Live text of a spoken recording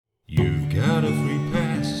got a free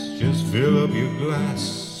pass, just fill up your glass.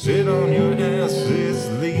 Sit on your ass, it's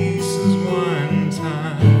Lisa's wine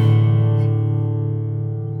time.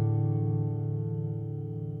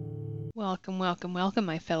 Welcome, welcome, welcome,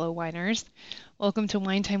 my fellow winers. Welcome to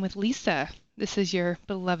Wine Time with Lisa. This is your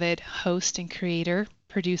beloved host and creator,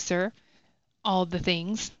 producer, all the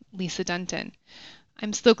things, Lisa Dunton.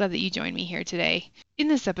 I'm so glad that you joined me here today. In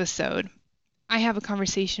this episode, I have a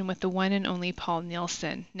conversation with the one and only Paul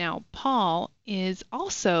Nielsen. Now, Paul is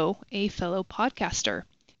also a fellow podcaster.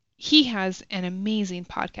 He has an amazing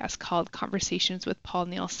podcast called Conversations with Paul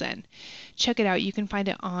Nielsen. Check it out. You can find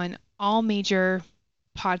it on all major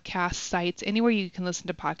podcast sites. Anywhere you can listen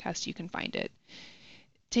to podcasts, you can find it.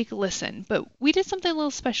 Take a listen. But we did something a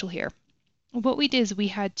little special here. What we did is we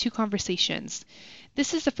had two conversations.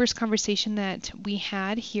 This is the first conversation that we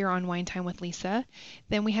had here on Wine Time with Lisa.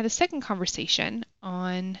 Then we had a second conversation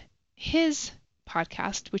on his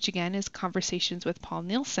podcast, which again is Conversations with Paul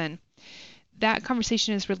Nielsen. That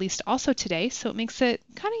conversation is released also today, so it makes it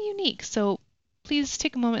kind of unique. So please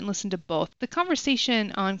take a moment and listen to both. The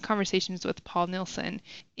conversation on Conversations with Paul Nielsen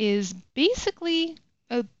is basically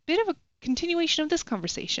a bit of a continuation of this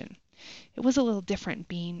conversation. It was a little different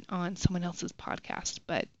being on someone else's podcast,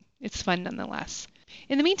 but it's fun nonetheless.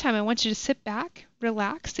 In the meantime, I want you to sit back,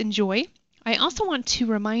 relax, enjoy. I also want to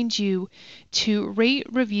remind you to rate,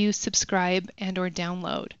 review, subscribe, and or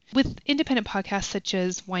download. With independent podcasts such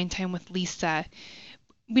as Wine Time with Lisa,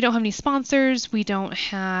 we don't have any sponsors. We don't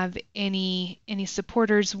have any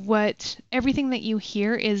supporters. Everything that you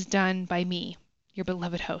hear is done by me, your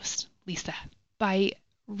beloved host, Lisa. By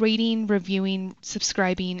rating, reviewing,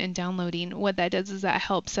 subscribing, and downloading, what that does is that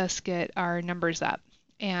helps us get our numbers up.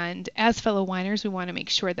 And as fellow winers, we want to make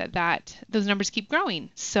sure that those numbers keep growing.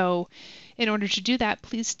 So in order to do that,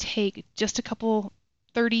 please take just a couple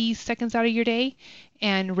 30 seconds out of your day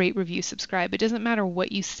and rate, review, subscribe. It doesn't matter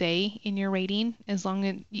what you say in your rating, as long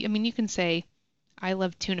as, you can say, I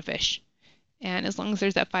love tuna fish. And as long as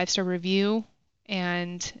there's that 5-star review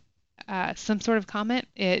and some sort of comment,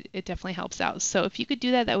 it definitely helps out. So if you could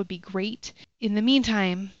do that, that would be great. In the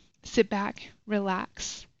meantime, sit back,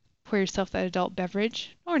 relax, pour yourself that adult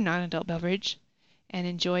beverage or non-adult beverage, and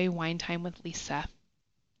enjoy Wine Time with Lisa.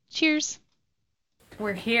 Cheers.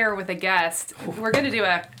 We're here with a guest. We're going to do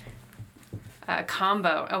a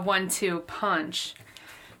combo, a 1-2 punch.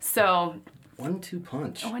 So 1-2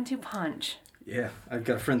 punch. A 1-2 punch. Yeah, I've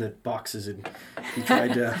got a friend that boxes, and he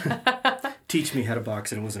tried to teach me how to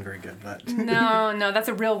box, and it wasn't very good. But No, that's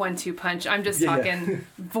a real 1-2 punch. I'm just talking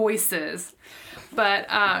voices. But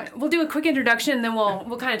we'll do a quick introduction, and then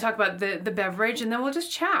we'll kind of talk about the beverage, and then we'll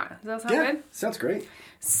just chat. Does that sound good? Sounds great.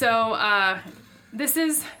 So this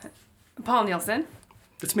is Paul Nielsen.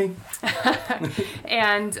 It's me.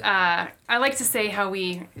 And I like to say how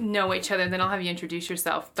we know each other, then I'll have you introduce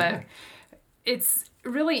yourself. But it's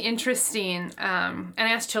really interesting. And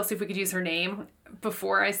I asked Chelsea if we could use her name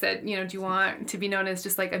before. I said, do you want to be known as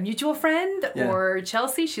just like a mutual friend or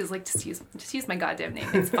Chelsea? She was like, just use my goddamn name.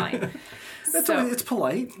 It's fine. It's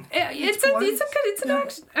polite. Editing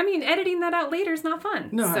that out later is not fun.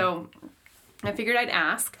 No. So I figured I'd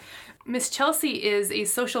ask. Miss Chelsea is a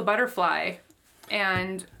social butterfly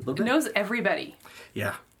and knows everybody.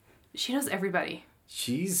 Yeah. She knows everybody.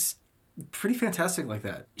 She's pretty fantastic like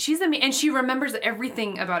that. And she remembers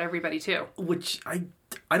everything about everybody too. Which I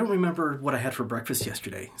don't remember what I had for breakfast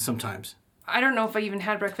yesterday sometimes. I don't know if I even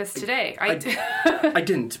had breakfast today. I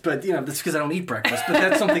didn't, but that's because I don't eat breakfast. But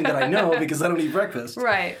that's something that I know because I don't eat breakfast.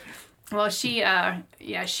 Right. Well, she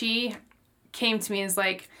came to me and was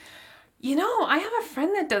like, I have a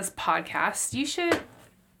friend that does podcasts.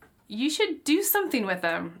 You should do something with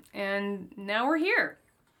them. And now we're here.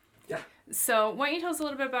 Yeah. So why don't you tell us a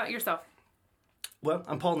little bit about yourself? Well,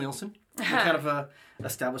 I'm Paul Nielsen. I kind of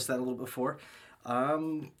established that a little before.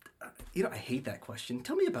 I hate that question.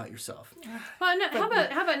 Tell me about yourself. Well, no, how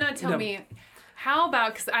about not tell me? How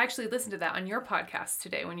about, because I actually listened to that on your podcast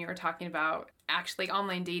today when you were talking about actually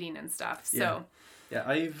online dating and stuff. So yeah,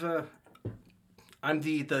 I'm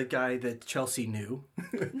the guy that Chelsea knew.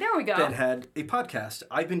 There we go. That had a podcast.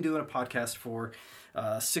 I've been doing a podcast for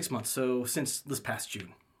 6 months, so since this past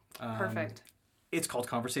June. Perfect. It's called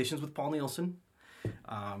Conversations with Paul Nielsen.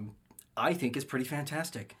 I think it's pretty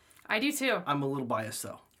fantastic. I do too. I'm a little biased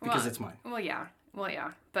though, because it's mine. Well, yeah.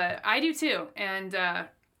 But I do too. And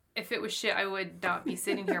if it was shit, I would not be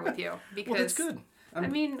sitting here with you. Because, well, that's good.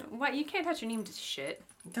 What? You can't touch your name to shit.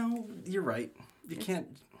 No, you're right. You can't.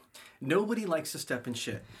 Nobody likes to step in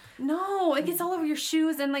shit. No, it gets all over your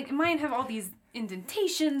shoes, and like mine have all these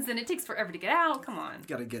indentations and it takes forever to get out. Come on.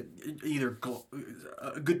 Got to get either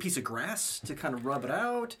a good piece of grass to kind of rub it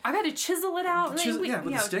out. I got to chisel it out. With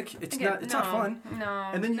a stick. It's not fun.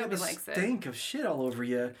 No, and then you have the likes stink of shit all over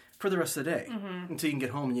you for the rest of the day until you can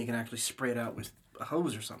get home and you can actually spray it out with a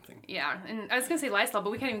hose or something. Yeah, and I was gonna say Lysol,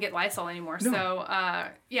 but we can't even get Lysol anymore. No.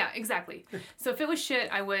 So yeah, exactly. So if it was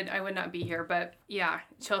shit, I would not be here. But yeah,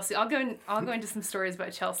 Chelsea. I'll go into some stories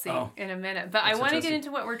about Chelsea in a minute. But I want to get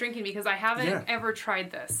into what we're drinking because I haven't ever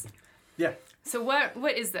tried this. Yeah. So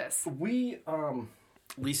what is this?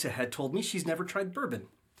 Lisa had told me she's never tried bourbon.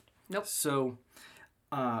 Nope. So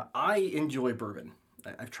I enjoy bourbon.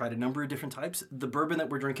 I've tried a number of different types. The bourbon that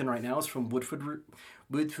we're drinking right now is from Woodford.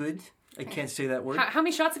 I can't say that word. How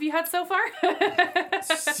many shots have you had so far?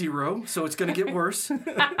 0, so it's going to get worse.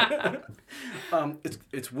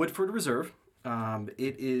 It's Woodford Reserve.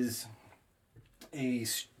 It is a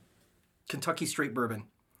Kentucky straight bourbon.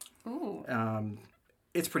 Ooh.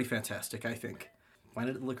 It's pretty fantastic, I think. Find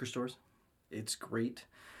it at the liquor stores. It's great.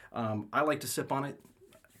 I like to sip on it,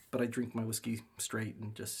 but I drink my whiskey straight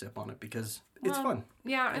and just sip on it because it's fun.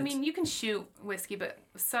 Yeah, I mean, you can shoot whiskey, but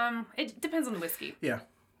it depends on the whiskey. Yeah.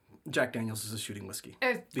 Jack Daniels is a shooting whiskey.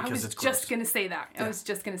 I was just going to say that. Yeah. I was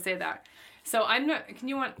just going to say that. So I'm not... Do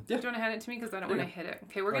you want to hand it to me? Because I don't want to hit it.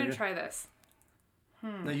 Okay, we're going to try this.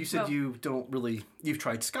 Now, you said you don't really... You've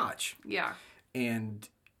tried Scotch. Yeah. And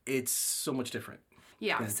it's so much different.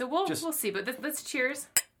 Yeah, so we'll see. But let's cheers.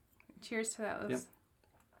 Cheers to that. Yep.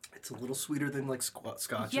 It's a little sweeter than like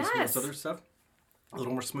Scotch yes. and some other stuff. A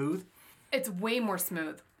little more smooth. It's way more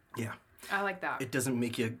smooth. Yeah. I like that. It doesn't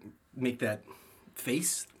make you make that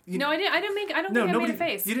face. I don't think I made a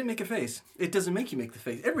face. You didn't make a face. It doesn't make you make the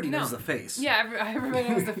face. Everybody knows the face. Yeah, everybody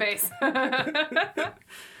knows the face.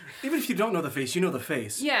 Even if you don't know the face, you know the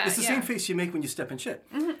face. Yeah, it's the same face you make when you step in shit.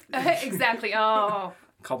 Mm-hmm. Exactly. Oh.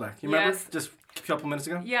 Callback. You remember just a couple minutes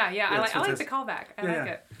ago? Yeah. I like the callback. I like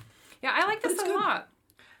it. Yeah, I like this a lot.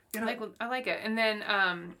 You know, I like it. And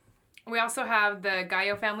then we also have the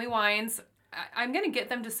Gallo family wines. I'm gonna get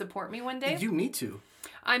them to support me one day. You need to.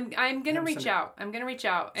 I'm gonna reach out. I'm gonna reach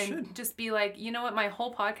out and just be like, you know what? My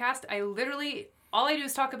whole podcast, all I do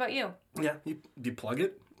is talk about you. Yeah, you plug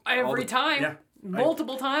it every time. Yeah,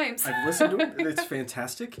 multiple times. I've listened to it. It's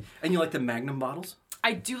fantastic. And you like the Magnum bottles?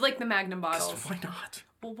 I do like the Magnum bottles. Why not?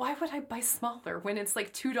 Well, why would I buy smaller when it's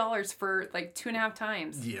like $2 for like 2.5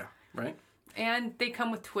 times? Yeah, right. And they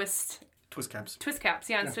come with twist caps. Twist caps,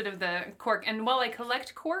 instead of the cork. And while I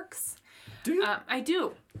collect corks. Do you? I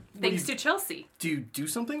do. Thanks to Chelsea. Do you do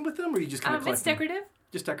something with them, or you just kind of collect It's decorative. Them?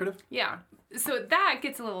 Just decorative? Yeah. So that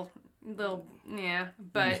gets a little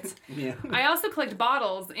but yeah. I also collect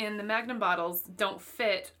bottles, and the Magnum bottles don't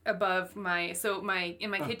fit above in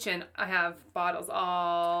my kitchen I have bottles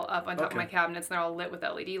all up on top of my cabinets, and they're all lit with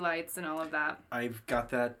LED lights and all of that. I've got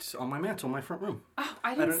that on my mantle in my front room. Oh,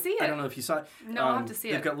 I didn't see it. I don't know if you saw it. No, I'll have to see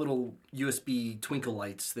it. They've got little USB twinkle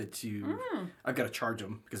lights that I've got to charge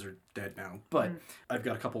them because they're dead now. But I've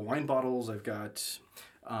got a couple wine bottles. I've got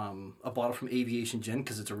a bottle from Aviation Gin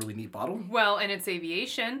because it's a really neat bottle. Well, and it's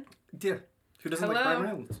aviation. Yeah. Who doesn't like Ryan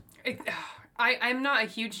Reynolds? I'm not a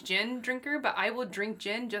huge gin drinker, but I will drink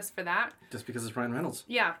gin just for that. Just because it's Ryan Reynolds?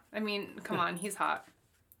 Yeah. I mean, come on. He's hot.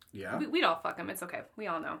 Yeah. We'd all fuck him. It's okay. We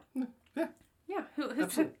all know. Yeah. Yeah.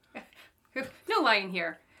 No lying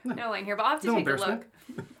here. No lying here. But I'll have to take a look.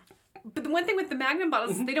 But the one thing with the Magnum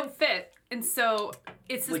bottles is they don't fit. And so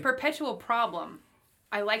it's this perpetual problem.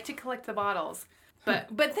 I like to collect the bottles. But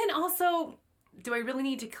then also... Do I really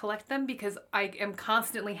need to collect them? Because I am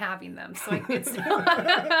constantly having them. So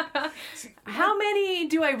how many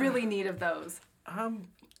do I really need of those?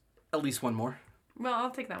 At least one more. Well, I'll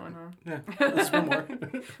take that one home. Yeah, at least one more.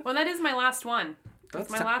 Well, that is my last one. That's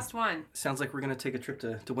my last one. Sounds like we're going to take a trip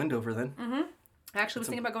to Wendover then. Mm-hmm. I actually was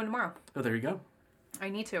thinking about going tomorrow. Oh, there you go. I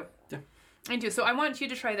need to. Yeah. I do. So I want you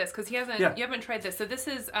to try this because you haven't tried this. So this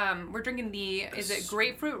is we're drinking is it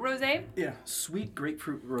grapefruit rosé? Yeah, sweet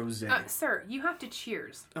grapefruit rosé. Sir, you have to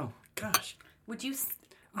cheers. Oh gosh. Would you?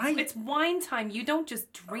 It's wine time. You don't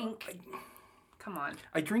just drink. Come on.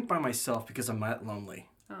 I drink by myself because I'm that lonely.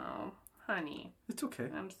 Oh, honey. It's okay.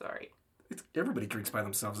 I'm sorry. Everybody drinks by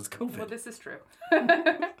themselves. It's COVID. Well, this is true.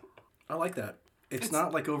 I like that. It's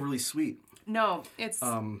not like overly sweet. No, it's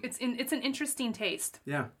an interesting taste.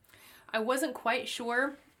 Yeah. I wasn't quite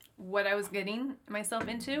sure what I was getting myself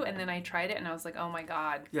into, and then I tried it, and I was like, oh my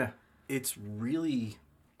God. Yeah, it's really...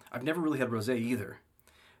 I've never really had rosé either,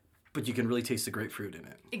 but you can really taste the grapefruit in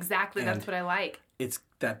it. Exactly, that's what I like. It's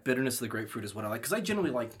that bitterness of the grapefruit is what I like, because I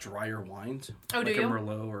generally like drier wines. Oh, like do you? Like a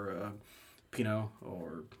Merlot or a Pinot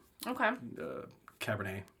or... Okay.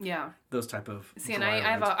 Cabernet. Yeah. Those type of. See, and dry I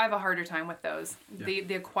have wines. a harder time with those. Yeah.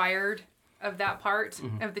 The acquired of that part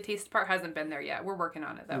of the taste part hasn't been there yet. We're working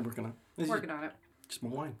on it though. I'm working on. It's Working on it. just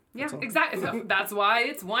more wine. Yeah, That's all. exactly. So that's why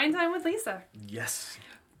it's wine time with Lisa. Yes.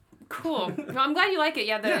 Cool. No, I'm glad you like it.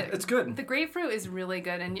 Yeah, It's good. The grapefruit is really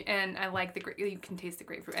good, and I like you can taste the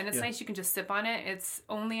grapefruit, and it's Yeah. nice. You can just sip on it. It's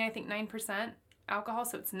only I think 9% alcohol,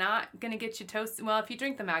 so it's not gonna get you toasted. Well, if you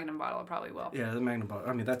drink the Magnum bottle, it probably will. Yeah, the Magnum bottle.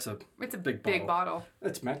 I mean, It's a big big bottle.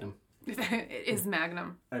 It's Magnum. It is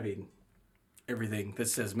Magnum. I mean, everything that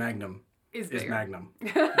says Magnum Is is bigger. Magnum.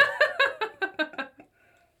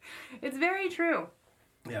 It's very true.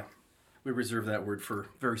 Yeah. We reserve that word for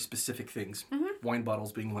very specific things. Mm-hmm. Wine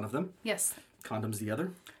bottles being one of them. Yes. Condoms the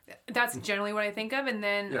other. That's generally what I think of. And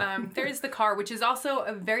then Yeah. there's the car, which is also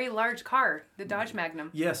a very large car, the Dodge Magnum.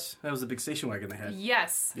 Yes, that was the big station wagon they had.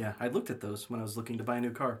 Yes. Yeah, I looked at those when I was looking to buy a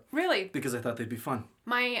new car Really. because I thought they'd be fun.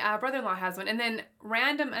 My brother-in-law has one. And then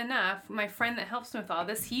random enough, my friend that helps me with all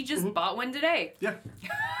this, he just bought one today. Yeah,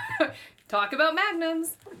 Talk about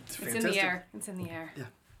Magnums. it's It's fantastic. in the air. It's in the air. Yeah,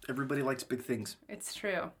 everybody likes big things. It's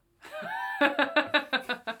true.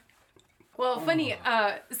 Well, funny.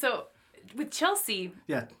 So with Chelsea,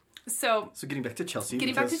 Yeah, so so getting back to Chelsea.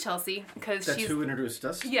 getting back to because Chelsea, because That's she's... who introduced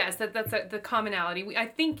us. Yes, that's the commonality. I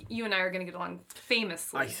think you and I are going to get along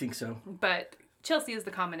famously. I think so. But Chelsea is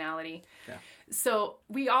the commonality. Yeah. So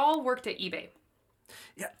we all worked at eBay.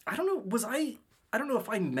 Yeah, I don't know. I don't know if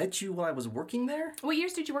I met you while I was working there. What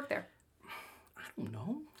years did you work there? I don't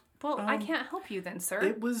know. Well, I can't help you then, sir.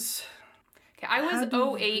 It was. Okay, I was Had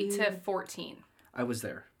to 08 be- to 14. I was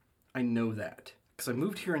there. I know that because I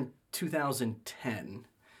moved here in 2010,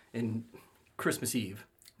 in Christmas Eve,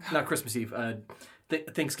 not Christmas Eve.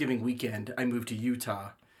 Thanksgiving weekend. I moved to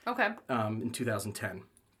Utah Okay. in 2010,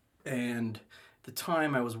 and the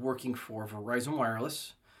time I was working for Verizon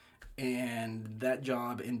Wireless, and that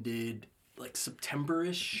job ended like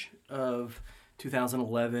September-ish of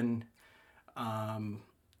 2011.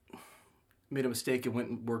 Made a mistake and went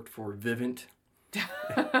and worked for Vivint.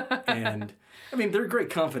 And I mean, they're a great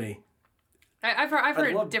company. I've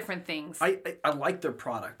heard love- different things. I like their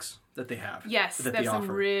products that they have. yes, that that's they some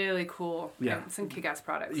offer. really cool, Yeah. some kick-ass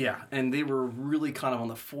products. Yeah, and they were really kind of on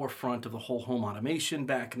the forefront of the whole home automation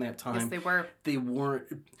back in that time. Yes, they were. They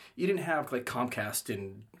weren't. You didn't have like Comcast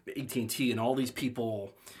and AT&T and all these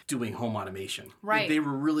people doing home automation. Right. They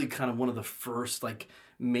were really kind of one of the first like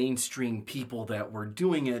mainstream people that were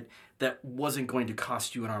doing it that wasn't going to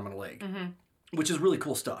cost you an arm and a leg, which is really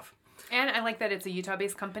cool stuff. And I like that it's a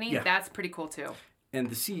Utah-based company. Yeah. That's pretty cool too. And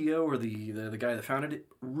the CEO or the guy that founded it,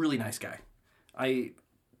 really nice guy. I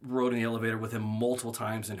rode in the elevator with him multiple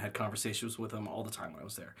times and had conversations with him all the time when I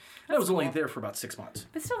was there. And I was only cool. there for about 6 months.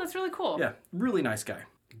 But still, that's really cool. Yeah, really nice guy.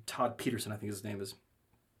 Todd Peterson, I think his name is.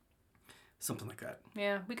 Something like that.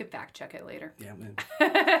 Yeah, we could fact check it later. Yeah.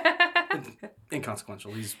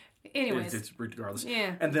 Inconsequential. Anyways. It's regardless.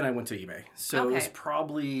 Yeah. And then I went to eBay. So it was Okay.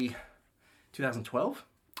 probably 2012.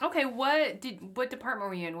 Okay, what department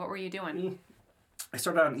were you in? What were you doing? I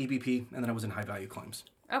started out in EBP and then I was in high value claims.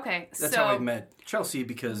 Okay, That's so how I met Chelsea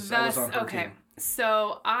because I was on her okay. team.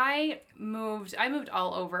 So I moved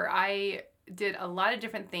all over. I did a lot of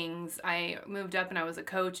different things. I moved up and I was a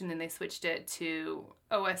coach, and then they switched it to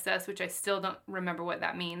OSS, which I still don't remember what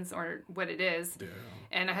that means or what it is. Yeah.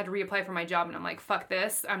 And I had to reapply for my job, and I'm like, fuck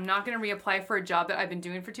this. I'm not going to reapply for a job that I've been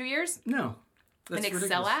doing for 2 years No. That's and excel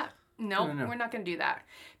ridiculous. at. No, No. we're not going to do that.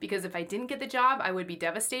 Because if I didn't get the job, I would be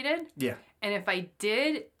devastated. Yeah. And if I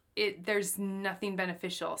did, there's nothing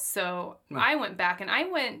beneficial. So I went back and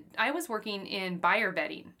I was working in buyer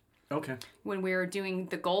vetting Okay. when we were doing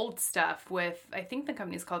the gold stuff with, I think the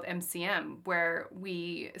company's called MCM, where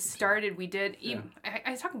we started, we did,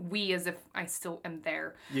 I talk we as if I still am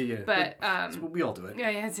there. Yeah. But, we all do it. yeah,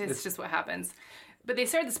 it's just what happens. But they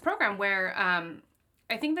started this program where,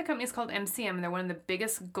 I think the company's called MCM, and they're one of the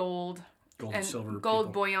biggest gold Gold and and silver gold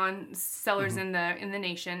people. bullion sellers in the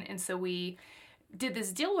nation. And so we did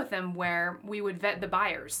this deal with them where we would vet the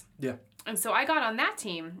buyers. Yeah. And so I got on that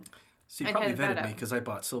team. So you I probably headed that vetted me up. because I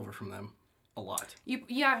bought silver from them a lot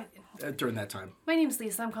Yeah, during that time. my name's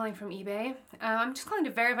Lisa. I'm calling from eBay. I'm just calling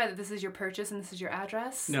to verify that this is your purchase and this is your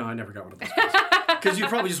address. No, I never got one of those. Because you'd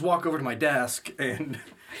probably just walk over to my desk and,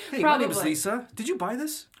 hey, my name is Probably. Lisa. Did you buy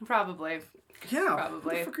this? Probably. Yeah.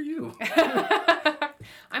 Probably. Who the fuck are you?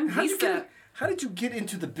 I'm Lisa. How did you get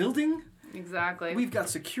into the building? Exactly. We've got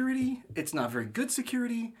security. It's not very good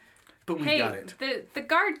security, but we got it. the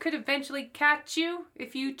guard could eventually catch you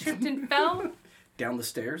if you tripped and fell. Down the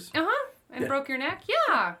stairs, And Yeah. broke your neck.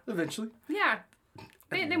 Yeah. eventually. Yeah.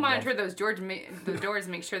 They monitor those doors and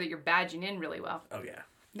make sure that you're badging in really well. Oh, yeah.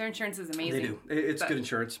 Their insurance is amazing. They do. It's good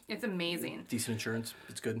insurance. It's amazing. Decent insurance.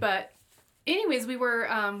 It's good. But anyways, we were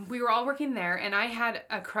all working there, and I had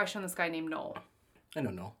a crush on this guy named Noel. I know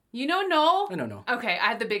Noel. You know Noel? I know Noel. Okay, I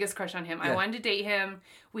had the biggest crush on him. Yeah. I wanted to date him.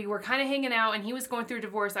 We were kind of hanging out, and he was going through a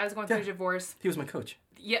divorce. I was going through a divorce. He was my coach.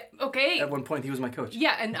 Yeah. Okay. At one point, he was my coach.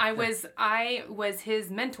 Yeah, and I was his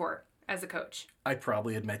mentor as a coach. I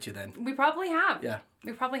probably had met you then. We probably have. Yeah.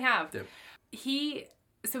 We probably have. Yeah. He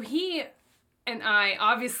and I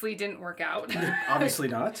obviously didn't work out. Obviously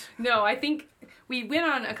not. No, I think we went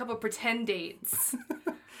on a couple pretend dates.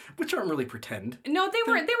 Which aren't really pretend. No, they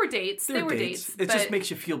were dates. They were dates. It just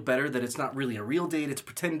makes you feel better that it's not really a real date. It's a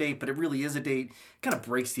pretend date, but it really is a date. Kind of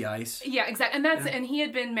breaks the ice. Yeah, exactly. And he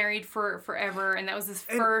had been married for forever, and that was his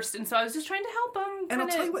first. And so I was just trying to help him. And I'll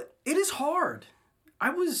tell you what, it is hard. I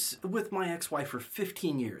was with my ex-wife for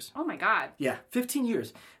 15 years. Oh my God. Yeah, 15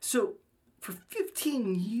 years. So for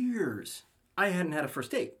 15 years, I hadn't had a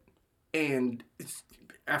first date. And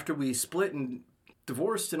after we split and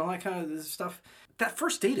divorced and all that kind of stuff, that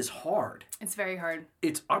first date is hard. It's very hard.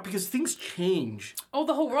 It's because things change. Oh,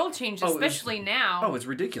 the whole world changed, especially now. Oh, it's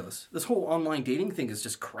ridiculous. This whole online dating thing is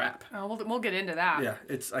just crap. Oh, we'll get into that. Yeah,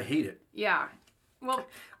 I hate it. Yeah. Well,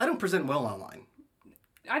 I don't present well online.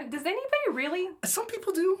 does anybody really? Some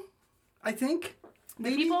people do, I think.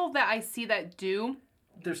 Maybe. The people that I see that do,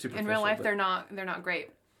 they're super in real life, they're not great.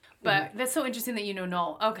 But that's so interesting that you know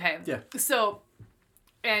Noel. Okay. Yeah. So,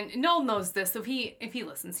 and Noel knows this, so if he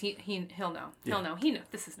listens, he'll know. He'll know. He knows.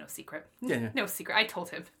 This is no secret. Yeah. No secret. I told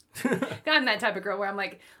him. I'm that type of girl where I'm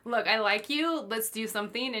like, look, I like you. Let's do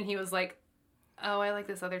something. And he was like, oh, I like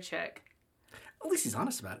this other chick. At least he's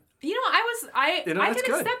honest about it. You know, I can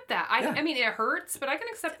good. accept that. I mean, it hurts, but I can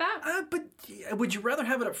accept that. But would you rather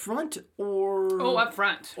have it up front or... Oh, up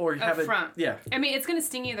front. Or have up front. Yeah. I mean, it's going to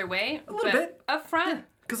sting either way. A little bit. Up front.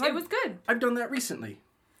 Because it was good. I've done that recently.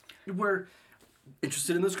 We're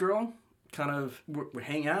interested in this girl. Kind of, we're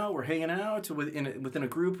hanging out. Within a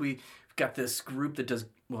group. We've got this group that does,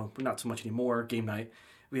 well, not so much anymore, game night.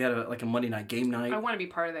 We had a Monday night game night. I want to be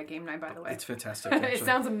part of that game night, by the way. It's fantastic. It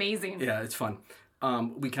sounds amazing. Yeah, it's fun.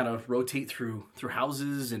 We kind of rotate through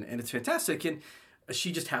houses, and it's fantastic. And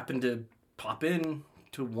she just happened to pop in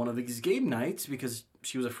to one of these game nights because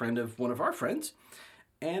she was a friend of one of our friends.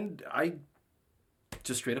 And I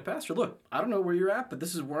just straight up asked her, look, I don't know where you're at, but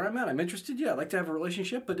this is where I'm at. I'm interested. Yeah, I'd like to have a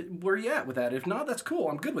relationship, but where are you at with that? If not, that's cool.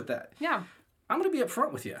 I'm good with that. Yeah. I'm going to be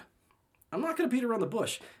upfront with you. I'm not going to beat around the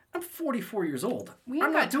bush. I'm 44 years old. We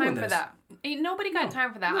ain't got time for that. Ain't nobody got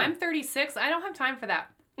time for that. No. I'm 36. I don't have time for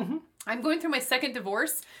that. Mm-hmm. I'm going through my second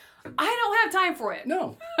divorce. I don't have time for it.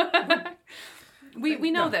 No. we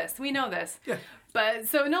know this. We know this. Yeah. But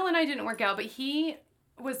so Noel and I didn't work out, but he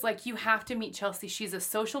was like, you have to meet Chelsea. She's a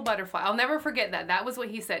social butterfly. I'll never forget that. That was what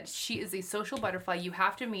he said. She is a social butterfly. You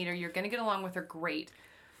have to meet her. You're going to get along with her great.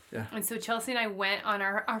 Yeah. And so Chelsea and I went on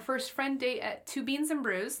our first friend date at Two Beans and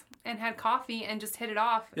Brews and had coffee and just hit it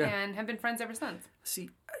off and have been friends ever since. See,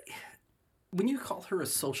 when you call her a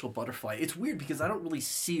social butterfly, it's weird because I don't really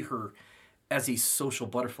see her as a social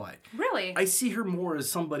butterfly. Really? I see her more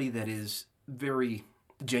as somebody that is very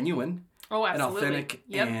genuine and authentic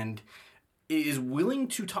and is willing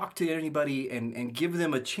to talk to anybody and give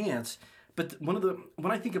them a chance. But when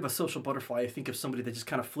I think of a social butterfly, I think of somebody that just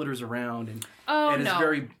kind of flitters around and is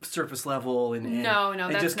very surface level and no,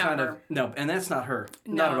 that's just not kind her. of no, and that's not her.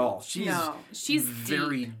 No, not at all. She's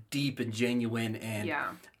very deep and genuine, and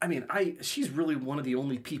I mean, she's really one of the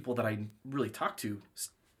only people that I really talked to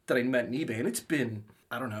that I met in eBay, and it's been,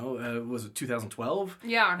 I don't know, was it 2012?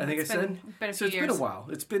 Yeah, I think I said. Been a few so it's years. been a while.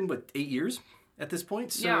 It's been 8 years at this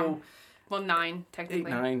point. So yeah. Well, 9 technically.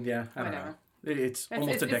 8, 9, yeah. I don't know. It's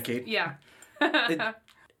almost a decade. Yeah.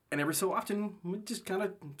 And every so often, we just kind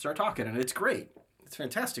of start talking, and it's great. It's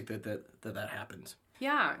fantastic that happens.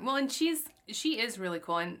 Yeah. Well, and she is really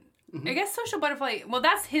cool, and I guess social butterfly. Well,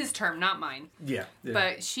 that's his term, not mine. Yeah.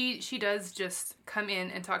 But she does just come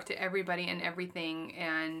in and talk to everybody and everything,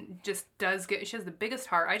 and just she has the biggest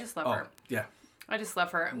heart. I just love her. Yeah. I just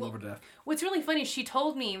love her. I love her to death. What's really funny, she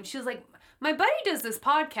told me, she was like, my buddy does this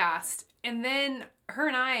podcast, and then her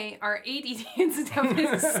and I, our ADD and stuff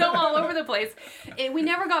is so all over the place. We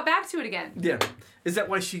never got back to it again. Yeah. Is that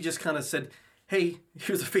why she just kind of said, hey,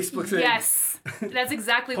 here's a Facebook thing? Yes. That's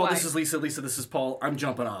exactly Paul, why. this is Lisa. Lisa, this is Paul. I'm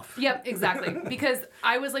jumping off. Yep, exactly. Because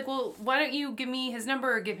I was like, well, why don't you give me his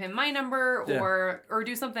number or give him my number or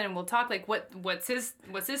do something and we'll talk. Like, what's his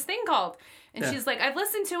thing called? And she's like, I've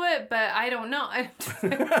listened to it, but I don't know.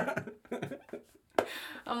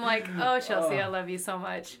 I'm like, oh, Chelsea, I love you so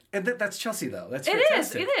much. And that's Chelsea, though. That's It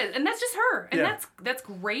fantastic. is. And that's just her. And Yeah. that's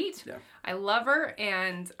great. Yeah. I love her,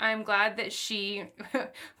 and I'm glad that she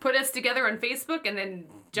put us together on Facebook and then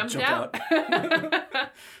jumped out.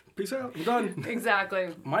 Peace out. I'm done. Exactly.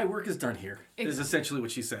 My work is done here, is essentially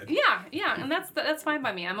what she said. Yeah, and that's fine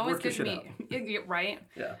by me. I'm always Work good your to shit meet. Right?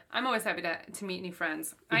 Yeah. I'm always happy to meet new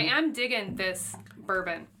friends. I am digging this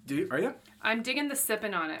bourbon. Are you? I'm digging the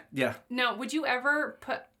sipping on it. Yeah. Now, would you ever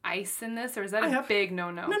put ice in this, or is that a big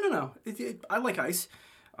no-no? No. I like ice.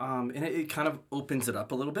 And it kind of opens it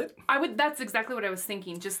up a little bit. That's exactly what I was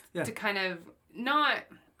thinking, just to kind of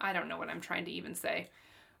I don't know what I'm trying to even say.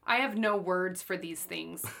 I have no words for these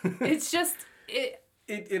things. It's just,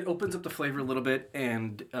 It opens up the flavor a little bit,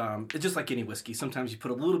 and it's just like any whiskey. Sometimes you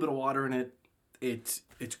put a little bit of water in it, it's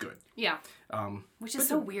good. Yeah. Which is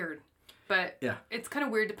so weird. But yeah. It's kind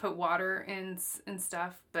of weird to put water in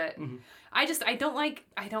stuff. But I don't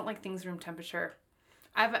like things room temperature.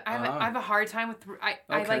 I have a hard time with. I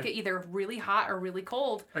like it either really hot or really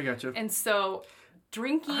cold. I got you. And so,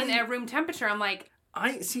 drinking at room temperature, I'm like,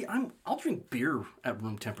 I'll drink beer at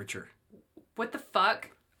room temperature. What the fuck?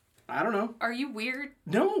 I don't know. Are you weird?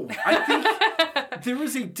 No, I think there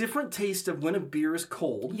is a different taste of when a beer is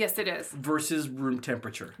cold. Yes, it is. Versus room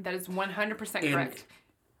temperature. That is 100% correct.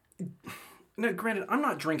 Now, granted, I'm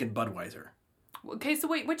not drinking Budweiser. Okay, so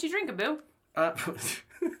wait, what you drinking, boo?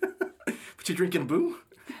 What you drinking, boo?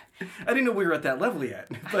 I didn't know we were at that level yet,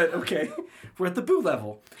 but okay. We're at the boo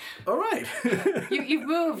level. All right. You've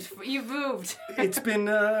moved. You've moved. It's been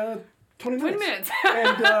 20 minutes.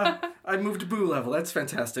 And I moved to boo level. That's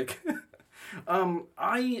fantastic.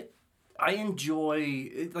 I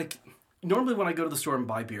enjoy, like, normally when I go to the store and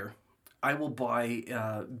buy beer, I will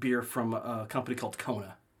buy beer from a company called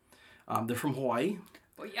Kona. They're from Hawaii.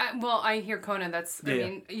 Well, I hear Kona. I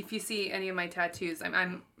mean, if you see any of my tattoos,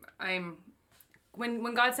 I'm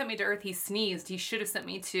when God sent me to Earth, he sneezed. He should have sent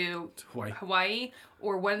me to Hawaii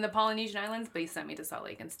or one of the Polynesian islands, but he sent me to Salt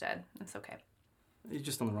Lake instead. It's okay. You're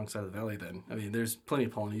just on the wrong side of the valley, then. I mean, there's plenty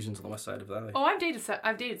of Polynesians on the west side of the valley. Oh, I've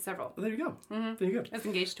dated several. Well, there you go. Mm-hmm. There you go. I was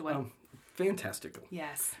engaged to one. Fantastic.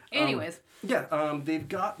 Yes. Anyways. They've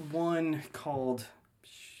got one called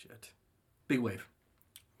Big Wave.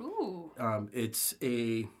 Ooh. It's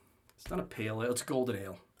not a pale ale. It's a golden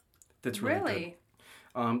ale. That's really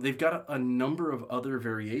good. They've got a number of other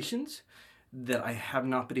variations that I have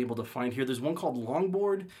not been able to find here. There's one called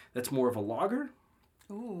Longboard that's more of a lager.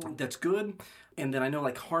 Ooh. That's good. And then I know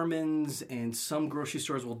like Harmon's and some grocery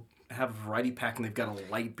stores will have a variety pack and they've got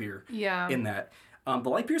a light beer in that. The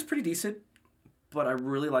light beer is pretty decent, but I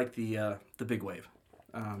really like the Big Wave,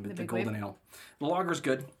 the golden ale. The lager's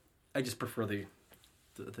good. I just prefer the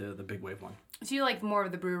Big Wave one. So you like more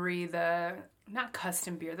of the brewery, not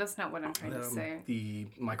custom beer. That's not what I'm trying to say. The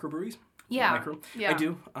microbreweries? Yeah. I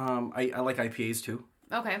do. I like IPAs too.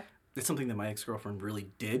 Okay. It's something that my ex-girlfriend really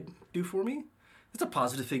did do for me. It's a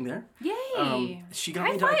positive thing there. Yay! She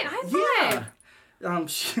got me high five.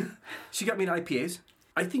 She got me to IPAs.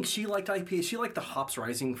 I think she liked IPAs. She liked the hops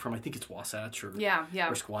rising from, I think it's Wasatch or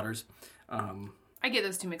Squatters. I get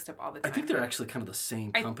those two mixed up all the time. I think they're actually kind of the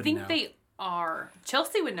same company now. I think they are.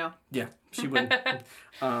 Chelsea would know. Yeah, she would.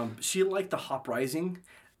 She liked the hop rising.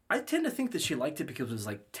 I tend to think that she liked it because it was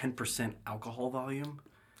like 10% alcohol volume.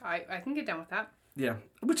 I can get down with that. Yeah,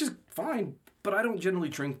 which is fine, but I don't generally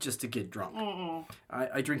drink just to get drunk.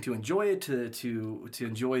 I drink to enjoy it, to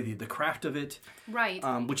enjoy the craft of it. Right.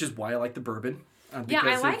 Which is why I like the bourbon. Yeah,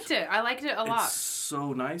 I liked it. I liked it a lot. It's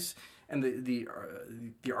so nice. And the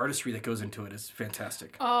artistry that goes into it is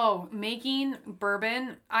fantastic. Oh, making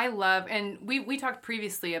bourbon, I love. And we talked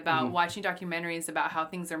previously about watching documentaries about how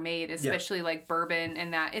things are made, especially like bourbon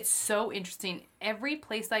and that. It's so interesting. Every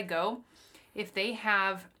place I go, if they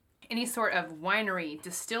have any sort of winery,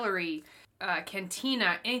 distillery,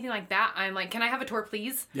 cantina, anything like that, I'm like, can I have a tour,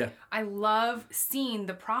 please? Yeah. I love seeing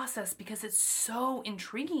the process because it's so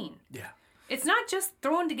intriguing. Yeah. It's not just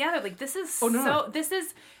thrown together. Like, this is this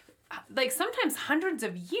is like sometimes hundreds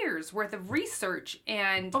of years worth of research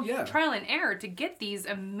and trial and error to get these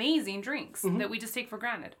amazing drinks that we just take for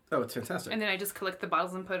granted. Oh, it's fantastic. And then I just collect the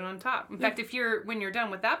bottles and put it on top. In fact, when you're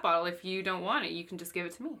done with that bottle, if you don't want it, you can just give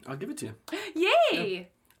it to me. I'll give it to you. Yay! Yeah.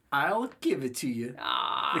 I'll give it to you.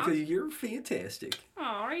 Aww. Because you're fantastic.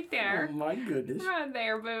 Oh, right there. Oh, my goodness. Right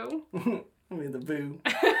there, boo. I mean, the boo.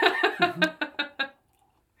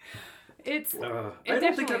 I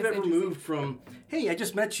don't think I've ever moved from, hey, I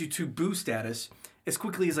just met you, to boo status as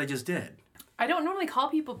quickly as I just did. I don't normally call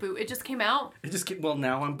people boo. It just came out. Well,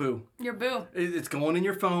 now I'm boo. You're boo. It's going in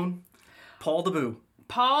your phone. Paul the boo.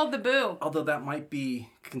 Paul the boo. Although that might be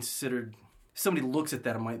considered somebody looks at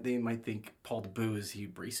that, they might think Paul the Boo, is he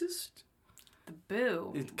racist? The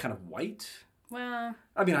Boo. It's kind of white. Well,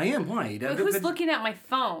 I mean, I am white. but who's looking at my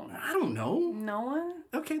phone? I don't know. No one.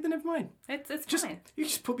 Okay, then never mind. It's fine. You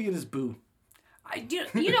just put me in as Boo. I do.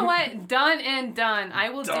 You know what? Done and done. I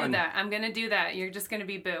will Done. do that. I'm gonna do that. You're just gonna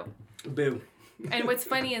be Boo. Boo. And what's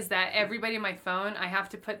funny is that everybody on my phone, I have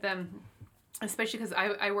to put them, especially because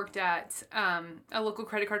I worked at a local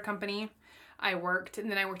credit card company.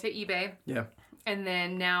 And then I worked at eBay. Yeah. And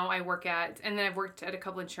then now I've worked at a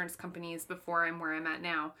couple insurance companies before I'm where I'm at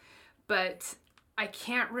now. But I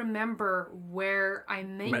can't remember where I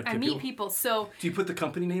meet people. So do you put the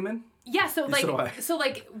company name in? yeah, so So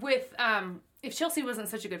with if Chelsea wasn't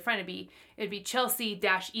such a good friend, it'd be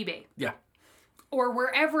Chelsea-eBay. Yeah. Or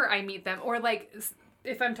wherever I meet them, or like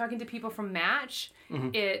if I'm talking to people from Match,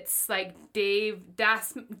 it's like Dave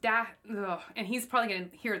and he's probably gonna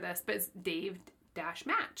hear this, but it's Dave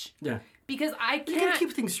Match. Yeah. Because I You can't gotta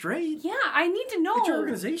keep things straight. Yeah, I need to know. It's your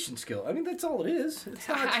organization skill. I mean, that's all it is. It's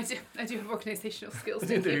not... I do have organizational skills.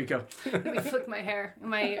 There you go. Let me flick my hair.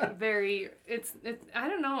 It's I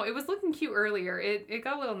don't know. It was looking cute earlier. It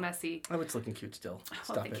got a little messy. Oh, it's looking cute still. Oh,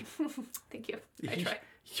 Stop thank it. you. Thank you. I try.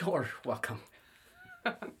 You're welcome.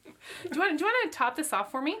 Do you want to top this off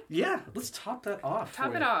for me? Yeah, let's top that off.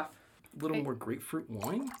 Top it off. A little more grapefruit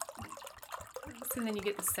wine. And then you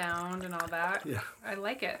get the sound and all that. Yeah. I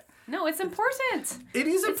like it. No, it's important. It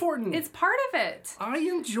is important. It's part of it. I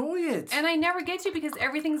enjoy it. And I never get to because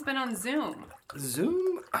everything's been on Zoom.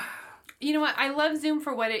 Zoom? You know what? I love Zoom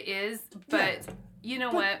for what it is, but you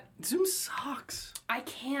know what? Zoom sucks. I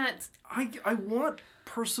can't. I want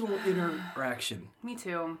personal interaction. Me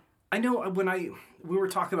too. I know when we were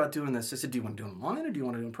talking about doing this, I said, do you want to do it online or do you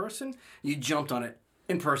want to do it in person? You jumped on it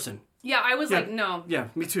in person. Yeah, I was like, no. Yeah,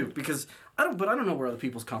 me too. Because I don't know where other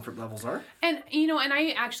people's comfort levels are. And and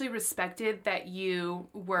I actually respected that you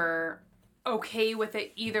were okay with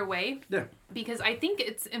it either way. Yeah. Because I think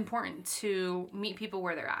it's important to meet people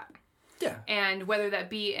where they're at. Yeah. And whether that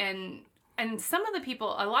be and a lot of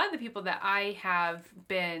the people that I have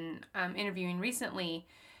been interviewing recently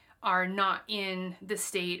are not in the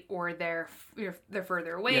state, or they're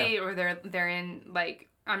further away, or they're in like,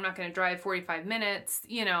 I'm not going to drive 45 minutes,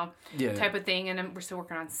 type of thing. And we're still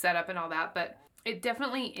working on setup and all that. But it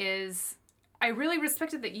definitely is. I really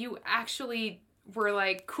respected that you actually were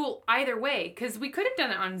like, cool, either way. Because we could have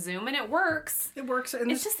done it on Zoom and it works. It works.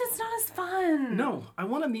 And it's not as fun. No, I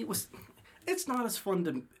want to meet with... It's not as fun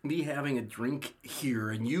to me having a drink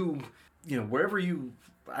here and you wherever you...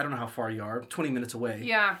 I don't know how far you are, 20 minutes away.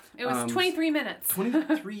 Yeah, it was 23 minutes.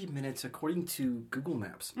 23 minutes according to Google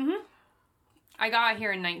Maps. Mm-hmm. I got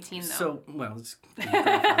here in 19, though. So, well, it's...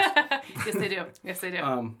 Yes, they do. Yes, they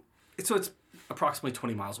do. So it's approximately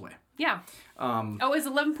 20 miles away. Yeah. It's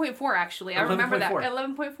 11.4, actually. I remember that.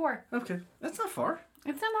 11.4. Okay. That's not far.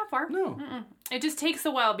 It's not that far. No. Mm-mm. It just takes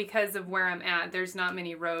a while because of where I'm at. There's not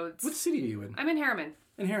many roads. What city are you in? I'm in Harriman.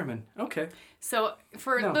 In Harriman. Okay. So,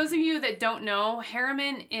 for those of you that don't know,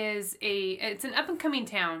 Harriman is it's an up-and-coming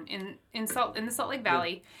town in the Salt Lake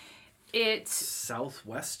Valley. It's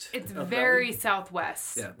southwest. It's very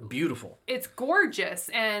southwest. Yeah, beautiful. It's gorgeous,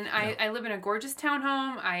 and I live in a gorgeous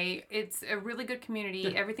townhome. It's a really good community.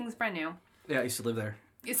 Yeah. Everything's brand new. Yeah, I used to live there.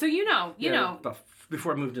 So you know. But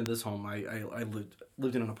before I moved into this home, I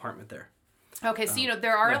lived in an apartment there. Okay, so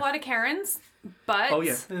there are a lot of Karens, but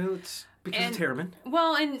it's because it's Harriman.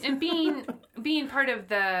 Well, and being part of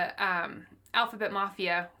the Alphabet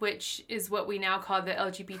Mafia, which is what we now call the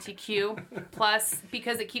LGBTQ plus,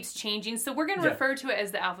 because it keeps changing. So we're going to refer to it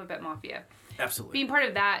as the Alphabet Mafia. Absolutely. Being part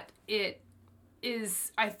of that, it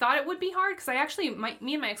is. I thought it would be hard because I actually,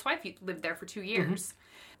 me and my ex-wife lived there for 2 years.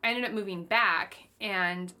 Mm-hmm. I ended up moving back,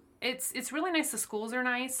 and it's really nice. The schools are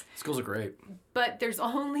nice. Schools are great. But there's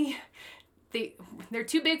only they're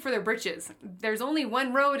too big for their britches. There's only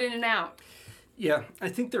one road in and out. Yeah, I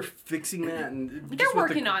think they're fixing that, and they're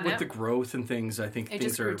working on it with the growth and things. I think it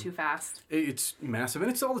just grew too fast. It's massive, and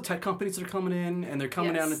it's all the tech companies that are coming in, and they're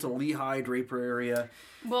coming down into Lehigh, Draper area.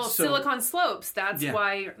 Well, Silicon Slopes. That's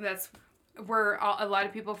why. That's where a lot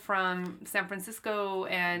of people from San Francisco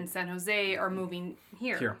and San Jose are moving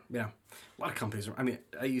here. Here, yeah, a lot of companies. I mean,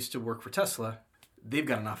 I used to work for Tesla. They've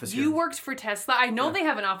got an office here. You worked for Tesla. I know they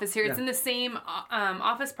have an office here. It's in the same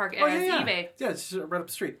office park as eBay. Yeah, it's right up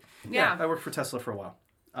the street. Yeah. I worked for Tesla for a while.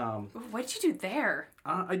 What did you do there?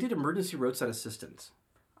 I did emergency roadside assistance.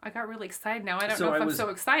 I got really excited now. I don't know if I'm so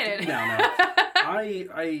excited. No.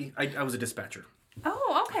 I was a dispatcher.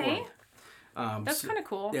 Oh, okay. That's kind of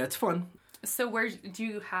cool. Yeah, it's fun. So do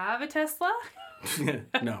you have a Tesla?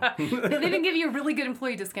 No. They didn't give you a really good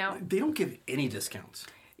employee discount. They don't give any discounts.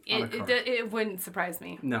 on a car. It wouldn't surprise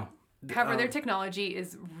me. No. However, their technology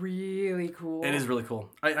is really cool. It is really cool.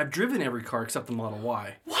 I've driven every car except the Model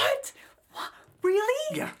Y. What?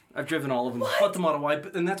 Really? Yeah, I've driven all of them, but the Model Y.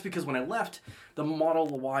 And that's because when I left, the Model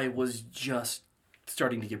Y was just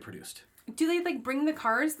starting to get produced. Do they like bring the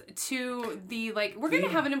cars to the we're going to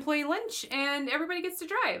have an employee lunch and everybody gets to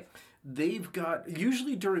drive? They've got,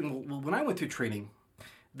 usually when I went through training,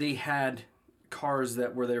 they had cars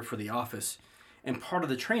that were there for the office. And part of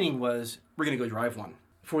the training was, we're going to go drive one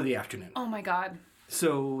for the afternoon. Oh my God.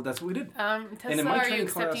 So that's what we did. Tesla, are you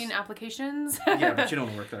accepting applications? Yeah, but you don't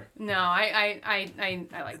want to work there. No, I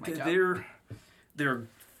like my job. They're a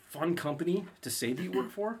fun company to say that you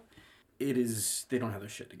work for. They don't have their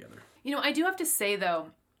shit together. You know, I do have to say though,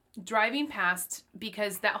 driving past,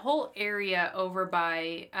 because that whole area over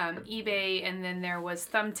by eBay, and then there was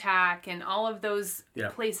Thumbtack and all of those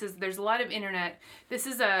places, there's a lot of internet. This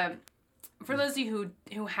is for those of you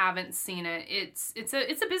who haven't seen it, it's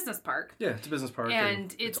a business park. Yeah, it's a business park.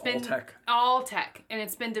 And it's been all tech. And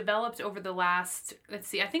it's been developed over the last, let's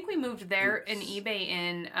see, I think we moved there in eBay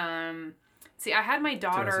in, I had my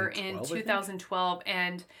daughter in 2012,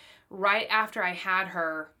 and right after I had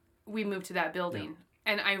her, we moved to that building.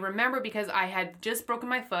 Yeah. And I remember because I had just broken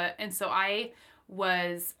my foot, and so I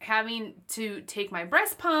was having to take my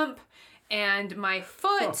breast pump and my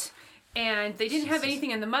foot, and they didn't have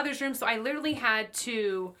anything in the mother's room, so I literally had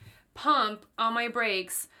to pump on my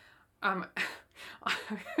brakes. That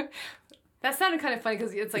sounded kind of funny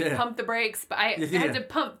because it's like pump the brakes, but I had to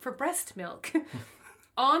pump for breast milk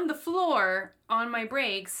on the floor on my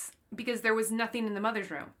brakes because there was nothing in the mother's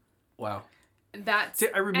room. Wow. I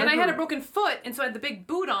remember, and I had a broken foot, and so I had the big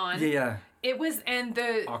boot on. Yeah. It was, and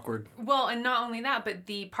the... Awkward. Well, and not only that, but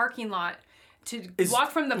the parking lot, to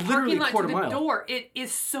walk from the parking lot to the door, it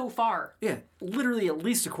is so far. Yeah, literally at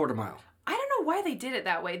least a quarter mile. I don't know why they did it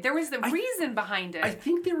that way. There was the reason behind it. I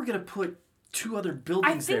think they were going to put 2 other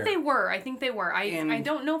buildings there. I think they were. I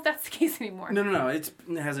don't know if that's the case anymore. No. It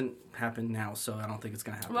hasn't happened now, so I don't think it's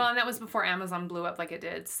going to happen. Well, and that was before Amazon blew up like it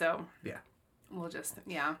did, so... Yeah. We'll just,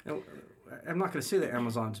 I'm not going to say that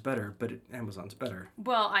Amazon's better, but Amazon's better.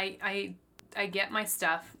 Well, I get my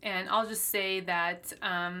stuff, and I'll just say that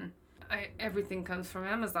everything comes from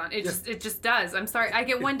Amazon. It just does. I'm sorry. I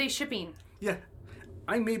get 1 day shipping. Yeah.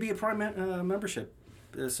 I may be a Prime membership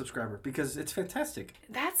subscriber because it's fantastic.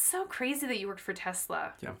 That's so crazy that you worked for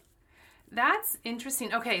Tesla. Yeah. That's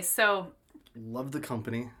interesting. Okay, so... Love the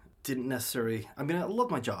company. Didn't necessarily... I mean, I love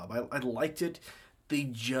my job. I liked it. They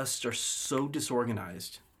just are so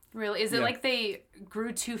disorganized. Really? Is it like they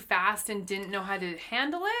grew too fast and didn't know how to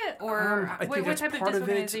handle it? Or what type of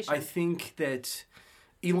disorganization? I think that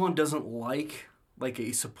Elon doesn't like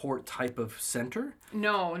a support type of center.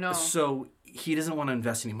 No. So he doesn't want to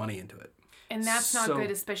invest any money into it. And that's not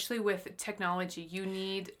good, especially with technology. You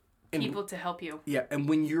need people to help you. Yeah, and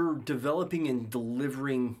when you're developing and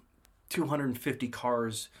delivering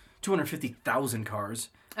 250,000 cars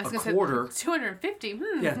a quarter. 250?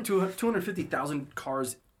 Yeah, 250,000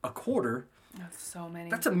 cars a quarter. That's so many.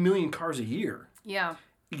 That's 1 million cars a year. Yeah.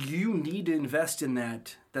 You need to invest in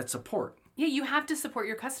that support. Yeah, you have to support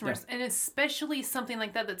your customers. Yeah. And especially something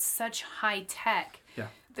like that that's such high tech. Yeah.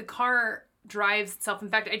 The car drives itself. In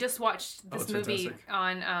fact, I just watched this movie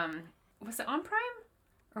on, was it on Prime?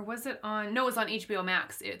 Or was it on... No, it was on HBO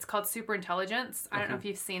Max. It's called Super Intelligence. I don't know if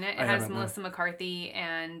you've seen it. It has Melissa McCarthy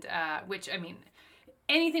and... which, I mean...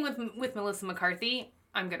 Anything with Melissa McCarthy,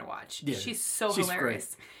 I'm going to watch. Yeah, she's hilarious. Great.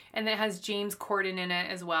 And it has James Corden in it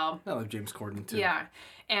as well. I love James Corden, too. Yeah.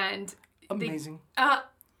 And... Amazing.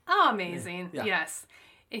 Amazing. Yeah. Yes.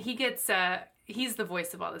 And he gets... he's the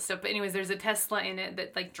voice of all this stuff. But anyways, there's a Tesla in it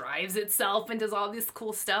that, drives itself and does all this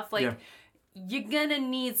cool stuff. You're going to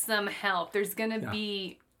need some help. There's going to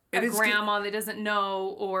be a grandma that doesn't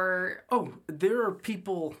know or... Oh, there are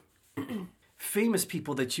people... famous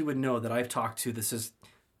people that you would know that I've talked to. This is...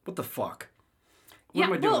 What the fuck? What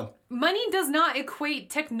am I doing? Money does not equate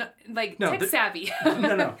tech savvy.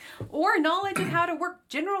 No. Or knowledge of how to work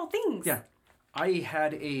general things. Yeah. I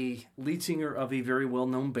had a lead singer of a very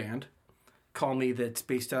well-known band call me that's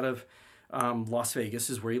based out of Las Vegas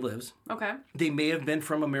is where he lives. Okay. They may have been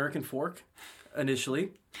from American Fork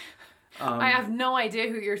initially. I have no idea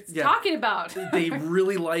who you're talking about. They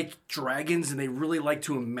really like dragons and they really like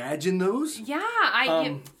to imagine those. Yeah, I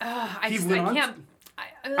can't.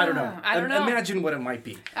 I don't know. I don't know. Imagine what it might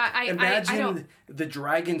be. Imagine the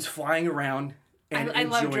dragons flying around. And I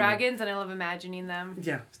love dragons and I love imagining them.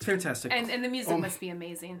 Yeah, it's fantastic. And the music must be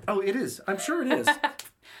amazing. Oh, it is. I'm sure it is.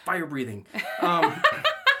 Fire breathing.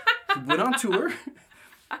 He went on tour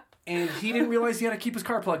and he didn't realize he had to keep his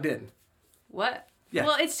car plugged in. What? Yeah.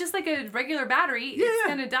 Well, it's just like a regular battery. It's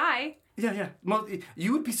going to die. Yeah.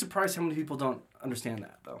 You would be surprised how many people don't understand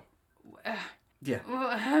that, though. Yeah.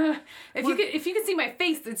 If you could see my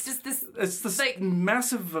face, it's just this. It's this like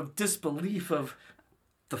massive of disbelief of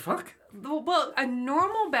the fuck. Well, a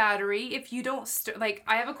normal battery, if you don't like,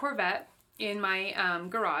 I have a Corvette in my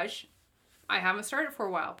garage. I haven't started for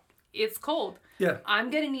a while. It's cold. Yeah. I'm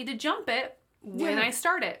gonna need to jump it when I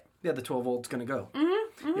start it. Yeah, the 12 volt's gonna go.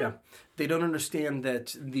 Yeah. They don't understand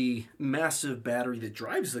that the massive battery that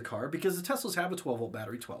drives the car, because the Teslas have a 12 volt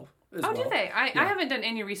battery, 12. Oh, do they? I haven't done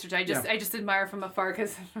any research. I just admire from afar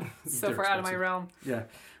because it's so far out of my realm. Yeah.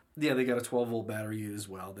 Yeah, they got a 12 volt battery as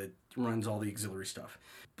well that runs all the auxiliary stuff.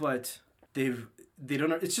 But they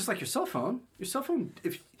don't. It's just like your cell phone. Your cell phone,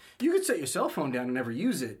 if you could set your cell phone down and never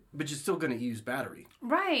use it, but you're still going to use battery.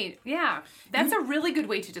 Right. Yeah. That's a really good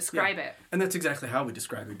way to describe it. And that's exactly how we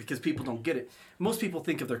describe it, because people don't get it. Most people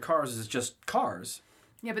think of their cars as just cars.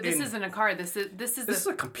 Yeah, but this isn't a car. This is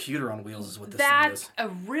a computer on wheels is what this thing is. That's a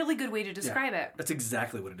really good way to describe it. That's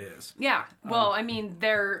exactly what it is. Yeah. Well, I mean,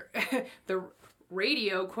 the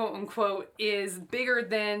radio, quote unquote, is bigger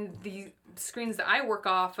than the screens that I work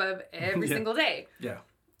off of every single day. Yeah.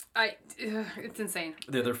 It's insane.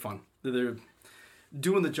 They're fun. They're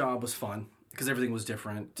doing the job was fun because everything was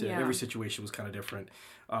different. Yeah. Every situation was kind of different.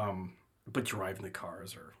 But driving the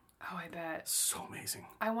cars are I bet so amazing.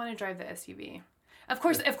 I want to drive the SUV. Of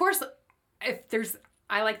course, if there's,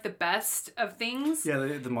 I like the best of things. Yeah,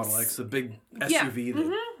 the Model X, the big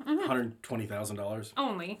SUV, $120,000.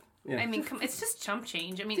 Only. Yeah. I mean, it's just chump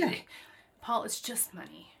change. I mean, Paul, it's just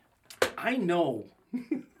money. I know.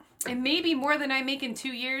 It may be more than I make in 2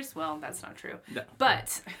 years. Well, that's not true. No.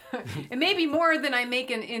 But it may be more than I make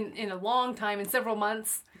in a long time, in several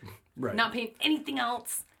months. Right. Not paying anything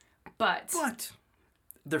else. But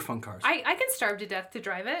they're fun cars. I can starve to death to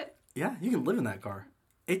drive it. Yeah, you can live in that car.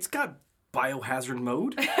 It's got biohazard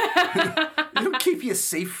mode. It'll keep you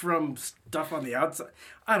safe from stuff on the outside.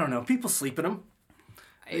 I don't know. People sleep in them.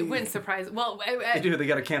 It wouldn't surprise. Well, they do. They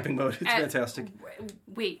got a camping mode. It's fantastic.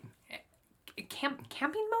 Wait,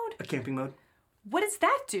 camping mode? A camping mode. What does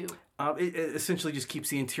that do? It essentially just keeps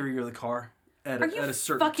the interior of the car at a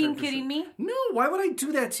certain. Fucking kidding me? No. Why would I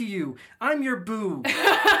do that to you? I'm your boo.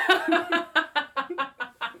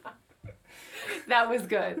 That was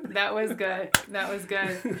good.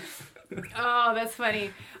 Oh, that's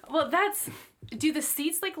funny. Well, do the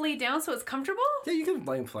seats like lay down so it's comfortable? Yeah, you can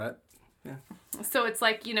lay them flat. Yeah. So it's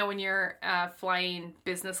like, when you're flying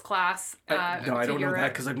business class. No, I don't know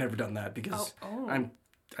that because I've never done that because I'm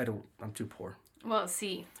too poor. Well,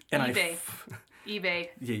 see, and eBay.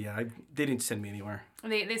 Yeah. They didn't send me anywhere.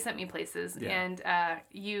 They sent me places, yeah. And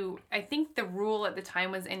I think the rule at the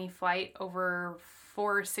time was any flight over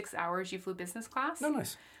 4 or 6 hours you flew business class. Oh,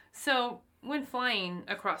 nice. So when flying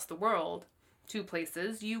across the world to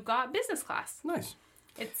places, you got business class. Nice.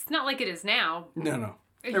 It's not like it is now. No.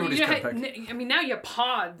 Everybody's cut back. I mean, now you have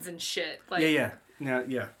pods and shit. Like, yeah. Now,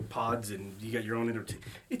 pods, and you got your own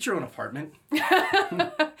it's your own apartment.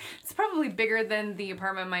 It's probably bigger than the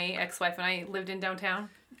apartment my ex-wife and I lived in downtown.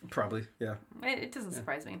 Probably, yeah. It doesn't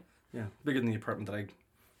surprise me. Yeah, bigger than the apartment that I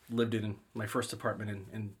lived in my first apartment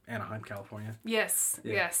in Anaheim, California. Yes,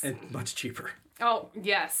 yeah. Yes. And much cheaper. Oh,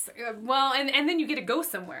 yes. Well, and then you get to go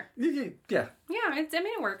somewhere. Yeah. Yeah,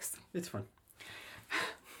 it works. It's fun.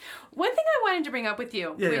 One thing I wanted to bring up with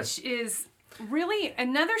you, which is really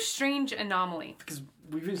another strange anomaly. Because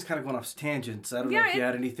we've just kind of gone off tangents. I don't know if you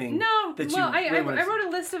had anything. No, that I wrote a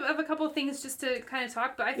list of a couple of things just to kind of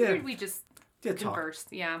talk, but I figured we just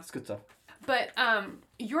conversed. Yeah. It's good stuff. But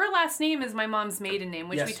your last name is my mom's maiden name,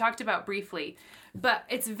 which we talked about briefly. But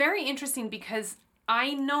it's very interesting because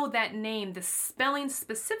I know that name, the spelling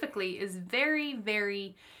specifically, is very,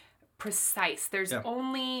 very precise. There's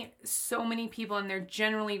only so many people and they're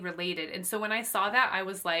generally related. And so when I saw that, I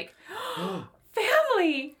was like,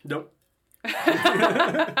 family! Nope.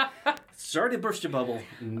 Sorry to burst your bubble.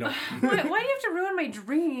 No. Why do you have to ruin my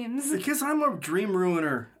dreams? Because I'm a dream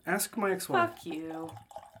ruiner. Ask my ex-wife. Fuck you.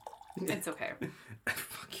 It's okay.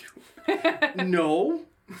 Fuck you. No.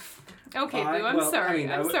 Okay, Boo. I'm sorry.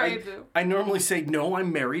 I'm sorry, Boo. I normally say no,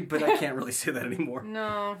 I'm married, but I can't really say that anymore.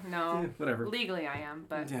 No. Yeah, whatever. Legally I am,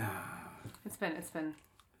 but it's been.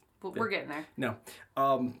 We're getting there. No.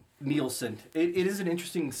 Nielsen. It is an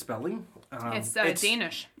interesting spelling. It's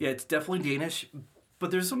Danish. Yeah, it's definitely Danish,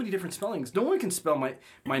 but there's so many different spellings. No one can spell my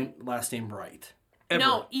last name right. Ever.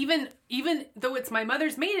 No, even though it's my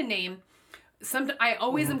mother's maiden name, I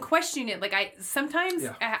always am questioning it. Like sometimes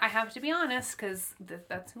Yeah. I have to be honest because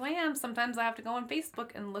that's who I am. Sometimes I have to go on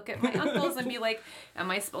Facebook and look at my uncles and be like,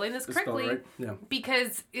 am I spelling this correctly? Right? Yeah.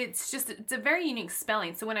 Because it's a very unique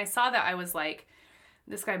spelling. So when I saw that, I was like,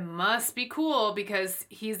 this guy must be cool because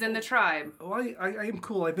he's in the tribe. Well, I am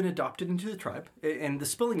cool. I've been adopted into the tribe, and the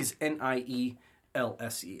spelling is Nielsen.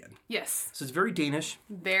 Yes. So it's very Danish.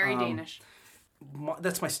 Very Danish.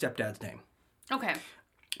 That's my stepdad's name. Okay.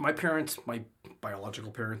 My parents, my biological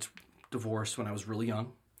parents, divorced when I was really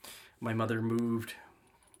young. My mother moved.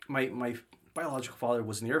 My biological father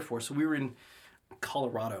was in the Air Force, so we were in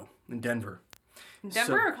Colorado, in Denver.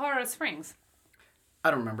 Denver or Colorado Springs? I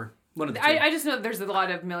don't remember. One of the two. I just know that there's a lot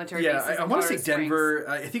of military bases in I want to say Colorado Denver.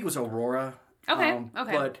 I think it was Aurora. Okay,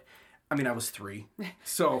 okay. But, I mean, I was 3.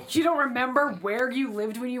 So... You don't remember where you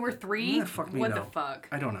lived when you were 3? Fuck me, what no. the fuck?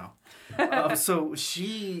 I don't know. So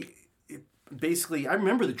she... Basically, I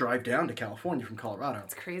remember the drive down to California from Colorado.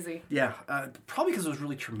 It's crazy. Yeah, probably because it was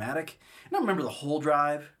really traumatic. And I don't remember the whole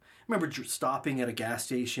drive. I remember stopping at a gas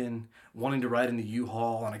station, wanting to ride in the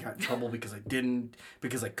U-Haul, and I got in trouble because I didn't,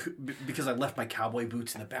 because I left my cowboy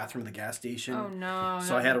boots in the bathroom of the gas station. Oh no!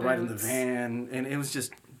 So I had to ride in the van, and it was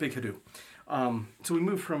just big hoodoo. So we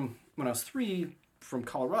moved from when I was 3 from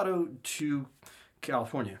Colorado to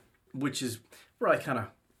California, which is where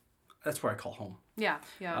that's where I call home. Yeah,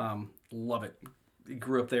 yeah. Love it.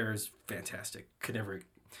 Grew up there. Is fantastic. Could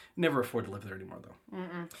never afford to live there anymore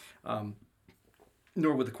though.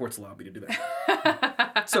 Nor would the courts allow me to do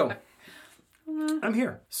that. So I'm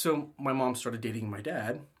here. So my mom started dating my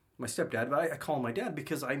dad, my stepdad, but I call him my dad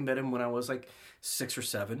because I met him when I was like 6 or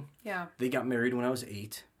 7. Yeah. They got married when I was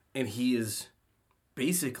 8, and he has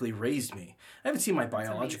basically raised me. I haven't seen my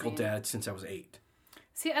biological dad since I was 8.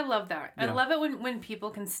 See, I love that. Yeah. I love it when people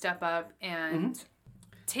can step up and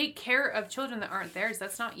take care of children that aren't theirs.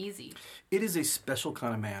 That's not easy. It is a special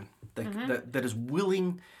kind of man that is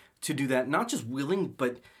willing to do that. Not just willing,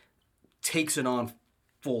 but takes it on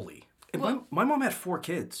fully. And my mom had 4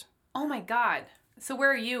 kids. Oh my God. So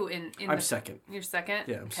where are you I'm second. You're second?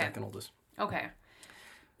 Yeah, I'm second oldest. Okay.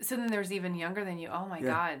 So then there's even younger than you. Oh my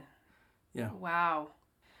God. Yeah. Wow.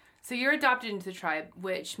 So you're adopted into the tribe,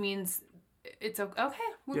 which means it's okay.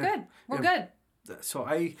 We're good. We're good. So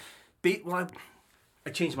I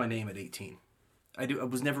changed my name at 18. I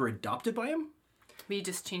was never adopted by him. But you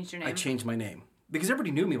just changed your name? I changed my name. Because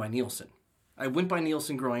everybody knew me by Nielsen. I went by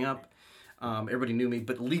Nielsen growing up. Everybody knew me,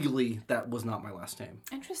 but legally that was not my last name.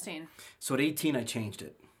 Interesting. So at 18 I changed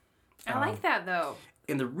it. I like that though.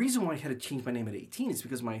 And the reason why I had to change my name at 18 is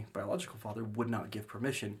because my biological father would not give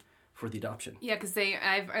permission for the adoption. Yeah, because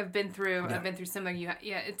I've been through similar.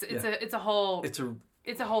 It's a whole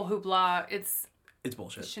hoopla. It's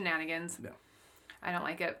bullshit. Shenanigans. Yeah. I don't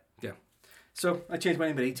like it. Yeah. So I changed my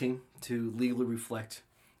name at 18 to legally reflect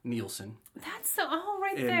Nielsen. That's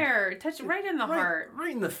right there. Touch right in the heart.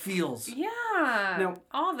 Right in the feels. Yeah. Now,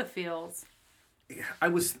 all the feels.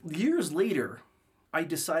 Years later, I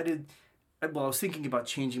decided, I was thinking about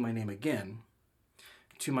changing my name again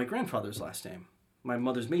to my grandfather's last name, my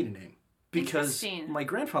mother's maiden name. Because my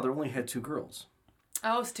grandfather only had 2 girls.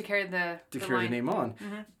 Oh, so to carry the name on.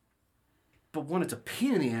 Mm-hmm. But one, it's a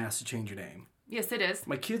pain in the ass to change your name. Yes, it is.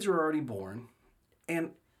 My kids are already born,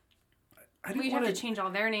 and I didn't want to change all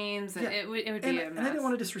their names. And it would be a mess. And I didn't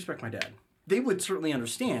want to disrespect my dad. They would certainly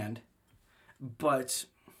understand, but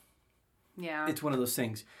it's one of those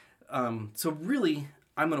things. So really,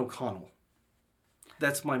 I'm an O'Connell.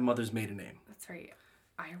 That's my mother's maiden name. That's very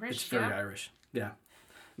Irish. It's very Irish. Yeah,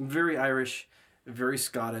 very Irish, very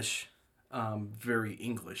Scottish, very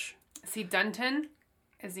English. See, Dunton,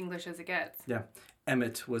 as English as it gets. Yeah.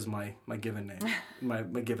 Emmett was my given name, my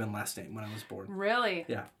given last name when I was born. Really?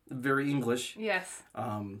 Yeah. Very English. Yes.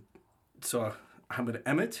 So I'm an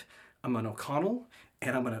Emmett, I'm an O'Connell,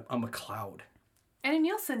 and I'm a Cloud. And a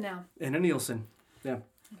Nielsen now. And a Nielsen. Yeah.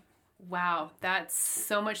 Wow, that's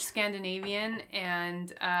so much Scandinavian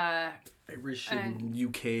and Irish and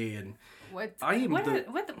UK and what's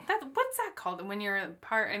that called when you're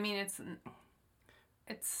part? I mean, it's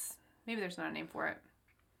maybe there's not a name for it.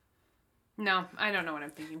 No, I don't know what I'm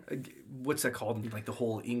thinking. What's that called? Like the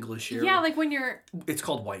whole English area? Yeah, like when you're... It's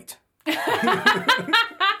called white. It's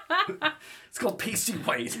called pasty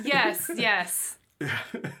white. Yes.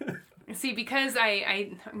 See, because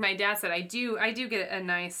my dad said I do get a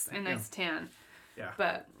nice tan. Yeah.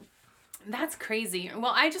 But that's crazy.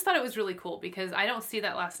 Well, I just thought it was really cool because I don't see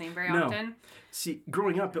that last name very often. See,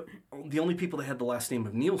 growing up, the only people that had the last name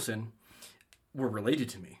of Nielsen were related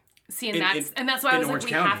to me. See, and that's why I was like,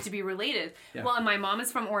 we have to be related. Yeah. Well, and my mom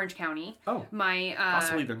is from Orange County. Oh, my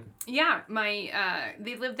possibly then. Yeah,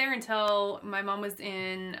 they lived there until my mom was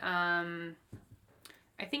in,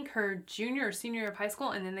 I think her junior or senior year of high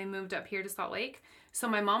school, and then they moved up here to Salt Lake. So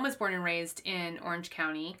my mom was born and raised in Orange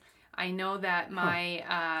County. I know that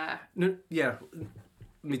my... No, yeah,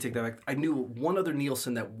 let me take that back. I knew one other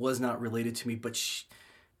Nielsen that was not related to me, but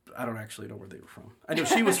I don't actually know where they were from. I know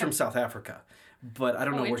she was from South Africa, but I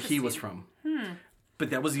don't know where he was from. But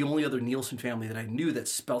that was the only other Nielsen family that I knew that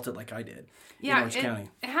spelt it like I did in Orange County.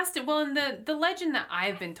 It has to... Well, and the legend that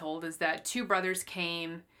I've been told is that two brothers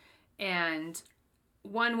came, and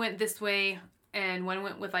one went this way, and one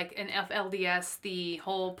went with like an FLDS, the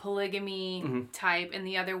whole polygamy type, and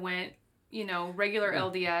the other went, regular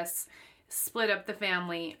LDS, split up the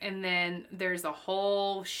family, and then there's a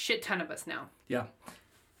whole shit ton of us now. Yeah.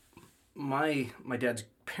 My dad's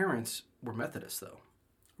parents were Methodists, though.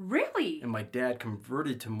 Really? And my dad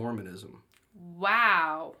converted to Mormonism.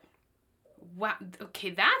 Wow. Okay,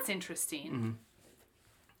 that's interesting.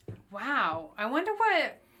 Wow. I wonder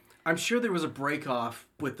what... I'm sure there was a break-off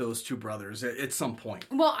with those two brothers at some point.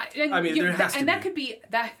 Well, I mean, there has to be. And that could be...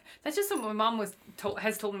 That's just what my mom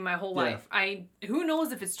has told me my whole life. Who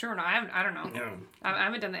knows if it's true or not? I don't know. Yeah. I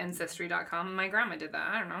haven't done the Ancestry.com. My grandma did that.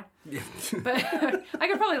 I don't know. Yeah. But I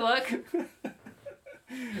could probably look.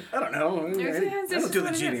 I don't know. I don't do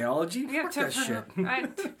the genealogy. Yeah, Fuck that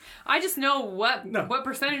shit. I just know what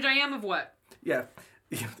percentage I am of what. Yeah.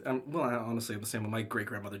 Well, honestly, I'm the same. My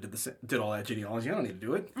great-grandmother did all that genealogy. I don't need to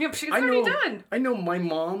do it. Yeah, but she's already done. I know my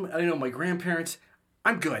mom. I know my grandparents.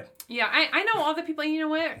 I'm good. Yeah, I know all the people. You know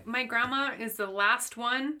what? My grandma is the last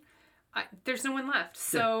one. There's no one left.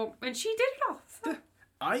 So, and she did it all. So.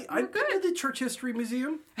 I've been to the Church History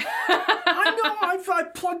Museum. I know I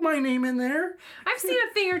plugged my name in there. I've seen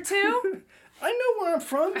a thing or two. I know where I'm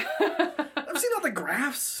from. I've seen all the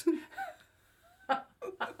graphs.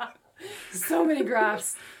 So many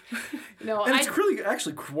graphs. No, and it's really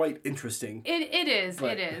actually quite interesting. It is.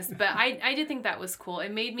 But I did think that was cool.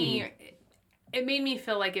 It made me it made me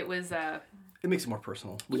feel like it was it makes it more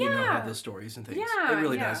personal when you know about those stories and things. Yeah, it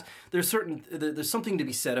really does. There's something to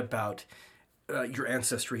be said about your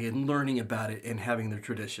ancestry and learning about it and having their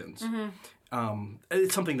traditions.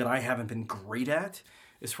 It's something that I haven't been great at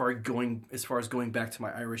as far as going back to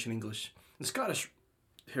my Irish and English and Scottish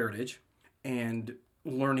heritage and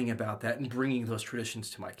learning about that and bringing those traditions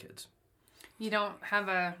to my kids. You don't have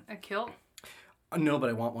a kilt? No, but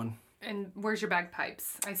I want one. And where's your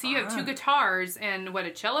bagpipes? I see you have two guitars and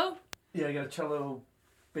a cello? Yeah, I got a cello,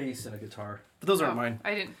 bass, and a guitar. But those aren't mine.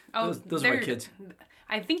 I didn't. Those are my kids.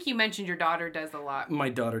 I think you mentioned your daughter does a lot. My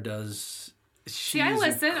daughter does. She's I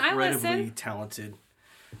listen. incredibly talented.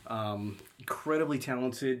 Incredibly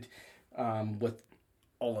talented with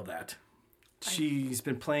all of that. She's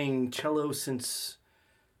been playing cello since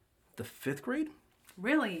the 5th grade.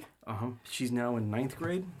 Really? She's now in 9th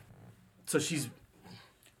grade. So she's...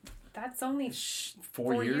 That's only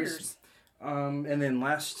 4 years. And then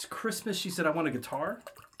last Christmas she said, I want a guitar.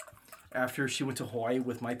 After she went to Hawaii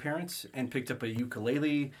with my parents and picked up a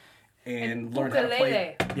ukulele and learned how to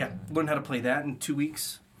play. Yeah, learned how to play that in 2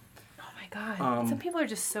 weeks. Oh my God! Some people are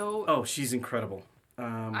just so. Oh, she's incredible.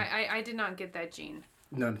 I did not get that gene.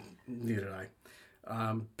 No, neither did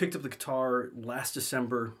I. Picked up the guitar last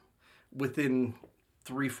December. Within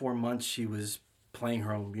 3-4 months, she was playing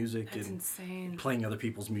her own music. That's insane. Playing other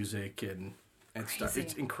people's music and stuff.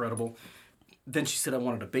 It's incredible. Then she said I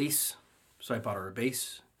wanted a bass, so I bought her a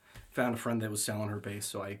bass. Found a friend that was selling her bass,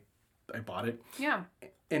 so I bought it. Yeah.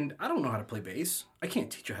 And I don't know how to play bass. I can't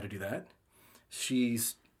teach her how to do that. She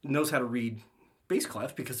knows how to read bass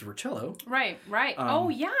clef because of her cello. Right. Oh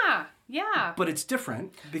yeah. But it's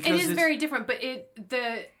different because it is very different. But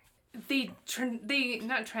they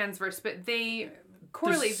not transverse, but they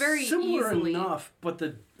correlate very similar easily. Enough, but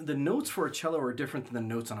the notes for a cello are different than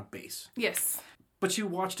the notes on a bass. Yes. But she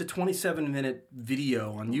watched a 27-minute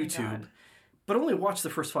video on YouTube. But only watched the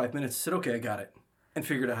first 5 minutes, said, okay, I got it, and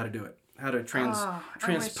figured out how to do it. How to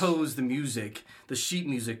transpose the music, the sheet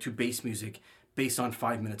music to bass music based on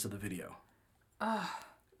 5 minutes of the video.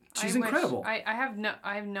 She's incredible. I have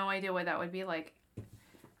no idea what that would be like.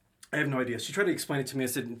 I have no idea. She tried to explain it to me. I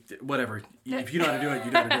said, whatever. If you know how to do it,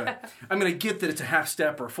 you know how to do it. I mean, I get that it's a half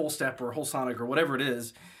step or a full step or a whole sonic or whatever it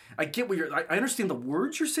is. I get what I understand the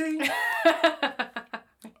words you're saying.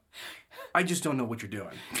 I just don't know what you're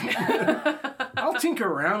doing. I'll tinker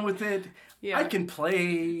around with it. Yeah. I can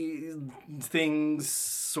play things,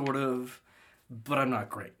 sort of, but I'm not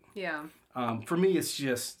great. Yeah. For me,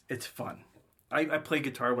 it's fun. I played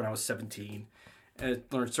guitar when I was 17. And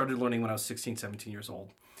started learning when I was 16, 17 years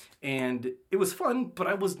old. And it was fun, but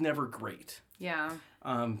I was never great. Yeah.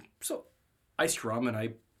 So I strum and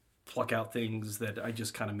I pluck out things that I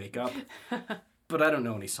just kind of make up. But I don't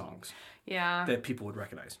know any songs that people would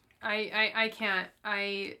recognize. I can't.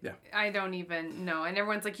 I don't even know. And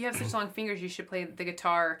everyone's like, you have such long fingers, you should play the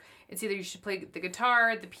guitar. It's either you should play the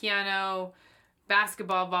guitar, the piano,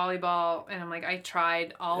 basketball, volleyball. And I'm like, I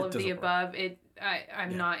tried all of the above.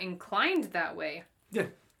 I'm not inclined that way. Yeah.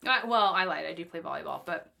 Well, I lied. I do play volleyball,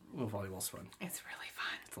 but... Well, volleyball's fun. It's really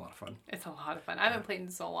fun. It's a lot of fun. It's a lot of fun. I haven't played in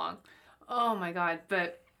so long. Oh, my God.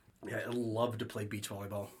 But... Yeah, I loved to play beach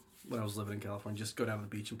volleyball when I was living in California. Just go down to the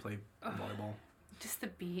beach and play volleyball. Just the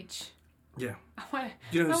beach. Yeah. I want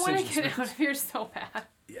to get out of here so bad.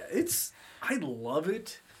 Yeah, I love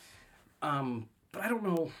it. But I don't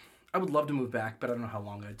know. I would love to move back, but I don't know how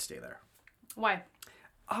long I'd stay there. Why?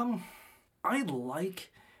 I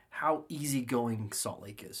like how easygoing Salt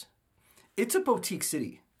Lake is. It's a boutique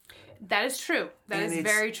city. That is true. That is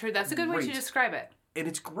very true. That's a good way to describe it. And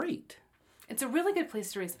it's great. It's a really good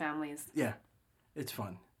place to raise families. Yeah, it's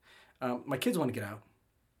fun. My kids want to get out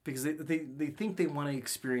because they think they want to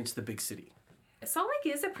experience the big city. Salt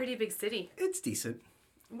Lake is a pretty big city. It's decent.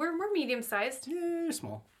 We're medium-sized. Yeah, you're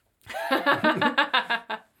small.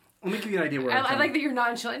 Let me give you an idea where I like that you're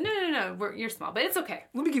nonchalant. No. You're small, but it's okay.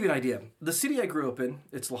 Let me give you an idea. The city I grew up in,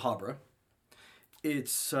 it's La Habra.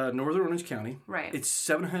 It's northern Orange County. Right. It's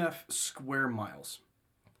 7.5 square miles.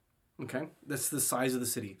 Okay? That's the size of the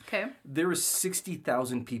city. Okay. There is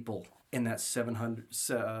 60,000 people in that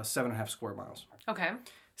 7.5 square miles. Okay.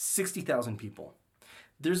 60,000 people.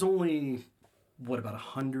 There's only, about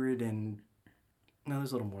 100 and... No,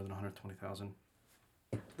 there's a little more than 120,000.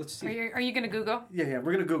 Let's see. Are you going to Google? Yeah,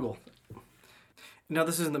 we're going to Google. Now,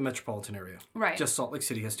 this isn't the metropolitan area. Right. Just Salt Lake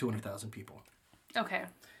City has 200,000 people. Okay.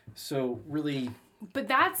 So, really... But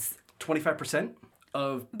that's... 25%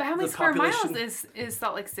 of But how many the square population... miles is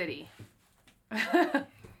Salt Lake City?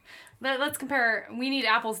 Let's compare. We need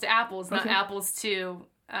apples to apples, not apples to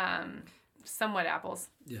somewhat apples.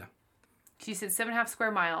 Yeah. You said 7.5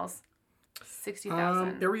 square miles.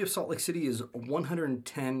 60,000. Area of Salt Lake City is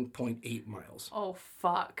 110.8 miles. Oh,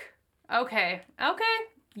 fuck. Okay.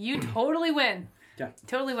 You totally win. Yeah.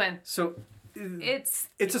 Totally win. So It's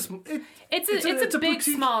a big, boutique,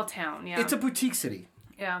 small town. Yeah. It's a boutique city.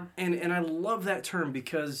 Yeah. And I love that term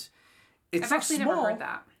because it's I've not actually small. never heard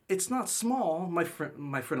that. It's not small. My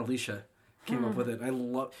friend Alicia came up with it.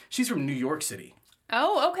 She's from New York City.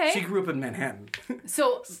 Oh, okay. She grew up in Manhattan.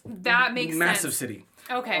 So that makes Massive sense. city.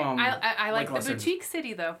 Okay. I like the Los Angeles. boutique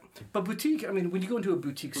city, though. But boutique, I mean, when you go into a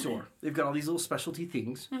boutique store, they've got all these little specialty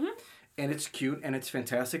things. And it's cute, and it's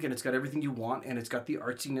fantastic, and it's got everything you want, and it's got the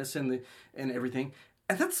artsiness and everything.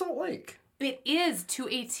 And that's Salt Lake. It is to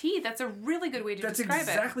a T. That's a really good way to describe it. That's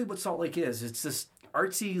exactly what Salt Lake is. It's this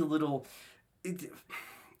artsy little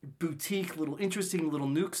boutique, little interesting little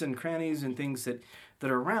nooks and crannies and things that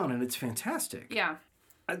are around, and it's fantastic. Yeah.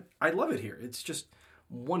 I love it here. It's just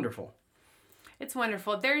wonderful. It's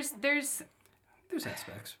wonderful. There's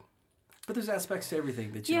aspects. But there's aspects to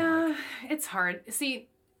everything that you don't like. It's hard. See,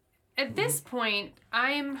 at this point,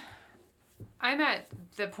 I'm at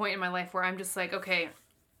the point in my life where I'm just like, okay,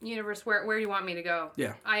 universe, where do you want me to go?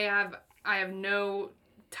 Yeah. I have no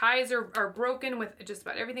ties are broken with just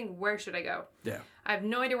about everything. Where should I go? Yeah. I have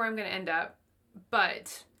no idea where I'm going to end up.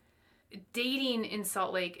 But dating in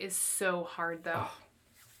Salt Lake is so hard, though. Oh.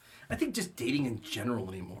 I think just dating in general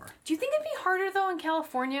anymore. Do you think it'd be harder, though, in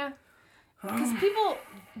California? Because people...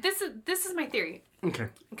 This is my theory. Okay.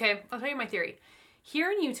 Okay, I'll tell you my theory.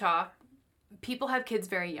 Here in Utah, people have kids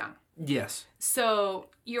very young. Yes. So,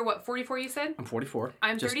 you're what, 44 you said? I'm 44.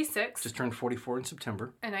 I'm 36. Just turned 44 in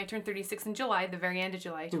September. And I turned 36 in July, the very end of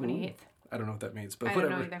July, 28th. I don't know what that means, but I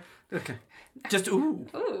whatever. don't know either. Okay. Just, ooh.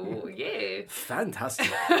 Ooh, yeah. Fantastic.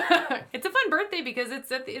 It's a fun birthday because it's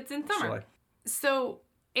in summer. July. So,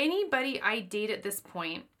 anybody I date at this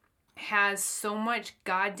point has so much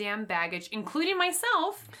goddamn baggage, including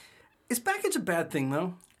myself. Is baggage a bad thing,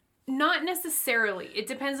 though? Not necessarily. It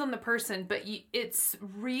depends on the person, but it's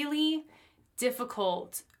really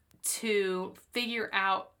difficult to figure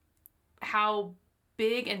out how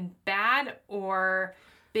big and bad or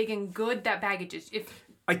big and good that baggage is.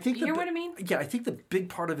 I think you hear what I mean? Yeah, I think the big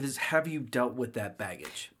part of it is, have you dealt with that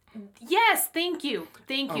baggage? Yes, thank you.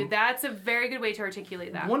 That's a very good way to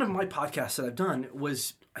articulate that. One of my podcasts that I've done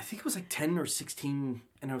was, I think it was like 10 or 16,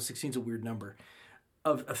 I know 16 is a weird number,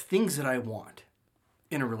 of things that I want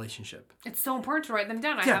in a relationship. It's so important to write them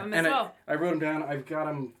down. I have them as well. I wrote them down. I've got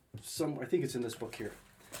them I think it's in this book here.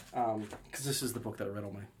 Because this is the book that I read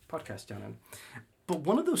all my podcasts down in. But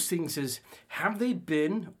one of those things is, have they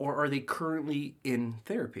been or are they currently in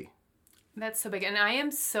therapy? That's so big. And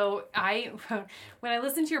when I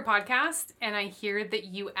listen to your podcast and I hear that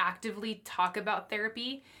you actively talk about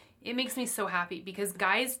therapy, it makes me so happy because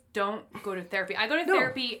guys don't go to therapy. I go to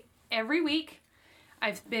therapy every week.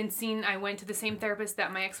 I went to the same therapist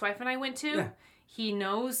that my ex-wife and I went to. Yeah. He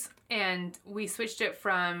knows, and we switched it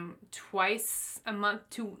from twice a month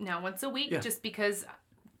to now once a week just because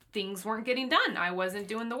things weren't getting done. I wasn't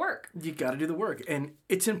doing the work. You got to do the work, and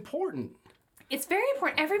it's important. It's very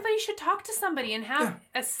important. Everybody should talk to somebody and have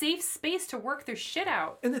a safe space to work their shit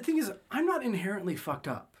out. And the thing is, I'm not inherently fucked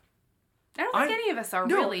up. I don't think any of us are,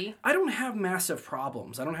 really. I don't have massive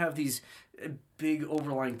problems. I don't have these big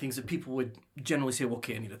overlying things that people would generally say, well,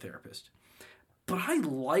 okay, I need a therapist. But I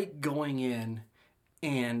like going in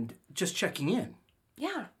and just checking in.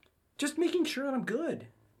 Yeah. Just making sure that I'm good.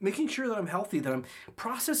 Making sure that I'm healthy, that I'm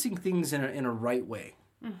processing things in a right way.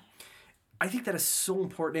 Mm. I think that is so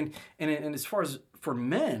important. And as far as for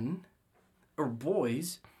men or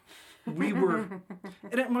boys, we were...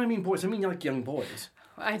 and when I mean boys, I mean like young boys.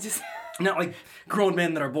 Not like grown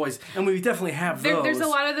men that are boys. And we definitely have those. There's a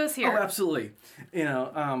lot of those here. Oh, absolutely.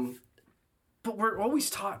 But we're always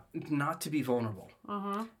taught not to be vulnerable.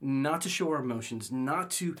 Not to show our emotions. Not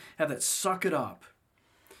to have that suck it up.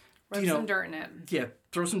 Rub some dirt in it. Yeah,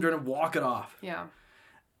 throw some dirt and walk it off. Yeah.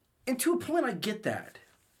 And to a point, I get that.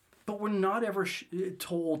 But we're not ever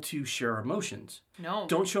told to share our emotions. No.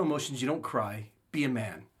 Don't show emotions. You don't cry. Be a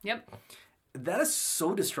man. Yep. That is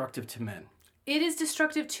so destructive to men. It is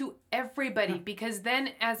destructive to everybody because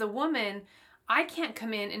then as a woman, I can't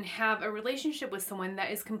come in and have a relationship with someone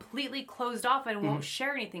that is completely closed off and won't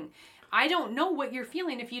share anything. I don't know what you're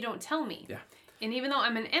feeling if you don't tell me. Yeah. And even though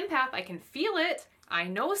I'm an empath, I can feel it. I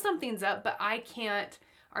know something's up, but I can't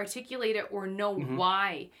articulate it or know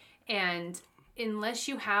why. And unless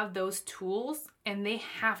you have those tools, and they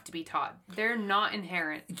have to be taught, they're not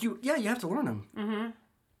inherent. You have to learn them. Mm-hmm.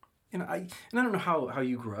 And I don't know how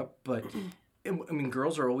you grew up, but I mean,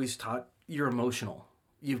 girls are always taught you're emotional.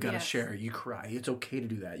 You've got to share. You cry. It's okay to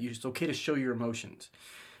do that. It's okay to show your emotions.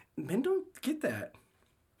 Men don't get that.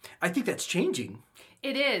 I think that's changing.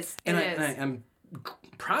 It is. And I'm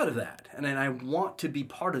proud of that. And I want to be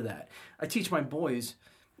part of that. I teach my boys,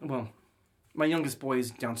 well, my youngest boy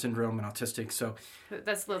is Down syndrome and autistic, so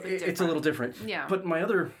that's a little bit different. It's a little different. Yeah. But my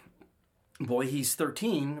other boy, he's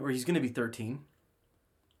 13, or he's going to be 13.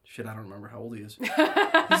 Shit, I don't remember how old he is. He's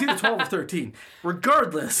either 12 or 13.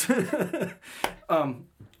 Regardless.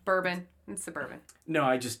 Bourbon. It's the bourbon. No,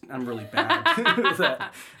 I'm really bad with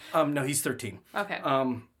that. No, he's 13. Okay.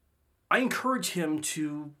 I encourage him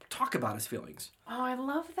to talk about his feelings. Oh, I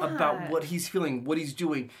love that. About what he's feeling, what he's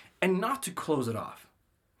doing, and not to close it off.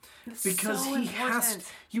 That's because so important.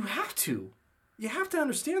 You have to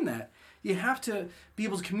understand that. You have to be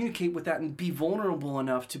able to communicate with that and be vulnerable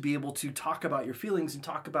enough to be able to talk about your feelings and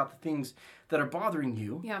talk about the things that are bothering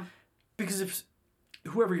you. Yeah. Because if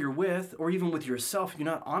whoever you're with, or even with yourself, you're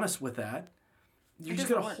not honest with that, you're just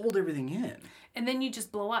going to hold everything in. And then you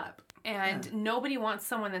just blow up. And nobody wants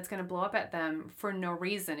someone that's going to blow up at them for no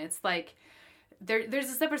reason. It's like, there's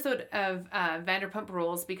this episode of Vanderpump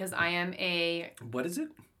Rules, because I am a... What is it?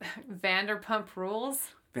 Vanderpump Rules.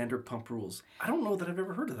 Vanderpump Rules. I don't know that I've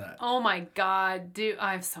ever heard of that. Oh my God, dude.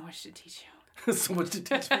 I have so much to teach you. So much to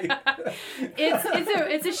teach me.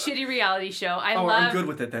 It's a shitty reality show. I'm good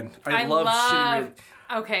with it then. I love shitty reality.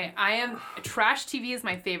 Okay, trash TV is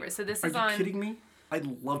my favorite. So this is on... Are you kidding me? I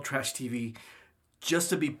love trash TV just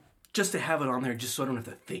to have it on there, just so I don't have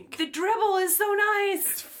to think. The dribble is so nice.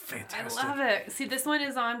 It's fantastic. I love it. See, this one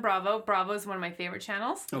is on Bravo. Bravo is one of my favorite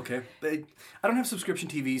channels. Okay. I don't have subscription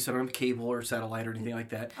TV, so I don't have cable or satellite or anything like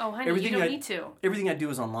that. Oh, honey, you don't need to. Everything I do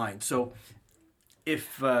is online. So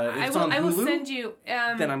if it's on Hulu, I will send you.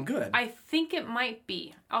 Then I'm good. I think it might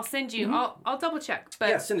be. I'll send you. I'll double check. But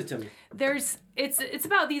yeah, send it to me. It's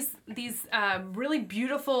about these really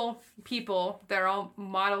beautiful people that are all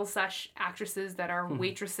models / actresses that are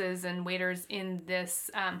waitresses and waiters in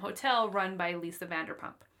this hotel run by Lisa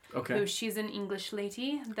Vanderpump. Okay. She's an English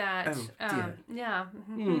lady that, dear. yeah.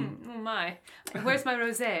 Oh my. Where's my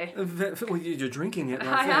rosé? Well, you're drinking it.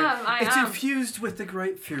 I am. It's infused with the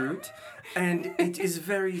grapefruit, and it is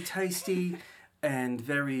very tasty and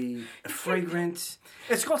very fragrant.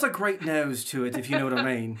 It's got a great nose to it, if you know what I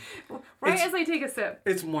mean. As I take a sip.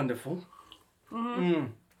 It's wonderful.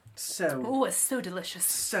 So. Oh, it's so delicious.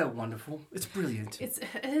 So wonderful. It's brilliant. It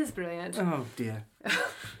is brilliant. Oh dear.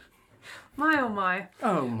 My oh my.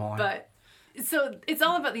 Oh my. But so it's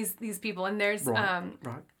all about these people, and there's right.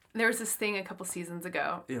 there was this thing a couple seasons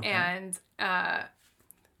ago, and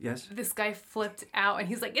Yes. this guy flipped out and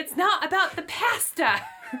he's like, it's not about the pasta.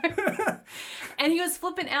 And he was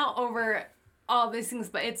flipping out over all these things,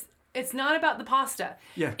 but it's not about the pasta.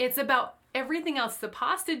 Yeah. It's about everything else. The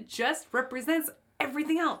pasta just represents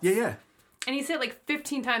everything else. Yeah. And he said it like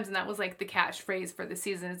 15 times, and that was like the catchphrase for the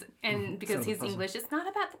season. And because he's English, it's not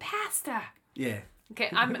about the pasta. Yeah. Okay,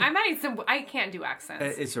 I'm adding some. I can't do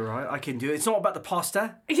accents. It's all right. I can do it. It's not about the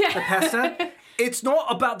pasta. Yeah. The pasta. It's not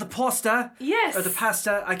about the pasta. Yes. Or the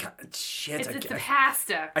pasta. I can't. Shit. It's the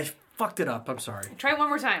pasta. I fucked it up. I'm sorry. Try it one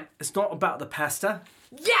more time. It's not about the pasta.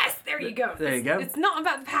 Yes, there you go. There you go. It's not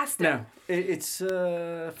about the pasta. No. It's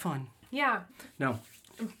fun. Yeah. No.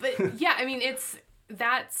 But yeah, I mean,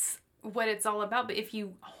 that's what it's all about. But if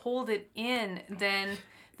you hold it in, then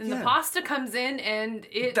the pasta comes in and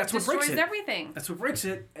That's what destroys breaks it. everything. That's what breaks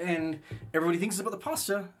it. And everybody thinks it's about the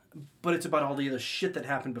pasta, but it's about all the other shit that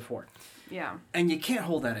happened before. Yeah. And you can't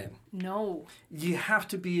hold that in. No. You have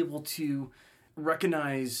to be able to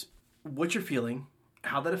recognize what you're feeling,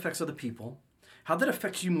 how that affects other people, how that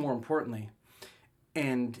affects you more importantly,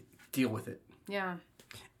 and deal with it. Yeah.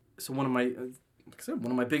 So one of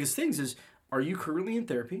my biggest things is, are you currently in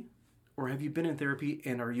therapy, or have you been in therapy,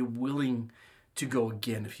 and are you willing to go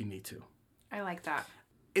again if you need to? I like that.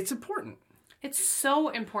 It's important. It's so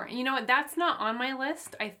important. You know what? That's not on my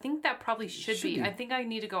list. I think that probably should be. I think I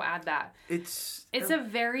need to go add that. It's a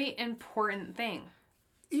very important thing.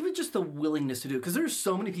 Even just the willingness to do it, because there's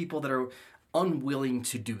so many people that are unwilling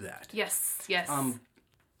to do that. Yes.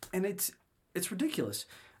 And it's ridiculous.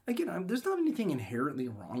 Again, there's not anything inherently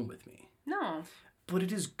wrong with me. No. But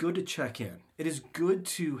it is good to check in. It is good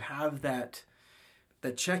to have that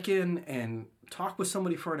check in and talk with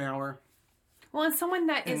somebody for an hour. Well, and someone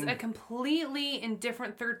that is a completely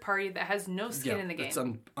indifferent third party that has no skin in the game. It's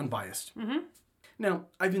unbiased. Mm-hmm. Now,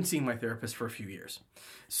 I've been seeing my therapist for a few years.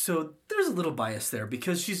 So there's a little bias there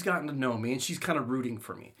because she's gotten to know me and she's kind of rooting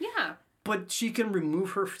for me. Yeah. But she can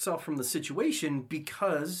remove herself from the situation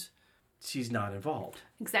because she's not involved.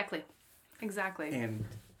 Exactly. And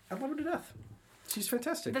I love her to death. She's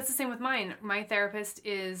fantastic. That's the same with mine. My therapist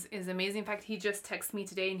is amazing. In fact, he just texted me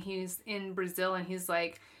today and he's in Brazil and he's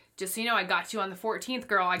like, just so you know, I got you on the 14th,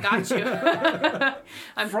 girl. I got you.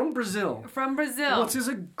 I'm from Brazil. Well, he's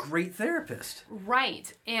a great therapist.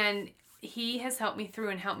 Right. And he has helped me through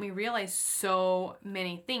and helped me realize so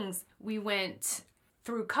many things. We went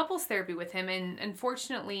through couples therapy with him, and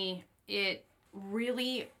unfortunately, it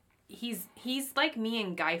really, he's like me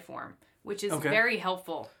in guy form, which is very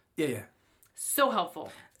helpful. Yeah. So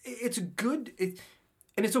helpful. It's good,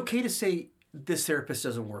 and it's okay to say, this therapist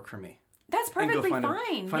doesn't work for me. That's perfectly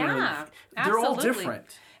fine. Yeah, they're all different.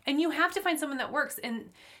 And you have to find someone that works. And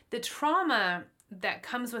the trauma that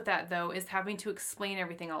comes with that, though, is having to explain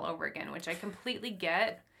everything all over again, which I completely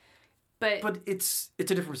get. But it's a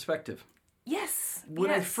different perspective. Yes.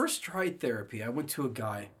 When I first tried therapy, I went to a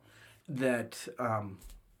guy that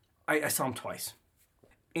I saw him twice.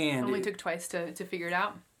 And only took twice to figure it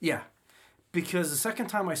out? Yeah. Because the second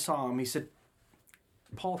time I saw him, he said,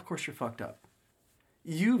 Paul, of course you're fucked up.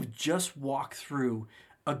 You've just walked through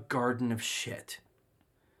a garden of shit.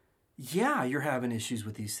 Yeah, you're having issues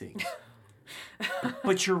with these things.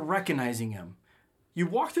 But you're recognizing them. You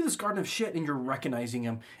walk through this garden of shit and you're recognizing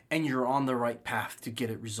them and you're on the right path to get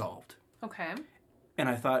it resolved. Okay. And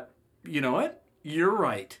I thought, you know what? You're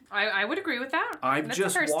right. I would agree with that. I've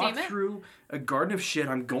just walked through a garden of shit.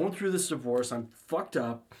 I'm going through this divorce. I'm fucked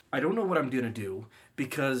up. I don't know what I'm going to do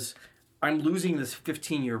because I'm losing this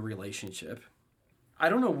 15-year relationship. I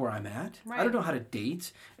don't know where I'm at. Right. I don't know how to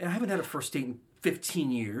date. And I haven't had a first date in 15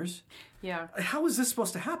 years. Yeah. How is this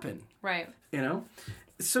supposed to happen? Right. You know?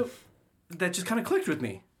 So that just kind of clicked with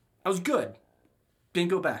me. I was good. Didn't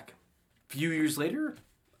go back. A few years later,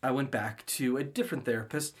 I went back to a different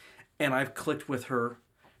therapist, and I've clicked with her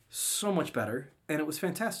so much better, and it was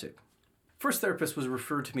fantastic. First therapist was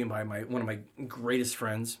referred to me by one of my greatest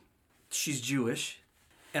friends. She's Jewish,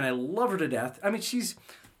 and I love her to death. I mean, she's...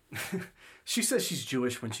 She says she's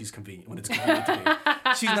Jewish when it's convenient to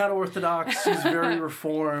me. She's not Orthodox. She's very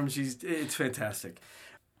reformed. It's fantastic.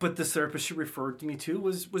 But the therapist she referred me to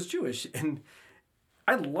was Jewish. And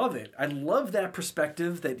I love it. I love that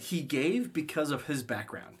perspective that he gave because of his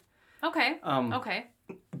background. Okay. Okay.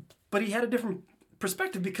 But he had a different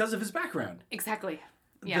perspective because of his background. Exactly.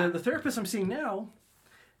 Yeah. The therapist I'm seeing now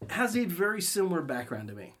has a very similar background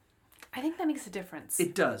to me. I think that makes a difference.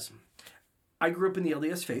 It does. I grew up in the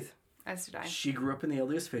LDS faith. As did I. She grew up in the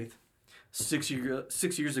LDS faith. 6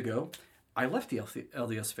 years ago, I left the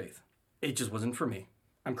LDS faith. It just wasn't for me.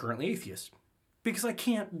 I'm currently atheist because I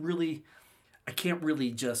can't really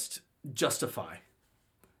just justify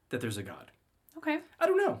that there's a God. Okay. I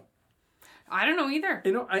don't know. I don't know either.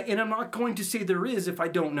 You know, and I'm not going to say there is if I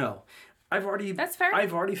don't know. That's fair.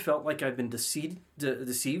 I've already felt like I've been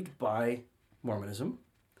deceived by Mormonism.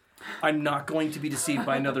 I'm not going to be deceived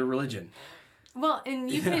by another religion. Well, and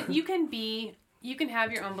you can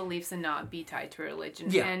have your own beliefs and not be tied to a religion.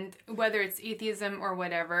 Yeah. And whether it's atheism or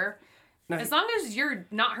whatever, Now, as long as you're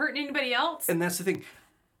not hurting anybody else. and that's the thing.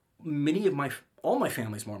 All my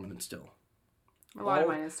family's Mormon still. A lot of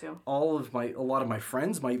mine is too. A lot of my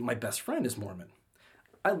friends, my best friend is Mormon.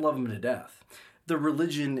 I love them to death. The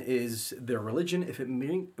religion is their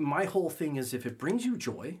religion. My whole thing is if it brings you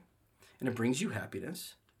joy and it brings you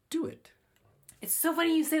happiness, do it. It's so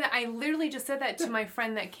funny you say that. I literally just said that to my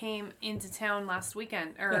friend that came into town last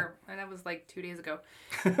weekend, and that was like 2 days ago.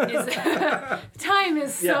 Time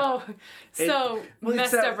is so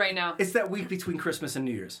messed up right now. It's that week between Christmas and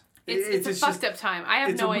New Year's. It's a fucked up time. I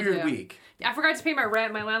have no idea. It's a weird week. I forgot to pay my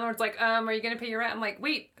rent. My landlord's like, are you going to pay your rent? I'm like,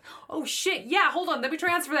 wait, oh shit, yeah, hold on, let me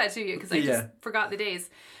transfer that to you, because I just forgot the days.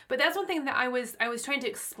 But that's one thing that I was trying to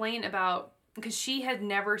explain about, because she had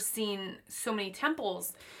never seen so many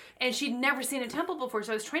temples, and she'd never seen a temple before,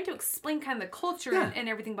 so I was trying to explain kind of the culture and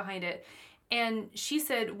everything behind it. And she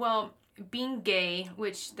said, well, being gay,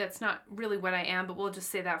 which that's not really what I am, but we'll just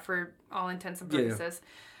say that for all intents and purposes.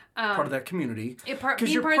 Part of that community.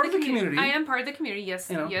 Because you're part of the community. I am part of the community.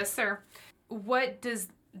 Yes, yes, sir. What does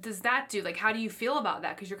that do? Like, how do you feel about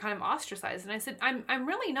that? Because you're kind of ostracized. And I said, I'm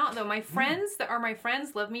really not, though. My friends that are my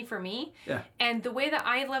friends love me for me. Yeah. And the way that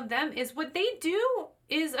I love them is what they do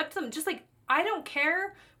is up to them. Just like, I don't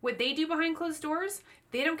care what they do behind closed doors.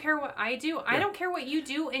 They don't care what I do. Yeah. I don't care what you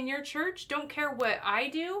do in your church. Don't care what I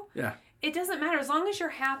do. Yeah. It doesn't matter. As long as you're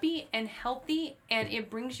happy and healthy and it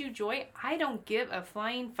brings you joy, I don't give a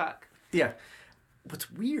flying fuck. Yeah.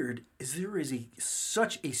 What's weird is there is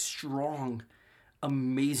such a strong,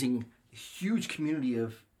 amazing, huge community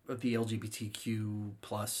of the LGBTQ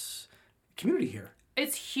plus community here.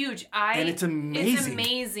 It's huge. And it's amazing. It's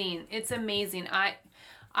amazing. It's amazing.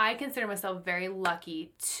 I consider myself very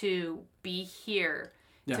lucky to be here,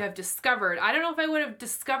 to have discovered. I don't know if I would have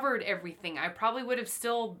discovered everything. I probably would have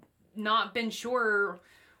still not been sure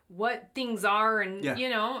what things are, and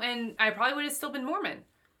and I probably would have still been Mormon.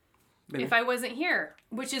 Maybe. If I wasn't here,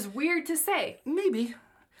 which is weird to say. Maybe.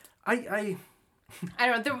 I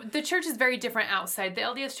don't know. The church is very different outside. The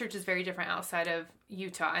LDS church is very different outside of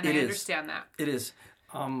Utah, and I understand that. It is.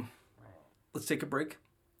 Let's take a break.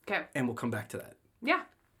 Okay. And we'll come back to that. Yeah.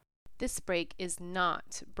 This break is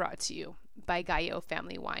not brought to you by Gallo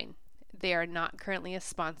Family Wine. They are not currently a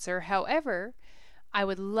sponsor. However, I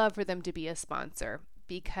would love for them to be a sponsor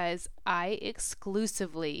because I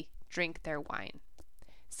exclusively drink their wine.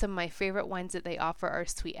 Some of my favorite wines that they offer are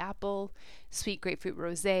sweet apple, sweet grapefruit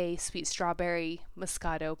rosé, sweet strawberry,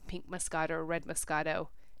 Moscato, pink Moscato, red Moscato.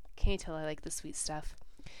 Can't you tell I like the sweet stuff?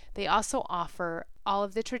 They also offer all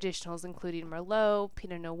of the traditionals, including Merlot,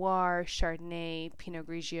 Pinot Noir, Chardonnay, Pinot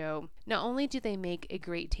Grigio. Not only do they make a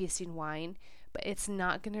great tasting wine, but it's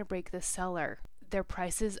not going to break the cellar. Their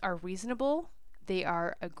prices are reasonable. They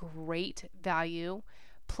are a great value.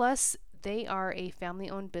 Plus, they are a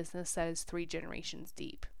family-owned business that is 3 generations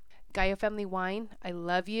deep. Gallo Family Wine, I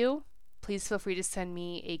love you. Please feel free to send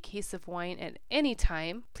me a case of wine at any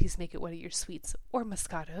time. Please make it one of your sweets or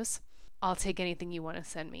Moscatos. I'll take anything you want to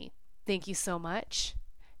send me. Thank you so much.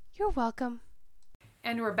 You're welcome.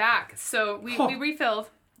 And we're back. So we refilled.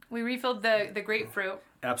 We refilled the grapefruit.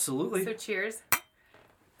 Absolutely. So cheers.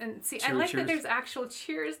 And see, I like that there's actual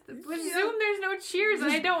cheers. With Zoom, there's no cheers,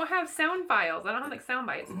 and I don't have sound files. I don't have like sound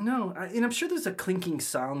bites. No, and I'm sure there's a clinking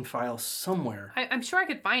sound file somewhere. I'm sure I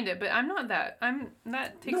could find it, but I'm not that.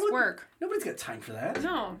 That takes work. Nobody's got time for that.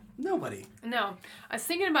 No. Nobody. No. I was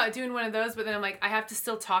thinking about doing one of those, but then I'm like, I have to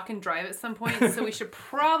still talk and drive at some point, so we should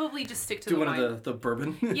probably just stick to the wine. Do one of the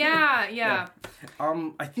bourbon? Yeah.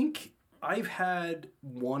 I think I've had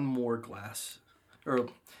one more glass or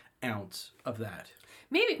ounce of that.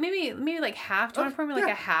 Maybe like half. Do you want to pour me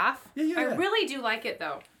like a half? Yeah. I really do like it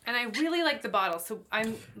though. And I really like the bottle. So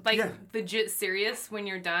I'm like legit serious when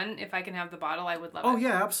you're done. If I can have the bottle, I would love it. Oh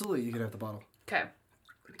yeah, absolutely. You can have the bottle. Okay.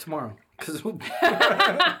 Tomorrow. Because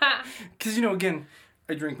again,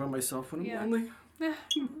 I drink by myself when I'm lonely.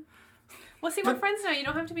 Well, see, we're friends now. You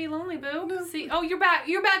don't have to be lonely, Boo. No. See, you're back.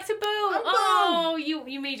 You're back to Boo.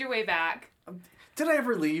 You made your way back. Did I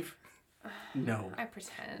ever leave? No. I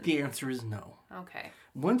pretend. The answer is no. Okay.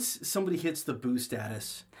 Once somebody hits the Boo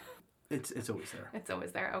status, it's always there. It's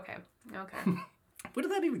always there. Okay. Where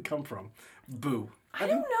did that even come from? Boo. I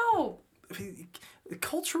don't know.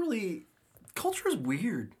 Culture is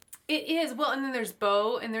weird. It is. Well, and then there's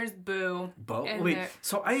beau and there's boo. Beau? And Wait,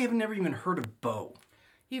 so I have never even heard of beau.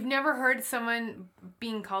 You've never heard someone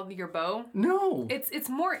being called your beau? No. It's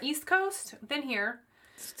more East Coast than here.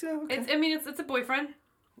 Still, okay. It's a boyfriend.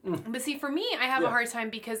 But see, for me, I have a hard time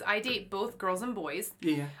because I date both girls and boys.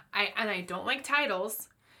 Yeah. I don't like titles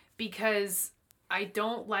because I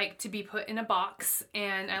don't like to be put in a box,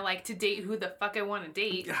 and I like to date who the fuck I want to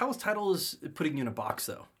date. How is titles putting you in a box,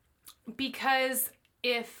 though? Because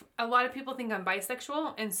if a lot of people think I'm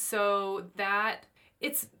bisexual, and so that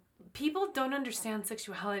people don't understand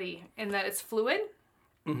sexuality and that it's fluid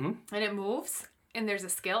and it moves, and there's a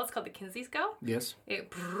scale. It's called the Kinsey scale. Yes.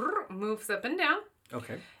 It moves up and down.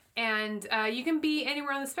 Okay. And you can be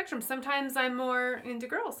anywhere on the spectrum. Sometimes I'm more into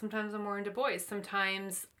girls. Sometimes I'm more into boys.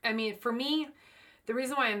 Sometimes, I mean, for me, the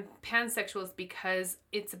reason why I'm pansexual is because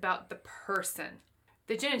it's about the person.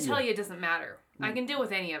 The genitalia doesn't matter. I can deal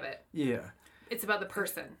with any of it. Yeah. It's about the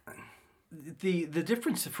person. The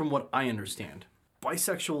difference, from what I understand,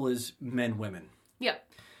 bisexual is men, women. Yep.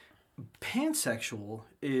 Pansexual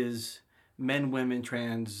is men, women,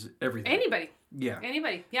 trans, everything. Anybody. Yeah.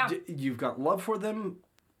 Anybody. Yeah. You've got love for them.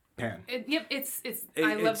 Pan.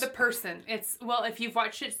 I love the person. If you've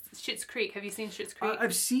watched Schitt's Creek, have you seen Schitt's Creek?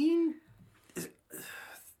 I've seen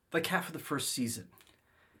like half of the first season.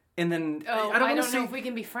 And then I don't know if we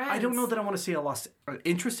can be friends. I don't know that I want to say I lost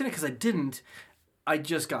interest in it because I didn't. I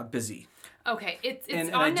just got busy. Okay, it's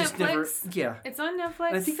and on I Netflix. just never, yeah. It's on Netflix.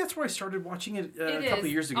 And I think that's where I started watching it a couple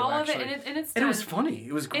of years ago. All actually. of it, and it's and done. it was funny.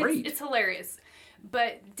 It was great. It's hilarious.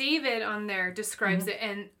 But David on there describes it,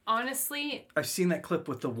 and honestly, I've seen that clip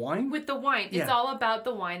with the wine. with the wine, it's all about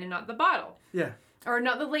the wine and not the bottle, Yeah, or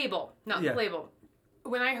not the label, the label.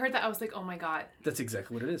 When I heard that, I was like, oh my God. that's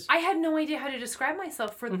exactly what it is. I had no idea how to describe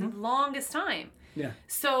myself for the longest time. Yeah.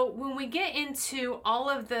 So when we get into all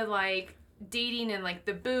of the like dating and like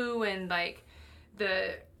the boo and like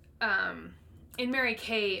the in Mary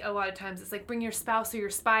Kay, a lot of times it's like bring your spouse or your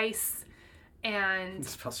spice, and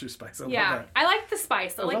Spouse or spice. I love that. I like the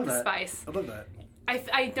spice. I like love the that. spice. I love that.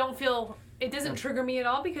 I don't feel it doesn't trigger me at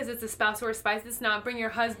all because it's a spouse or a spice. It's not bring your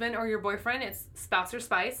husband or your boyfriend. It's spouse or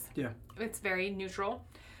spice. Yeah. It's very neutral.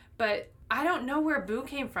 But I don't know where boo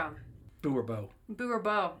came from. Boo or bow? Boo or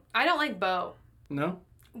Bo. I don't like Bo. No?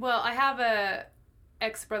 Well, I have a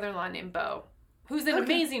ex-brother-in-law named Bo, who's an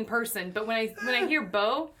amazing person. But when I hear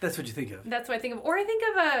Bo, That's what you think of. that's what I think of. Or I think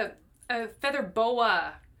of a feather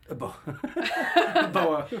boa. A bow.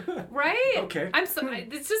 Boa. Right? Okay.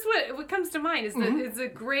 It's just what comes to mind. Is that it's a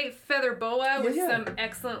great feather boa with some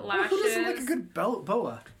excellent lashes. Who doesn't like a good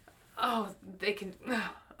boa? Oh, they can.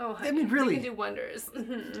 Oh, I mean, really. They can do wonders.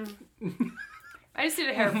 I just did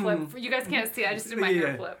a hair flip. You guys can't see. I just did my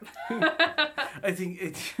hair flip. I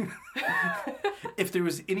think if there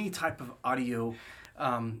was any type of audio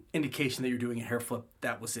indication that you're doing a hair flip,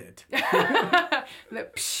 that was it.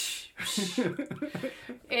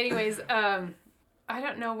 Anyways, I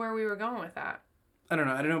don't know where we were going with that. I don't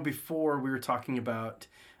know. Before we were talking about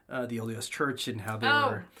the LDS Church and how they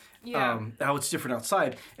were, how it's different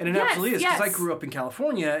outside, and it absolutely is because I grew up in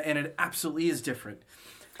California, and it absolutely is different.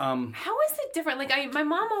 How is it different? Like my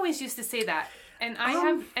mom always used to say that, and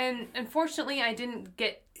and unfortunately, I didn't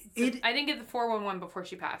get the 411 before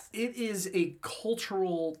she passed. It is a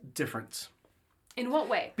cultural difference. In what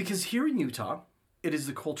way? Because here in Utah, it is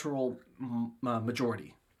the cultural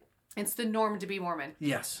majority. It's the norm to be Mormon.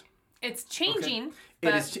 Yes. It's changing. Okay.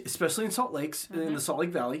 But... It is, especially in Salt Lakes, in the Salt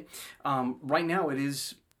Lake Valley. Right now, it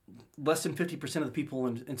is less than 50% of the people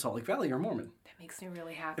in Salt Lake Valley are Mormon. That makes me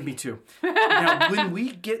really happy. Me too. Now, when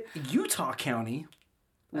we get Utah County,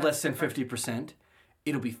 less than 50%,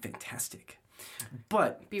 it'll be fantastic.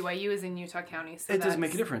 But BYU is in Utah County, so it does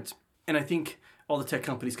make a difference. And I think all the tech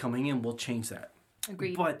companies coming in will change that.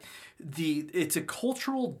 Agreed. But it's a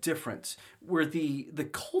cultural difference where the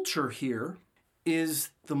culture here is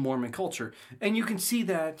the Mormon culture. And you can see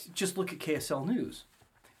that, just look at KSL News.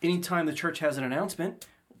 Anytime the church has an announcement,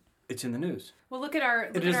 it's in the news. Well, look at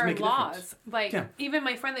our laws. Like, even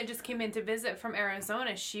my friend that just came in to visit from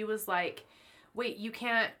Arizona, she was like, wait, you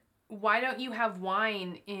can't, why don't you have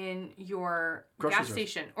wine in your gas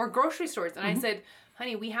station or grocery stores? And I said,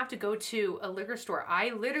 honey, we have to go to a liquor store.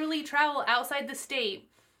 I literally travel outside the state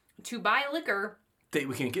to buy liquor that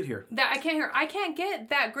we can't get here. That I can't get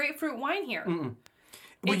that grapefruit wine here.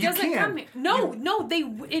 Well, it doesn't come here. No,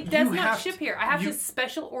 it does not ship here. I have to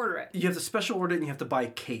special order it. You have to special order it, and you have to buy a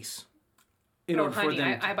case.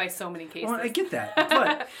 I buy so many cases. Well, I get that,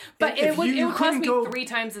 but but it would cost me 3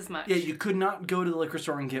 times as much. Yeah, you could not go to the liquor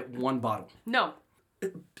store and get one bottle. No,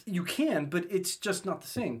 you can, but it's just not the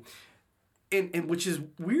same. and which is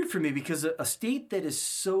weird for me because a state that is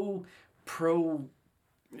so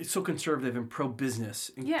it's so conservative and pro-business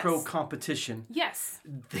and Yes. pro-competition, Yes.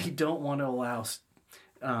 they don't want to allow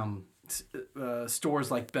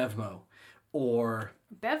stores like Bevmo, or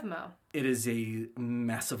Bevmo. it is a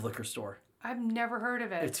massive liquor store. I've never heard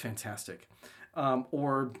of it. It's fantastic.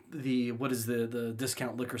 Or what is the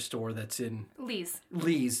discount liquor store that's in Lee's.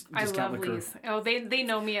 Lee's I discount love liquor. Lee's. Oh, they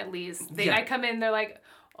know me at Lee's. Yeah. I come in, they're like,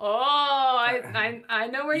 oh, I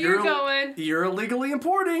know where you're going. You're illegally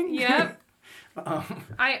importing. Yep.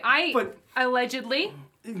 But allegedly.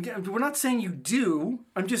 We're not saying you do.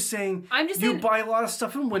 I'm just saying you saying- buy a lot of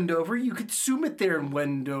stuff in Wendover. You could consume it there in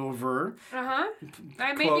Wendover. I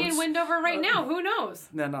may be in Wendover right now. Who knows?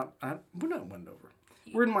 No, we're not in Wendover.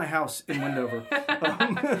 We're in my house in Wendover.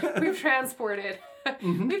 We've transported.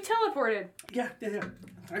 We've teleported. Yeah.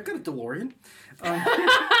 I've got a DeLorean.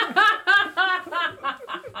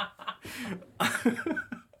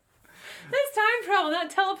 That's time travel, not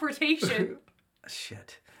teleportation.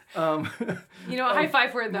 Shit. High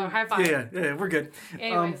five for it though. High five. Yeah, we're good.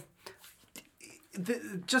 Anyways.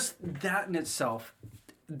 Just that in itself,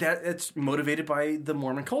 it's motivated by the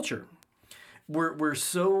Mormon culture. We're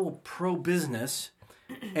so pro-business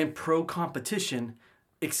and pro-competition,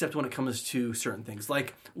 except when it comes to certain things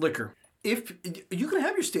like liquor. If you can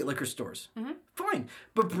have your state liquor stores, fine,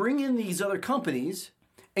 but bring in these other companies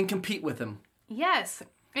and compete with them. Yes.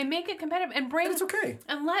 And make it competitive and bring. It's okay.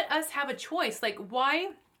 And let us have a choice. Like,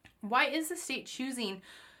 why is the state choosing,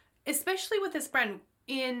 especially with this brand,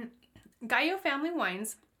 in Gallo Family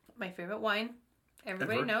Wines, my favorite wine,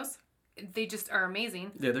 everybody knows. They just are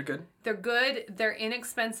amazing. Yeah, they're good. They're good, they're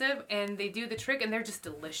inexpensive, and they do the trick, and they're just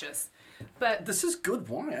delicious. But this is good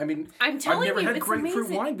wine. I mean, I'm telling I've never you, had it's grapefruit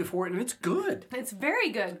amazing. wine before, and it's good. It's very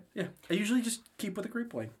good. Yeah, I usually just keep with the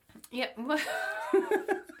grape wine. Yeah.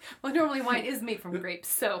 Well, normally wine is made from grapes,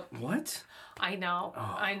 so. What? I know. Oh.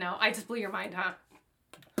 I know. I just blew your mind, huh?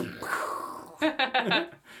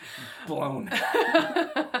 Blown.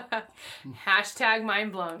 Hashtag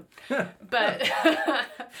mind blown. But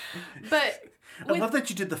I love that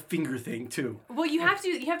you did the finger thing too. well, you have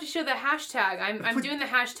to show the hashtag. I'm doing the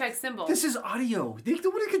hashtag symbol. This is audio.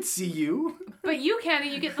 Nobody can see you. But you can,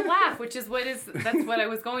 and you get the laugh, that's what I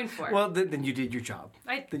was going for. Well, then you did your job.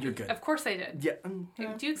 Then you're good. Of course I did. Yeah.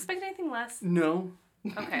 Do you expect anything less? No.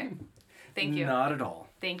 Okay. Thank you. Not at all.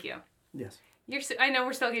 Thank you. Yes. I know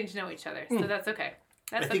we're still getting to know each other, so that's okay.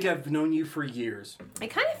 I think I've known you for years. It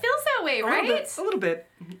kind of feels that way, right? A little bit.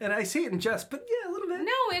 And I say it in jest, but yeah, a little bit.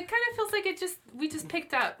 No, it kind of feels like we just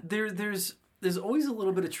picked up. There's always a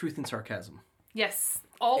little bit of truth in sarcasm. Yes,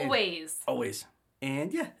 always. Always.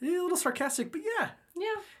 And yeah, a little sarcastic, but yeah.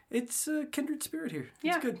 Yeah. It's a kindred spirit here.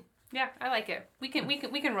 Yeah. It's good. Yeah, I like it. We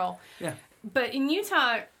can roll. Yeah. But in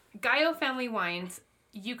Utah, Gallo Family Wines,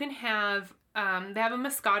 you can have they have a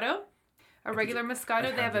Moscato, a regular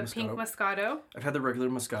Moscato. They have a pink Moscato. I've had the regular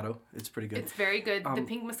Moscato. It's pretty good. It's very good. The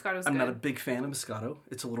pink Moscato's I'm good. not a big fan of Moscato.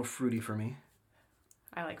 It's a little fruity for me.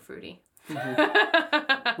 I like fruity.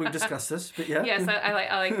 We've discussed this, but yeah. Yes,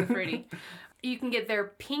 I like the fruity. You can get their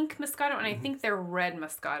pink Moscato, and I think their red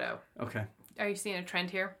Moscato. Okay. Are you seeing a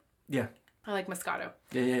trend here? Yeah. I like Moscato.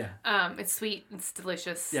 Yeah. It's sweet. It's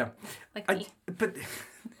delicious. Yeah. Like me. But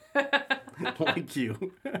like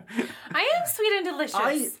you. I am sweet and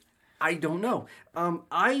delicious. I don't know.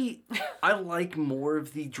 I like more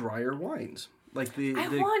of the drier wines. Like the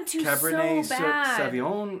want to Cabernet so bad.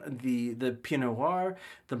 Sauvignon, the Pinot Noir,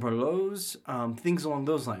 the Merlots, things along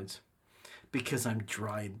those lines. Because I'm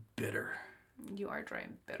dry and bitter. You are dry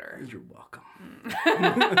and bitter. You're welcome.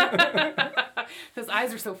 Those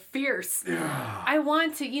eyes are so fierce. I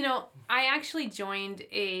want to, I actually joined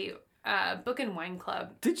a book and wine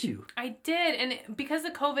club. Did you? I did. And because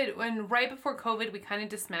of COVID, right before COVID, we kind of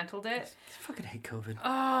dismantled it. I fucking hate COVID.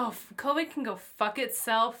 Oh, COVID can go fuck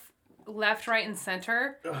itself left, right, and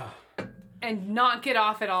center. And not get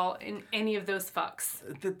off at all in any of those fucks.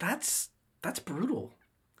 That's brutal.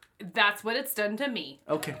 That's what it's done to me.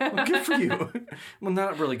 Okay, well, good for you. Well,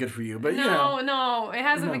 not really good for you, but No, it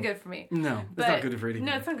hasn't been good for me. No, it's not good for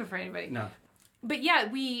anybody. No, it's not good for anybody. No. But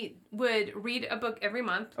yeah, we would read a book every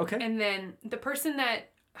month. Okay. And then the person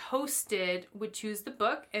that hosted would choose the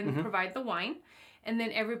book and provide the wine. And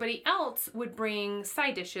then everybody else would bring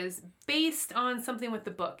side dishes based on something with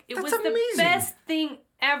the book. It was amazing. the best thing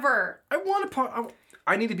ever.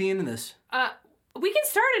 I need to be in this. We can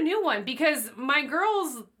start a new one because my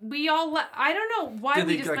girls, I don't know why Did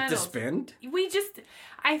we they dismantled. disband?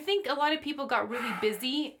 I think a lot of people got really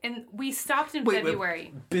busy and we stopped in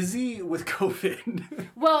February. Busy with COVID.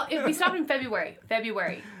 Well, we stopped in February.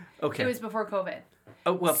 Okay. It was before COVID.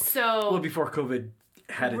 Oh, well, So before COVID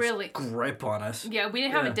had its Really? grip on us. yeah, we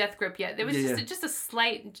didn't have Yeah. a death grip yet. It was Yeah, just a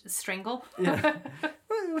slight strangle. Yeah.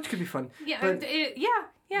 Well, which could be fun. Yeah, But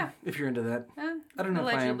yeah. if you're into that. Uh, I don't know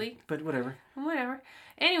allegedly. if I am, but whatever. Whatever.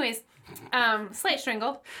 Anyways, slight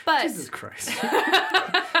strangle, but Jesus Christ.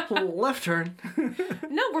 Left turn.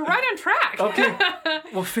 no, we're right on track. Okay.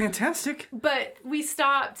 Well, fantastic. But we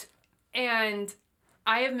stopped, and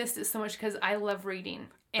I have missed it so much because I love reading,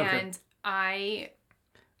 and I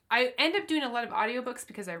end up doing a lot of audiobooks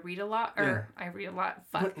because I read a lot, or I read a lot.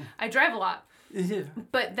 Fuck, I drive a lot, Yeah.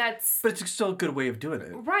 but that's But it's still a good way of doing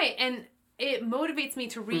it. right, and it motivates me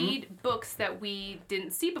to read books that we didn't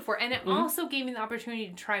see before, and it also gave me the opportunity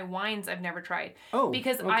to try wines I've never tried. Oh,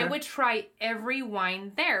 because I okay. would try every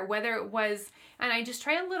wine there, whether it was, and I just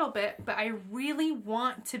try a little bit, but I really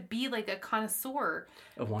want to be like a connoisseur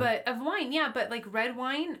Of wine? But of wine, yeah, but like red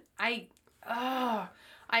wine, I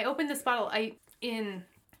opened this bottle. In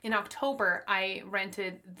October, I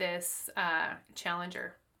rented this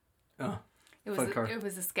Challenger. Oh, It was fun car. it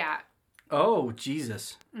was a Scat. Oh,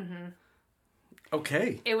 Jesus. Mm-hmm.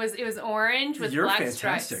 Okay. It was orange with You're black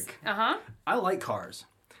fantastic. stripes. Uh-huh. I like cars.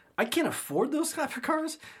 I can't afford those type of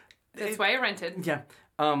cars. That's why I rented. Yeah.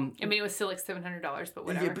 I mean, it was still like $700, but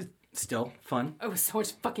whatever. Yeah, but still fun. It was so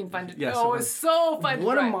much fucking fun to do. Yes, Oh, it it was. was so fun to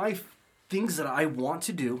One drive. of my things that I want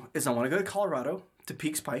to do is I want to go to Colorado to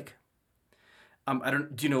Peaks Pike. Do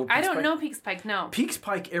you know Peaks I don't Pike? know Peaks Pike, no. Peaks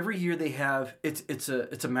Pike, every year they have it's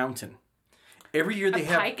a mountain. Every year they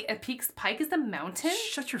have A Peaks Pike is a mountain?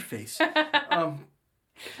 Shut your face.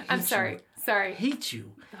 I'm sorry. Sorry. Hate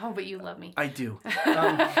you. Oh, but you love me. I do.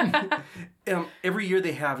 Every year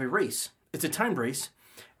they have a race. It's a timed race.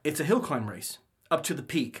 It's a hill climb race up to the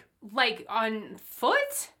peak. Like on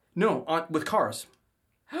foot? No, with cars.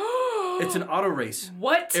 It's an auto race.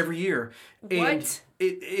 What? Every year. And What?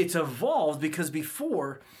 it's evolved because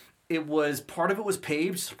before it was part of it was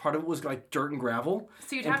paved, part of it was like dirt and gravel.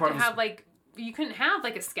 So you'd and have part to of it was- have like, you couldn't have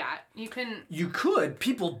like a Scat. You couldn't. You could.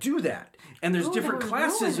 People do that. And there's Ooh, different they were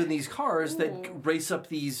classes ruined. in these cars that Ooh. race up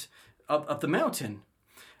these up the mountain.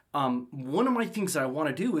 One of my things that I want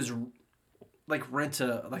to do is like rent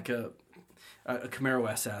a Camaro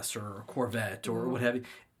SS or a Corvette or what have you,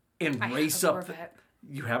 and I race have a up. Corvette.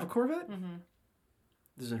 You have a Corvette? Mm-hmm.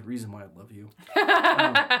 There's a reason why I love you.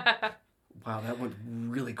 Wow, that went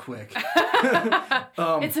really quick.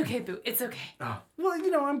 It's okay, Boo. It's okay. Well,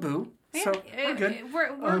 I'm Boo, so we're good.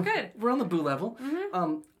 We're good. We're on the Boo level.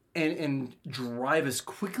 And drive as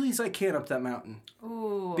quickly as I can up that mountain.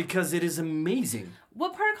 Ooh. Because it is amazing.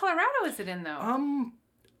 What part of Colorado is it in, though?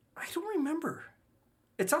 I don't remember.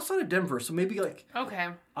 It's outside of Denver, so maybe like Okay.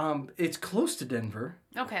 it's close to Denver,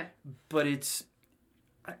 Okay. but it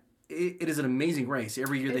is an amazing race.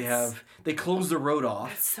 Every year they close the road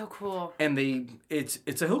off, It's so cool. and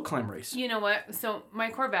it's a hill climb race. You know what? So my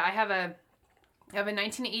Corvette, I have a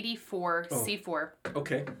 1984 C4.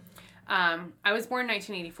 Okay. I was born in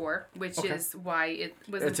 1984, which Okay. is why it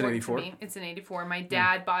was It's an important 84. to me. It's an 84. My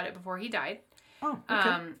dad bought it before he died. Oh,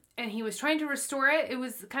 okay. And he was trying to restore it. It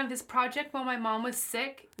was kind of this project while my mom was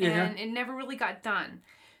sick, Yeah. and it never really got done.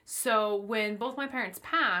 So when both my parents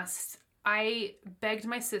passed, I begged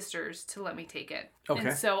my sisters to let me take it. Okay.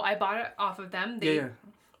 And so I bought it off of them.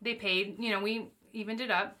 They paid. We evened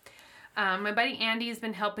it up. My buddy Andy has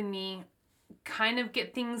been helping me kind of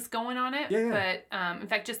get things going on it. Yeah. But in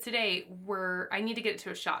fact, just today, I need to get it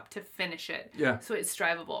to a shop to finish it. Yeah. So it's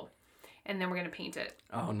drivable. And then we're going to paint it.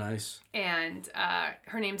 Oh, nice. And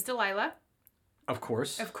her name's Delilah. Of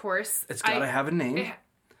course. Of course. It's got to have a name.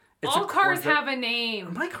 It's all a cars Corvette. have a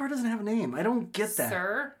name. My car doesn't have a name. I don't get that.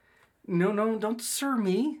 Sir? No, don't sir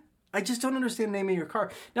me. I just don't understand the name of your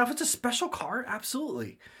car. Now, if it's a special car,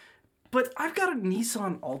 absolutely. But I've got a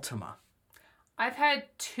Nissan Altima. I've had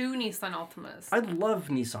 2 Nissan Altimas. I love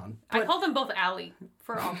Nissan. I But, call them both Alley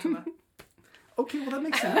for Altima. okay, well, that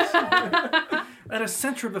makes sense. I had a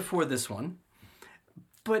Sentra before this one.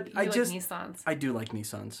 But You I like just... Nissans. I do like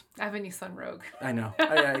Nissans. I have a Nissan Rogue. I know.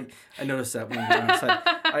 I noticed that when we went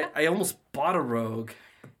outside. I almost bought a Rogue,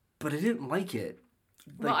 but I didn't like it.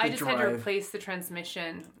 Well, I the just had to replace the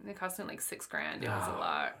transmission. It cost me like $6,000. It was a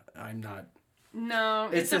lot. I'm not... No,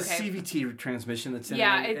 it's a okay. CVT transmission that's in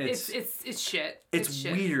Yeah, it. it's shit. It's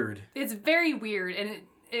shit. weird. It's very weird, and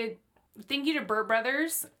it. Thank you to Burt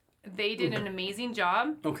Brothers. They did an amazing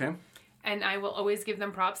job, Okay. and I will always give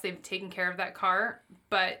them props. They've taken care of that car,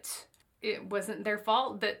 but it wasn't their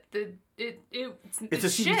fault. That it's a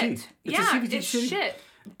CVT. shit. It's a Yeah, CVT it's shitty. shit.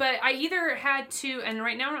 But I either had to, and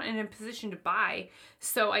right now I'm not in a position to buy,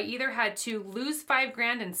 so I either had to lose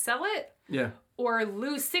 $5,000 and sell it, Yeah. or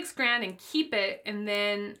lose $6,000 and keep it, and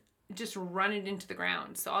then just run it into the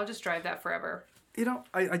ground. So I'll just drive that forever. You know,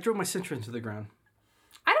 I drove my Sentra into the ground.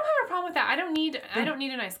 I don't have a problem with that. I don't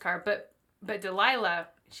need a nice car, but Delilah,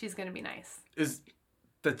 she's gonna be nice.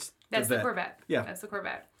 That's the Corvette. Yeah. That's the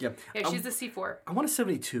Corvette. Yep. Yeah, she's a C4. I want a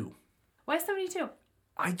 72. Why 72?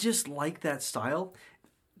 I just like that style.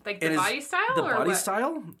 Like the body style? The or body what?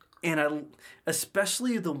 style. And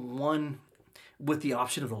especially the one with the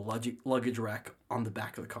option of the luggage rack on the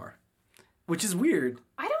back of the car. Which is weird.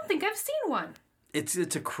 I don't think I've seen one. It's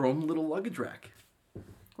a chrome little luggage rack.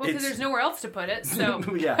 Well, because there's nowhere else to put it, so...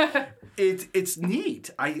 Yeah. It's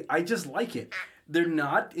neat. I just like it. They're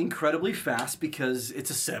not incredibly fast because it's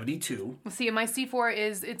a 72. Well, see, my C4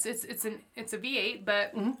 is it's a V8,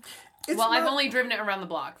 but Mm-hmm. I've only driven it around the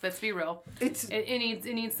block. Let's be real.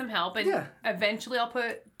 It needs some help, and eventually I'll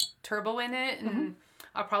put turbo in it, and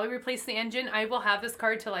I'll probably replace the engine. I will have this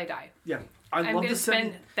car till I die. Yeah, I'm going to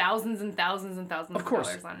spend thousands and thousands and thousands of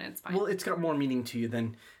dollars on it. It's fine. Well, it's got more meaning to you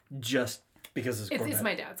than just because it's Corvette. It's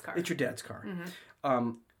my dad's car. It's your dad's car.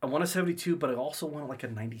 I want a 72, but I also want like a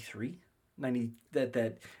 93. 90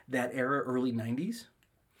 that era, early 90s,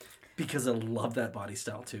 because I love that body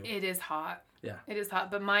style too. It is hot. Yeah, it is hot.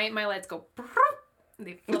 But my lights go.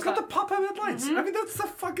 It's got the pop-up headlights. I mean, that's the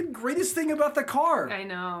fucking greatest thing about the car. I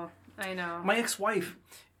know. My ex-wife,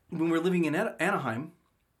 when we were living in Anaheim,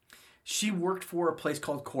 she worked for a place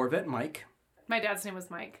called Corvette Mike. My dad's name was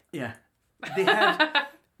Mike. Yeah, they had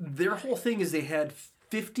their whole thing is they had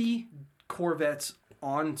 50 Corvettes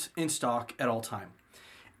in stock at all time.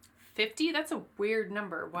 50? That's a weird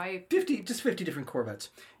number. Why? 50 different Corvettes.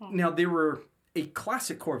 Now, they were a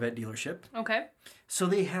classic Corvette dealership. Okay. So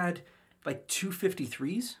they had like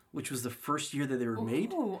 253s, which was the first year that they were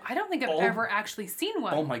made. Oh, I don't think I've ever actually seen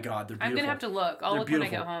one. Oh my God, they're beautiful. I'm going to have to look. I'll look when I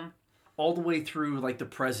get home. All the way through like the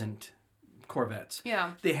present Corvettes.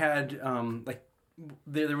 Yeah. They had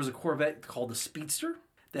there was a Corvette called the Speedster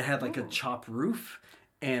that had like a chop roof.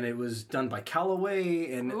 And it was done by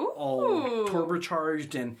Callaway and all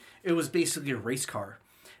turbocharged, and it was basically a race car.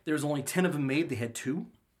 There was only 10 of them made. They had 2.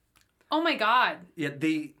 Oh my God! Yeah,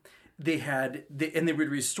 they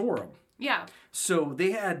would restore them. Yeah. So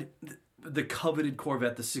they had the coveted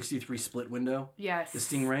Corvette, the '63 split window. Yes. The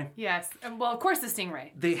Stingray. Yes. Well, of course, the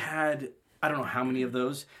Stingray. They had I don't know how many of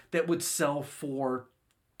those that would sell for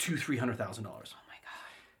 $200,000-$300,000.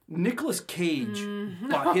 Nicolas Cage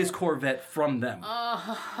bought his Corvette from them.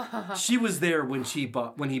 She was there when he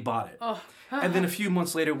bought it. And then a few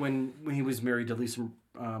months later, when he was married to Lisa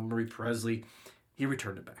Marie Presley, he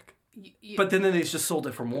returned it back. But then they just sold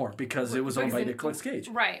it for more because it was owned by Nicolas Cage.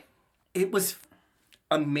 Right. It was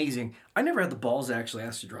amazing. I never had the balls to actually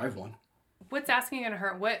ask to drive one. What's asking going to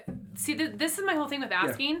hurt? What? See, this is my whole thing with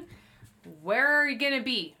asking. Yeah. Where are you going to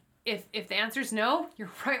be? If the answer's no,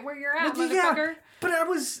 you're right where you're at, motherfucker. Yeah, but I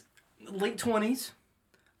was late 20s.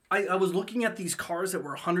 I was looking at these cars that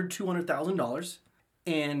were $100,000, $200,000,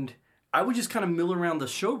 and I would just kind of mill around the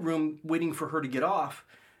showroom waiting for her to get off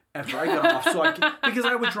after I got off, because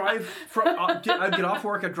I would drive I'd get off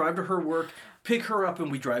work, I'd drive to her work, pick her up,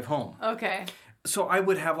 and we drive home. Okay. So I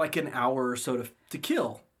would have like an hour or so to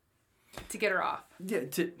kill. To get her off. Yeah.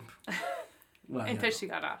 Until she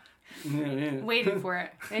got off. Yeah. Waiting for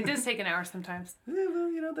it. It does take an hour sometimes. Yeah,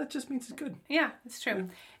 well, that just means it's good. Yeah, it's true.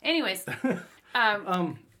 Anyways.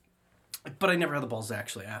 But I never had the balls to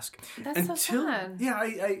actually ask. That's so fun. Yeah,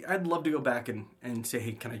 I'd love to go back and say,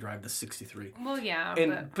 hey, can I drive the 63? Well,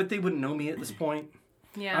 yeah. But they wouldn't know me at this point.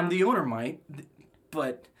 Yeah. The owner might,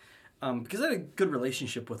 but because I had a good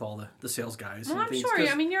relationship with all the sales guys. Well, and I'm things, sure.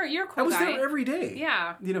 I mean, you're a cool guy. I was there every day.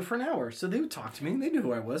 Yeah. For an hour. So they would talk to me. They knew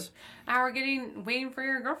who I was. Hour waiting for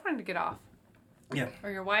your girlfriend to get off. Yeah. Or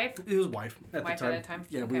your wife. It was wife at the time. At that time.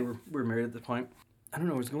 Yeah, okay. we were married at the point. I don't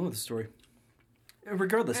know where I was going with the story.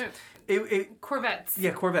 Regardless. Corvettes.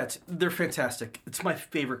 Yeah, Corvettes. They're fantastic. It's my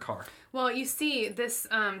favorite car. Well, you see this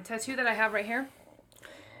tattoo that I have right here?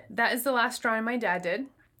 That is the last drawing my dad did.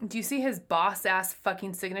 Do you see his boss-ass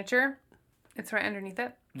fucking signature? It's right underneath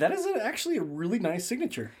it. That is actually a really nice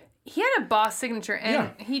signature. He had a boss signature,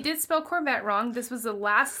 and he did spell Corvette wrong. This was the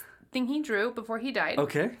last thing he drew before he died.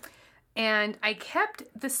 Okay. And I kept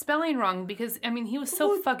the spelling wrong because, he was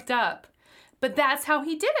so fucked up. But that's how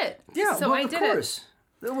he did it. Yeah, so I did of course.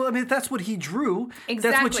 Well, if that's what he drew.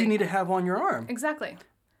 Exactly. That's what you need to have on your arm. Exactly.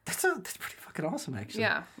 That's pretty fucking awesome, actually.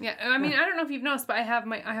 Yeah. I don't know if you've noticed, but I have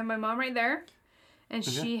my mom right there, and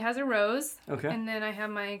she has a rose. Okay. And then I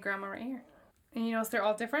have my grandma right here. And you notice they're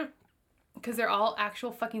all different? Because they're all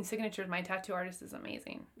actual fucking signatures. My tattoo artist is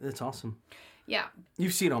amazing. That's awesome. Yeah.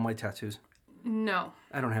 You've seen all my tattoos. No.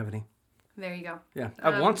 I don't have any. There you go. Yeah,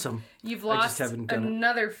 I want some. You've I just lost haven't done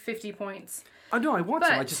another 50 points. Oh, no, I want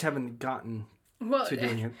some. I But- just haven't gotten Well, to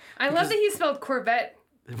doing it. I love that he spelled Corvette.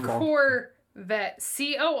 Wrong. Corvette. Corvette.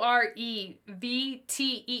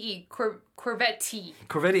 Corvette.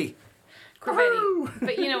 Corvetti. Corvetti. Woo!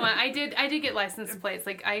 But you know what? I did get license plates.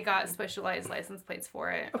 Like I got specialized license plates for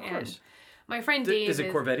it. Of course. And my friend Dave Is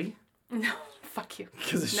it Corvetti? No, fuck you.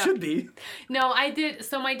 Because it No. should be. No, I did.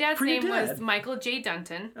 So my dad's For your name was dad. Michael J.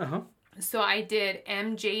 Dunton. Uh-huh. So I did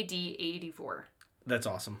MJD84. That's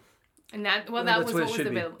awesome. And that That's was what what it was should be.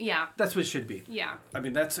 available. Yeah. That's what it should be. Yeah. I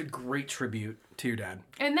mean, that's a great tribute to your dad.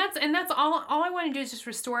 And that's all I want to do is just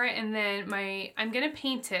restore it, and then I'm gonna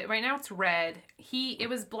paint it. Right now it's red. It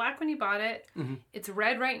was black when he bought it. Mm-hmm. It's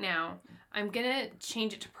red right now. I'm gonna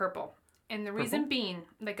change it to purple. And the reason being,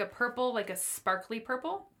 like a purple, like a sparkly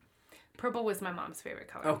purple. Purple was my mom's favorite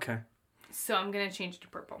color. Okay. So I'm gonna change it to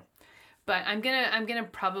purple. But I'm gonna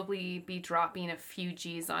probably be dropping a few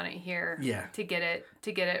G's on it here. Yeah. To get it.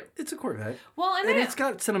 It's a Corvette. Well, And it's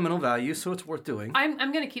got sentimental value, so it's worth doing. I'm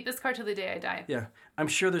gonna keep this car till the day I die. Yeah. I'm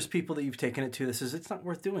sure there's people that you've taken it to that says, it's not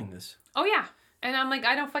worth doing this. Oh yeah. And I'm like,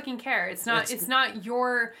 I don't fucking care. It's not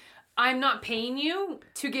your. I'm not paying you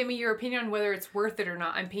to give me your opinion on whether it's worth it or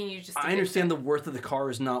not. I'm paying you just to I understand the worth of the car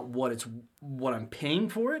is not what I'm paying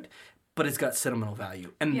for it, but it's got sentimental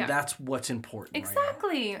value. And Yeah. that's what's important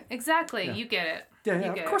right Exactly. Yeah. You get it. Yeah, You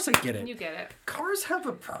yeah, get of course it. I get it. You get it. Cars have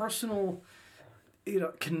a personal,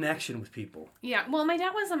 connection with people. Yeah. Well, my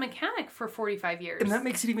dad was a mechanic for 45 years. And that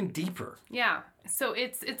makes it even deeper. Yeah. So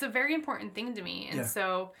it's a very important thing to me. And Yeah.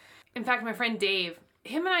 so, in fact, my friend Dave,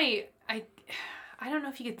 him and I don't know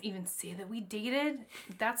if you could even say that we dated.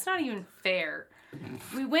 That's not even fair.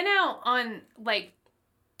 We went out on like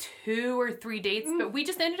 2 or 3 dates, but we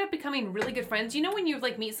just ended up becoming really good friends. You know when you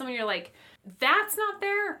like meet someone, you're like, that's not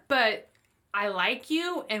there, but I like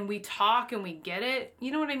you, and we talk and we get it.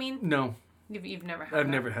 You know what I mean? No, You've never had I've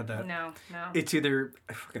that. never had that. No. It's either,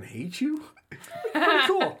 I fucking hate you. Pretty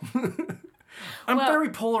cool. I'm very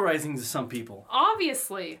polarizing to some people.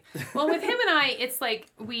 Obviously. Well, with him and I, it's like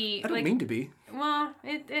I don't mean to be. Well,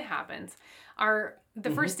 it happens. The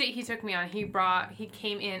first date he took me on, he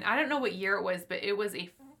came in, I don't know what year it was, but it was I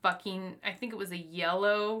think it was a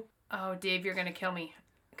yellow. Oh, Dave, you're going to kill me.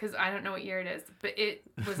 Because I don't know what year it is. But it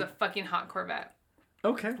was a fucking hot Corvette.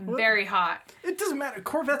 Okay. Well, Very hot. it doesn't matter.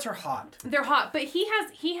 Corvettes are hot. They're hot. But he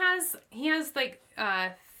has like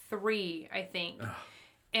 3, I think. Ugh.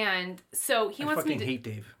 And so he wants me to... I fucking hate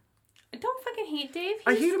Dave. Don't fucking hate Dave.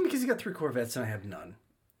 I hate him because he's got 3 Corvettes and I have none.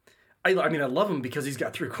 I mean, I love him because he's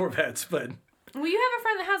got 3 Corvettes, but... Well, you have a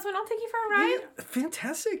friend that has one. I'll take you for a ride. Yeah,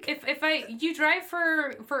 fantastic. If you drive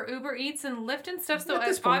for Uber Eats and Lyft and stuff, so At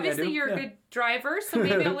this point, obviously I do, you're yeah. a good driver, so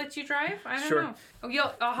maybe I'll let you drive. I don't Sure. know.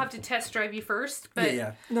 I'll have to test drive you first, but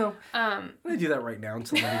yeah. No. I'm going to do that right now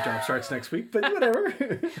until my new job starts next week, but whatever.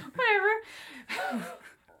 whatever.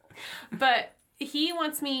 But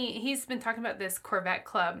he's been talking about this Corvette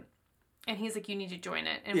club, and he's like, you need to join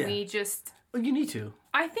it. And we just... Well, you need to.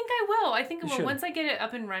 I think I will. You should. Once I get it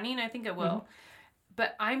up and running, I think I will. Mm-hmm.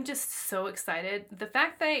 But I'm just so excited. The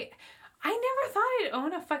fact that I never thought I'd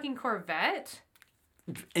own a fucking Corvette.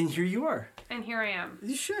 And here you are. And here I am.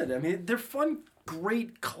 You should. I mean, they're fun,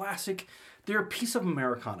 great, classic. They're a piece of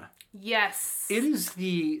Americana. Yes. It is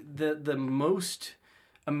the most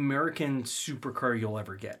American supercar you'll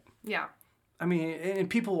ever get. Yeah. I mean, and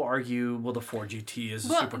people will argue, well, the Ford GT is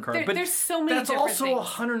a supercar, but there's so many that's different also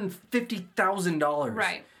things. $150,000.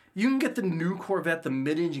 Right. You can get the new Corvette, the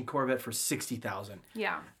mid-engine Corvette, for $60,000.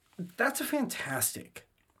 Yeah. That's a fantastic.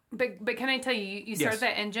 But can I tell you, you start Yes.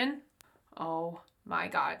 that engine? Oh my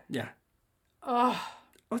God. Yeah. Oh.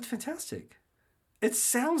 Oh, it's fantastic. It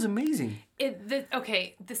sounds amazing. The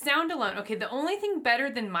sound alone. Okay, the only thing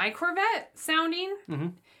better than my Corvette sounding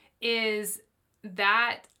is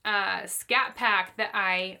that Scat Pack that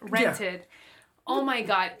I rented. Yeah. Oh my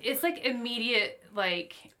God. It's like immediate,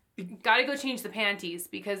 like, gotta go change the panties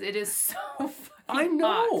because it is so fucking I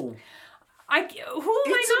know. hot. Who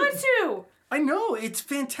am I not to? I know. It's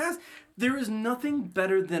fantastic. There is nothing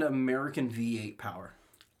better than American V8 power.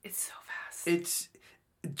 It's so fast. It's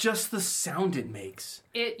just the sound it makes.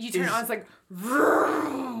 You turn it on, it's like...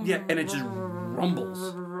 Yeah, and it just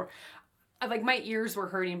rumbles. Like, my ears were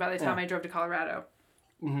hurting by the time I drove to Colorado.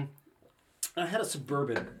 Mm-hmm. I had a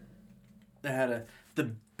Suburban. I had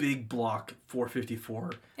the big block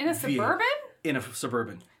 454. In a V8. Suburban? In a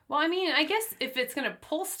Suburban. Well, I mean, I guess if it's going to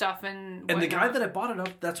pull stuff and whatnot. And the guy that I bought it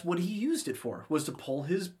up, that's what he used it for, was to pull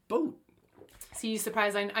his boat. So you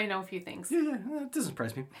surprised I know a few things. Yeah, it doesn't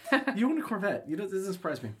surprise me. You own a Corvette. It doesn't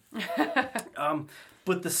surprise me.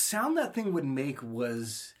 But the sound that thing would make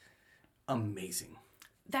was amazing.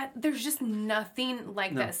 That there's just nothing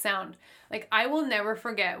like that sound. Like, I will never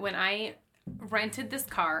forget when I rented this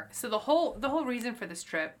car. So the whole reason for this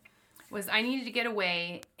trip was I needed to get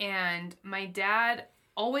away, and my dad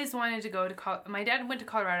always wanted to go to my dad went to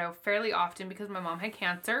Colorado fairly often because my mom had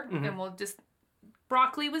cancer, and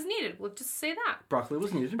broccoli was needed. We'll just say that. Broccoli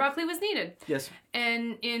was needed. Broccoli was needed. Yes.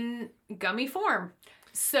 And in gummy form.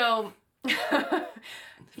 So you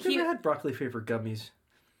ever had broccoli flavored gummies?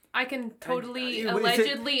 I can totally, Is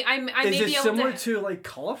allegedly, I may Is be it able similar to... to like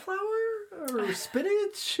cauliflower or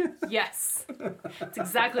spinach? Yes. It's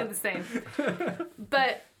exactly the same.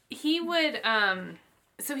 But he would,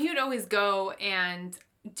 so he would always go and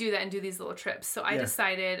do that and do these little trips. So I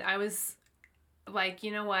decided, I was like,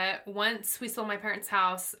 you know what? Once we sold my parents'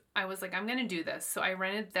 house, I was like, I'm going to do this. So I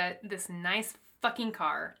rented this nice fucking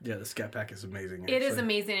car. Yeah, the Scat Pack is amazing. It is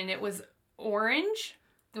amazing. And it was orange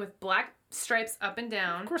with black stripes up and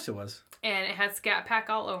down. Of course it was. And it had Scat Pack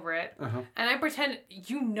all over it. And I pretended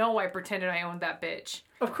I owned that bitch.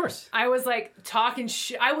 Of course. I was like talking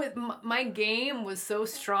shit. My game was so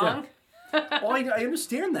strong. Yeah. Well, I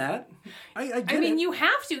understand that. I get I mean, it. you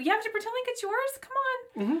have to pretend like it's yours. Come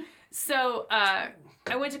on. So I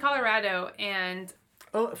went to Colorado, and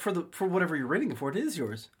for whatever you're renting it for, it is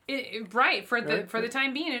yours. For the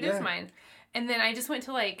time being, it is mine. And then I just went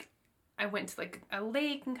to a lake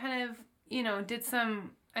and kind of did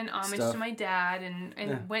an homage to my dad,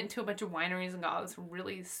 and went to a bunch of wineries and got all this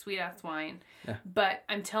really sweet ass wine. Yeah. But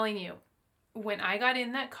I'm telling you, when I got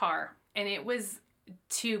in that car, and it was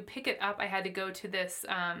to pick it up, I had to go to this.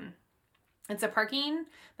 It's a parking,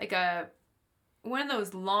 like one of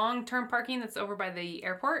those long-term parking that's over by the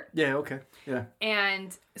airport. Yeah. Okay. Yeah.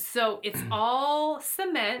 And so it's all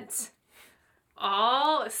cement.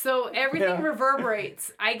 So everything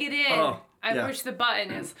reverberates. I get in. I push the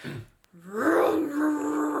button. It's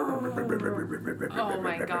oh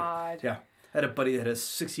my god. Yeah. I had a buddy that has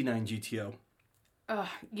 69 GTO.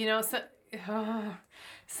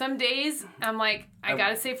 Some days I'm like, I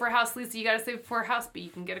gotta save for a house. Lisa, you gotta save for a house, but you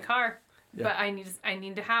can get a car. Yeah. But I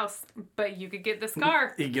need a house. But you could get this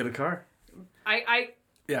car. You can get a car.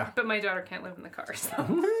 Yeah. But my daughter can't live in the car,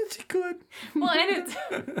 so. She could. It's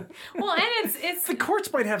the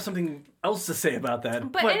courts might have something else to say about that.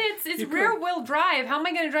 But it's rear wheel drive. How am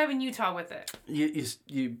I going to drive in Utah with it?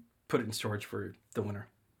 You put it in storage for the winter.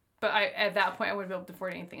 But at that point I wouldn't be able to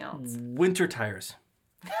afford anything else. Winter tires.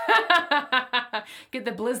 Get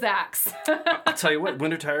the Blizzax. I'll tell you what,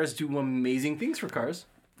 winter tires do amazing things for cars.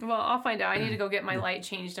 Well, I'll find out. I need to go get my light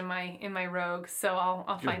changed in my Rogue, so I'll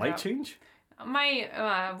find out. Your light change?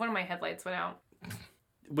 My one of my headlights went out.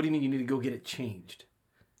 What do you mean you need to go get it changed?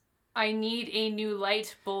 I need a new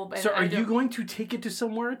light bulb. And so are you going to take it to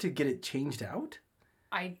somewhere to get it changed out?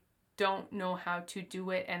 I don't know how to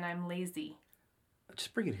do it, and I'm lazy.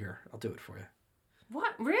 Just bring it here. I'll do it for you.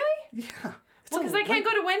 What? Really? Yeah. Well, because I can't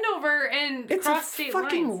go to Wendover and cross state lines.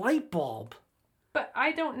 It's a fucking light bulb. But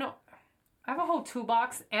I don't know. I have a whole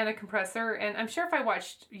toolbox and a compressor, and I'm sure if I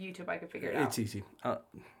watched YouTube, I could figure it out. It's easy.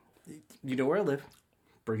 You know where I live.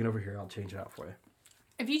 Bring it over here. I'll change it out for you.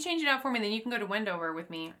 If you change it out for me, then you can go to Wendover with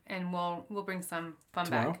me, and we'll bring some fun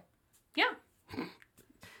back. Yeah.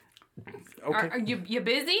 Okay. Are you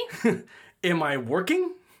busy? Am I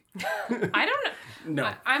working? I don't know.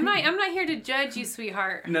 No. I'm not here to judge you,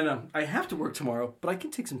 sweetheart. No. I have to work tomorrow, but I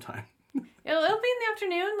can take some time. It'll be in the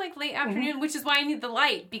afternoon, like late afternoon, which is why I need the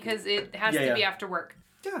light, because it has to be after work.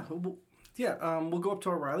 Yeah. We'll go up to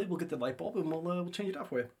O'Reilly. We'll get the light bulb, and we'll change it out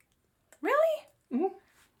for you. Really? Mm-hmm.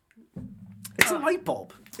 It's a light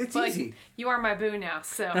bulb. It's easy. You are my boo now,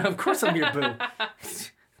 so. Of course I'm your boo.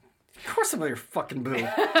 Of course I'm your fucking boo.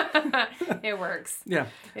 It works. Yeah.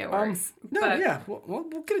 It works.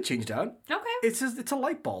 We'll get it changed out. Okay. It's a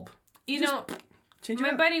light bulb. Change it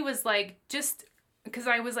out. Buddy was like, because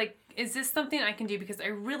I was like, is this something I can do? Because I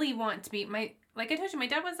really want to be, like I told you, my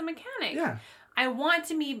dad was a mechanic. Yeah. I want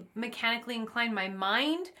to be mechanically inclined. My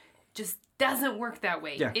mind just doesn't work that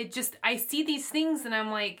way. Yeah. I see these things and I'm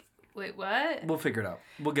like, wait, what? We'll figure it out.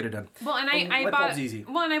 We'll get it done. Well, and I bought easy.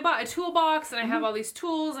 Well, and I bought a toolbox, and I have all these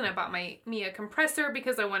tools, and I bought me a compressor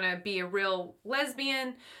because I want to be a real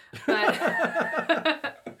lesbian.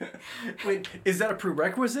 But wait, is that a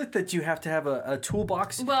prerequisite that you have to have a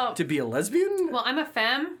toolbox to be a lesbian? Well, I'm a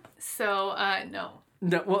femme, so no.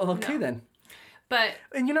 No. Well, okay then.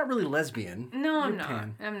 And you're not really lesbian. No, I'm not.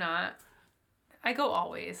 I'm not. I go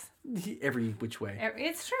always. Every which way.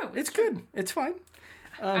 It's true. It's good. It's fine.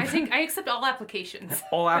 I accept all applications.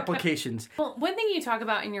 All applications. Well, one thing you talk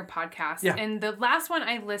about in your podcast, and the last one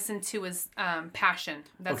I listened to was passion.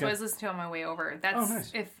 That's what I was listening to on my way over. That's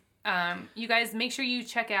nice. You guys, make sure you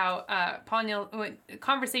check out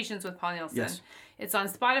Conversations with Paul Nielsen. Yes. It's on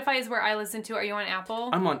Spotify is where I listen to. Are you on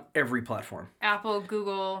Apple? I'm on every platform. Apple,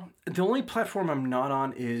 Google. The only platform I'm not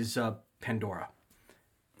on is Pandora.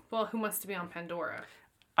 Well, who wants to be on Pandora?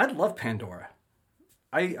 I love Pandora.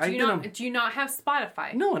 Do you not have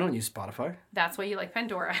Spotify? No, I don't use Spotify. That's why you like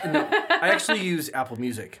Pandora. No, I actually use Apple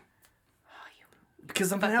Music.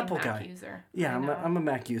 Because I'm an Apple Mac guy. user. Yeah, I'm a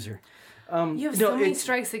Mac user. You have so many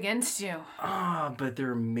strikes against you. But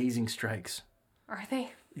they're amazing strikes. Are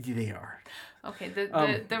they? They are. Okay,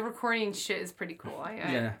 the recording shit is pretty cool.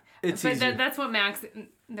 Yeah, it's but easy. that's what Macs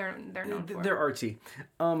they're known for. They're artsy.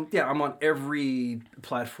 Yeah, I'm on every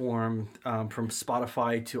platform from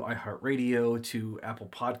Spotify to iHeartRadio to Apple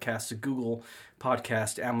Podcasts to Google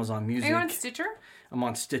Podcast, Amazon Music. Are you on Stitcher? I'm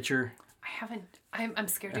on Stitcher. I haven't. I'm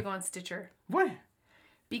scared to go on Stitcher. Why?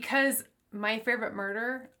 Because My Favorite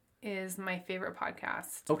Murder is my favorite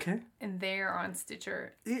podcast. Okay. And they're on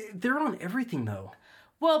Stitcher. They're on everything though.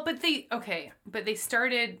 Well, but they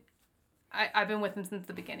started. I've been with them since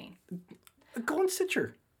the beginning. Go on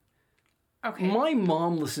Stitcher. Okay. My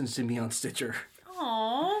mom listens to me on Stitcher.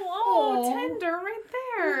 Oh, tender right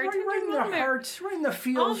there. Right in the heart, right in the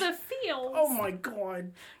feels. All the feels. Oh my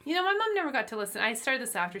God. You know, my mom never got to listen. I started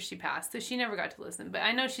this after she passed, so she never got to listen. But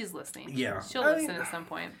I know she's listening. Yeah. She'll listen at some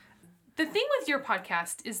point. The thing with your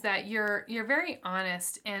podcast is that you're very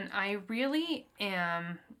honest, and I really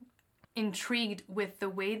am intrigued with the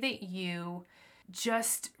way that you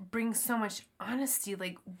just bring so much honesty.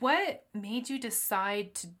 Like, what made you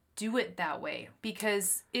decide to do it that way?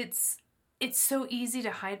 Because it's so easy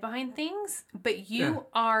to hide behind things, but you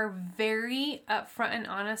are very upfront and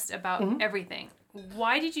honest about everything.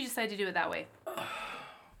 Why did you decide to do it that way?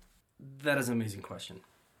 That is an amazing question.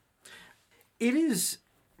 It is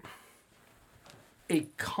a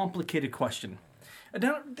complicated question. I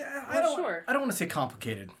don't want to say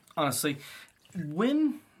complicated, honestly.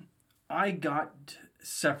 When I got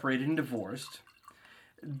separated and divorced,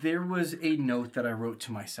 there was a note that I wrote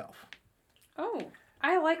to myself. Oh,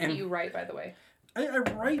 I like that you write, by the way. I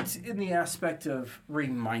write in the aspect of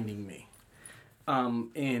reminding me.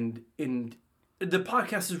 And the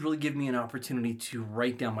podcast has really given me an opportunity to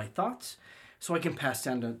write down my thoughts so I can pass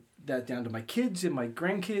that down to my kids and my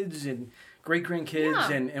grandkids and great-grandkids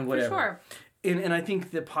and whatever. For sure. And I think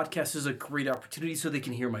the podcast is a great opportunity so they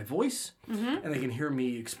can hear my voice and they can hear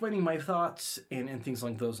me explaining my thoughts and things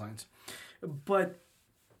like those lines. But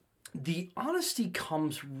the honesty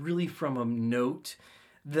comes really from a note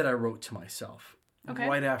that I wrote to myself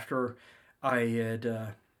right after I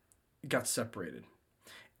had got separated.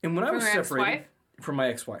 And when I was separated from my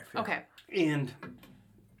ex-wife. Yeah. Okay. And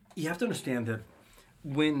you have to understand that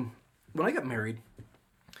when I got married,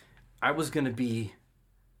 I was going to be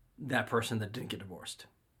that person that didn't get divorced.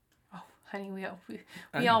 Oh, honey, we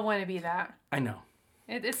all want to be that. I know.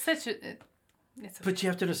 It's such a... But you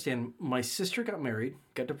have to understand, my sister got married,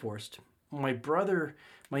 got divorced. My older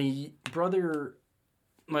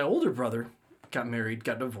brother got married,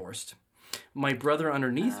 got divorced. My brother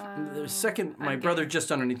underneath, my brother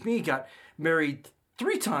just underneath me got married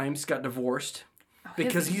 3 times, got divorced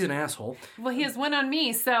because he's an asshole. Well, he has one on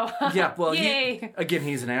me, so yeah. Well, yay.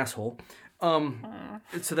 He's an asshole.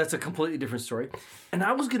 So that's a completely different story. And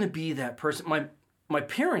I was going to be that person. My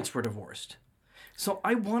parents were divorced. So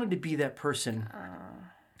I wanted to be that person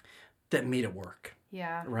that made it work.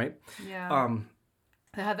 Yeah. Right? Yeah.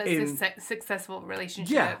 To have that successful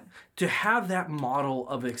relationship. Yeah. To have that model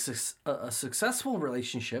of a successful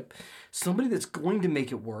relationship, somebody that's going to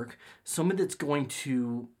make it work, somebody that's going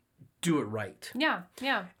to do it right. Yeah.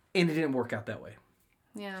 Yeah. And it didn't work out that way.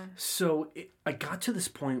 Yeah. So I got to this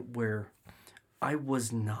point where I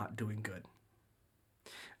was not doing good.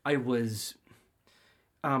 I was...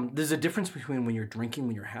 there's a difference between when you're drinking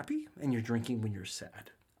when you're happy and you're drinking when you're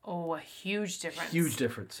sad. Oh, a huge difference. Huge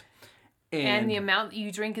difference. And the amount that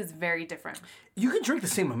you drink is very different. You can drink the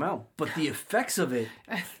same amount, but the effects of it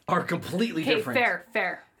are completely different.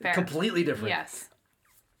 Fair. Completely different. Yes.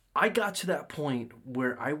 I got to that point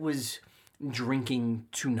where I was drinking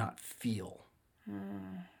to not feel.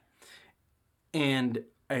 And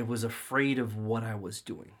I was afraid of what I was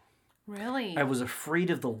doing. Really? I was afraid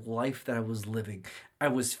of the life that I was living. I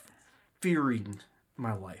was fearing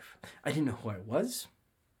my life. I didn't know who I was.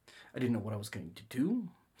 I didn't know what I was going to do.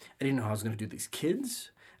 I didn't know how I was going to do these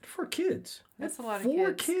kids. I had 4 kids. That's a lot of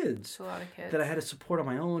 4 kids. kids. That's a lot of kids. That I had to support on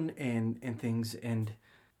my own and things. And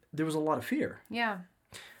there was a lot of fear. Yeah.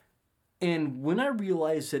 And when I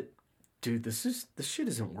realized that, dude, this shit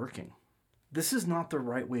isn't working. This is not the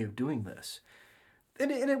right way of doing this.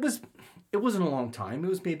 And it wasn't a long time. It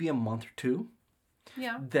was maybe a month or 2.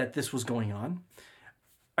 that this was going on.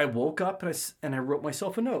 I woke up and I wrote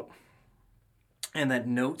myself a note. And that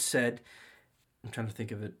note said, I'm trying to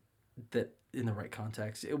think of it that in the right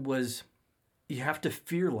context. It was, you have to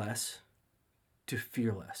fear less to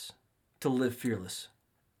fear less, to live fearless.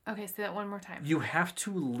 Okay, say that one more time. You have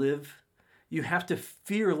to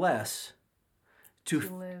fear less to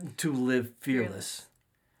live fearless.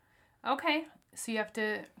 Okay, so you have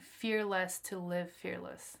to fear less to live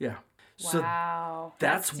fearless. Yeah. Wow. So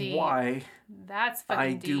that's why that's fucking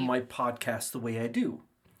I deep. do my podcast the way I do.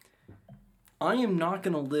 I am not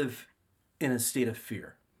going to live in a state of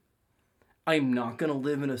fear. I'm not going to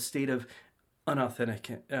live in a state of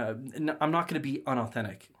unauthentic. I'm not going to be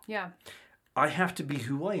unauthentic. Yeah. I have to be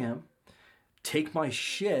who I am, take my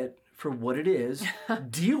shit for what it is,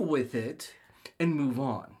 deal with it, and move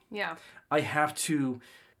on. Yeah. I have to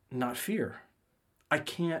not fear. I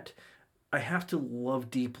have to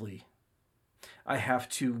love deeply. I have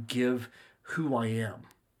to give who I am.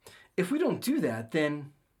 If we don't do that,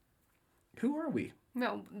 then who are we?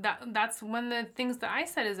 No, that's one of the things that I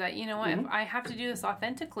said is that, you know what, if I have to do this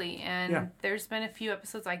authentically, and there's been a few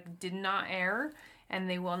episodes I did not air, and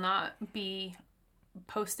they will not be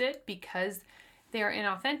posted because they are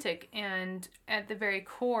inauthentic. And at the very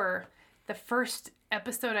core, the first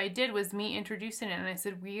episode I did was me introducing it, and I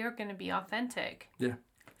said, we are going to be authentic. Yeah.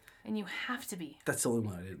 And you have to be. That's the only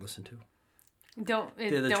one I didn't listen to. Don't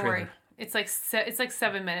worry. It's like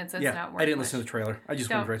 7 minutes. That's not worth I didn't listen to the trailer. I just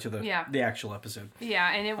went right to the actual episode.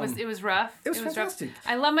 Yeah, and it was rough. It was fantastic. Rough.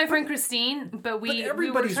 I love my friend Christine, but we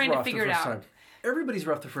were trying to figure it out. Time. Everybody's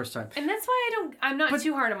rough the first time. And that's why I'm not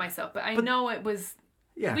too hard on myself, but I know it was,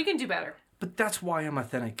 we can do better. But that's why I'm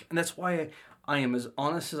authentic. And that's why I am as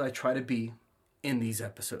honest as I try to be in these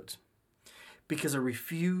episodes. Because I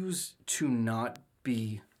refuse to not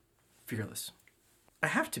be fearless. I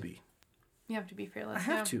have to be. You have to be fearless. I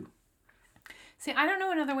have to. See, I don't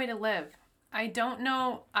know another way to live. I don't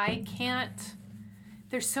know. I can't.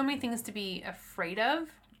 There's so many things to be afraid of.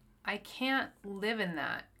 I can't live in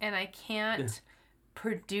that. And I can't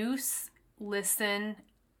produce, listen,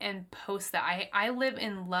 and post that. I live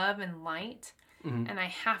in love and light, and I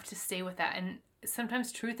have to stay with that. And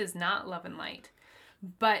sometimes truth is not love and light,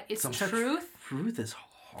 but it's truth. Truth is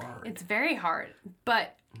hard. It's very hard,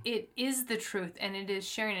 but it is the truth, and it is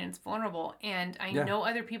sharing, and it's vulnerable. And I know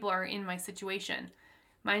other people are in my situation.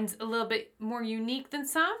 Mine's a little bit more unique than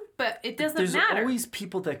some, but it doesn't matter. There's always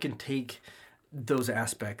people that can take those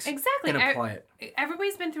aspects and apply it.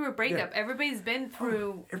 Everybody's been through a breakup. Everybody's been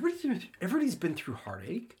through... Everybody's been through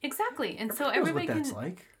heartache. Exactly. And so everybody knows what that's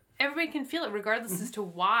like. Everybody can feel it regardless as to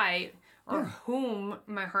why or whom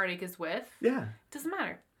my heartache is with. Yeah. It doesn't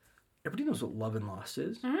matter. Everybody knows what love and loss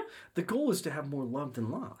is. Mm-hmm. The goal is to have more love than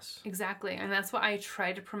loss. Exactly. And that's what I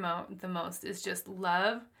try to promote the most is just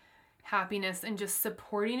love, happiness, and just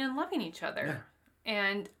supporting and loving each other. Yeah.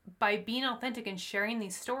 And by being authentic and sharing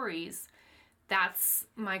these stories, that's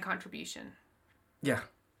my contribution. Yeah.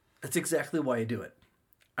 That's exactly why I do it.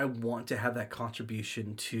 I want to have that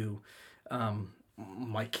contribution to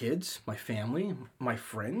my kids, my family, my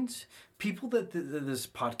friends, people that this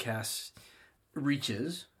podcast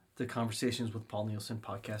reaches, the Conversations with Paul Nielsen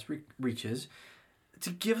podcast reaches,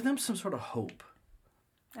 to give them some sort of hope.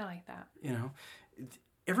 I like that. You know,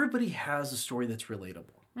 everybody has a story that's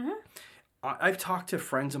relatable. Mm-hmm. I've talked to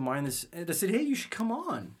friends of mine that said, hey, you should come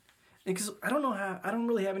on. Because I don't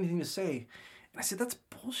really have anything to say. And I said, that's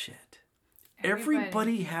bullshit.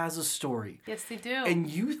 Everybody has a story. Yes, they do. And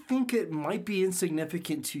you think it might be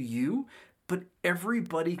insignificant to you, but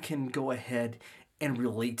everybody can go ahead and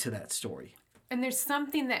relate to that story. And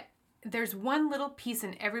there's one little piece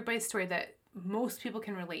in everybody's story that most people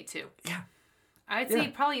can relate to. Yeah. I'd say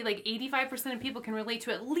probably like 85% of people can relate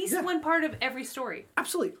to at least one part of every story.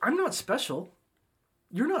 Absolutely. I'm not special.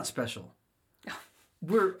 You're not special.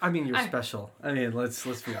 You're special. I mean, let's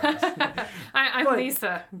be honest. I'm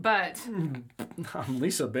Lisa, but... I'm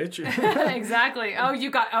Lisa, bitch. Exactly.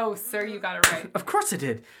 Sir, you got it right. Of course I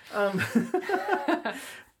did.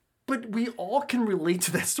 But we all can relate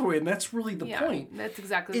to that story, and that's really the point. That's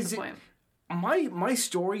exactly the point. My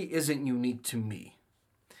story isn't unique to me.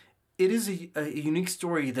 It is a unique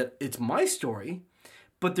story that it's my story,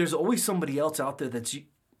 but there's always somebody else out there that's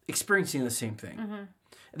experiencing the same thing. Mm-hmm.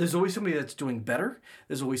 There's always somebody that's doing better.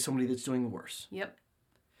 There's always somebody that's doing worse. Yep.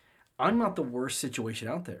 I'm not the worst situation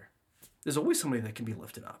out there. There's always somebody that can be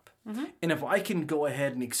lifted up. Mm-hmm. And if I can go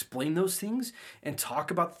ahead and explain those things and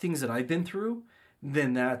talk about the things that I've been through,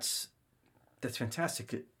 then that's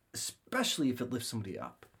fantastic, especially if it lifts somebody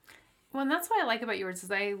up. Well, and that's what I like about yours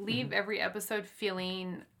is I leave every episode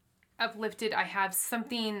feeling uplifted. I have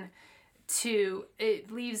something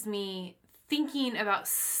it leaves me thinking about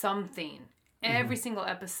something every single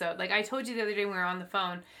episode. Like I told you the other day when we were on the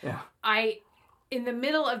phone, in the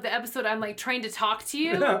middle of the episode, I'm like trying to talk to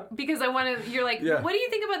you because I want to, you're like, what do you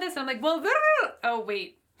think about this? And I'm like, well, oh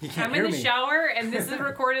wait, I'm in the shower and this is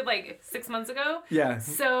recorded like 6 months ago. Yeah.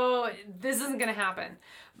 So this isn't going to happen.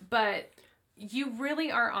 But you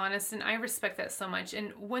really are honest and I respect that so much.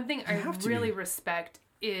 And one thing I really respect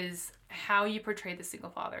is how you portray the single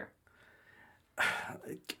father.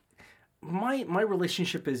 My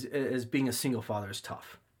relationship as being a single father is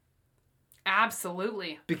tough.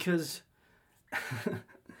 Absolutely. Because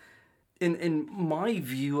in my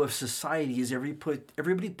view of society is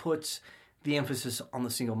everybody puts the emphasis on the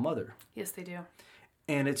single mother. Yes, they do.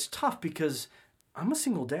 And it's tough because I'm a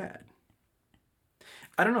single dad.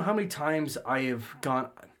 I don't know how many times I have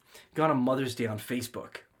gone on Mother's Day on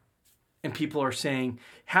Facebook and people are saying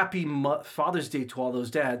happy Father's Day to all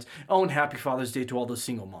those dads. Oh, and happy Father's Day to all those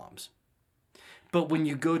single moms. But when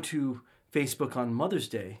you go to Facebook on Mother's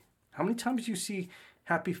Day, how many times do you see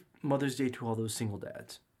happy Mother's Day to all those single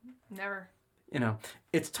dads? Never.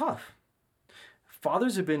 It's tough.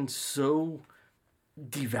 Fathers have been so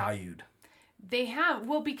devalued. They have.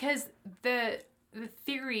 Well, because the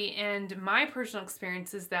theory and my personal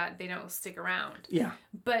experience is that they don't stick around. Yeah.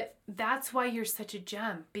 But that's why you're such a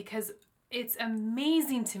gem, because it's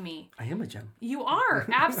amazing to me. I am a gem. You are.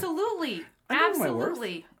 Absolutely. I know my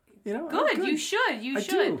Absolutely. worth. Good. You should. I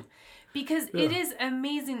do. Because it is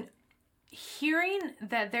amazing hearing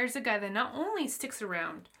that there's a guy that not only sticks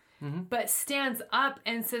around, but stands up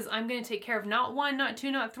and says, I'm going to take care of not 1, not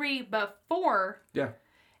 2, not 3, but 4. Yeah.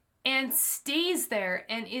 And stays there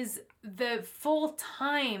and is the full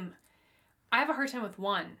time. I have a hard time with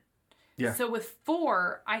 1. Yeah. So with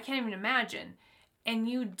 4, I can't even imagine. And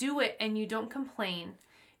you do it and you don't complain.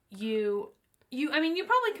 You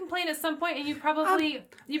probably complain at some point and you probably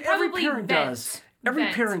Every parent vent. does. Every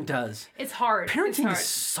parent does. It's hard. Parenting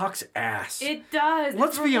sucks ass. It does.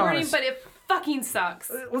 Let's be honest. But it fucking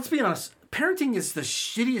sucks. Let's be honest. Parenting is the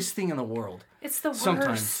shittiest thing in the world. It's the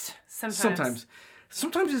worst. Sometimes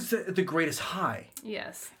it's the greatest high.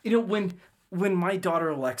 Yes. When my daughter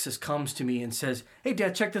Alexis comes to me and says, "Hey,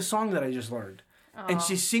 Dad, check this song that I just learned," and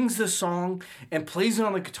she sings the song and plays it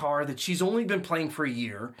on the guitar that she's only been playing for a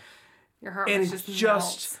year, Your heart and just it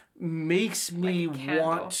just makes me like a candle.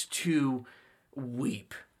 want to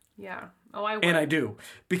weep. Yeah. Oh, I would. And I do,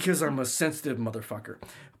 because I'm a sensitive motherfucker.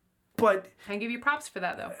 But I give you props for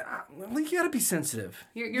that, though. you gotta be sensitive.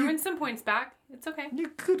 You're in some points back. It's okay. Yeah,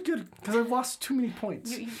 good, because I've lost too many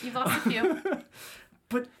points. You've lost a few.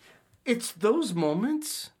 But it's those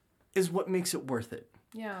moments is what makes it worth it.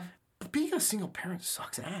 Yeah. But being a single parent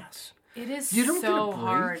sucks ass. It is You don't get a so break.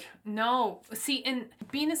 hard. No. See, and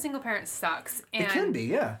being a single parent sucks. And, It can be,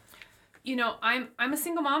 yeah. I'm a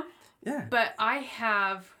single mom. Yeah. But I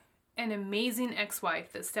have an amazing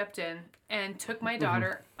ex-wife that stepped in and took my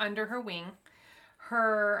daughter under her wing.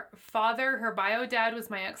 Her father, her bio dad, was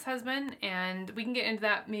my ex-husband, and we can get into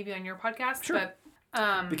that maybe on your podcast. Sure.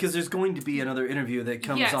 But because there's going to be another interview that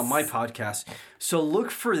comes Yes. on my podcast, so look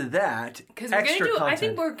for that. because we're gonna extra do, content. I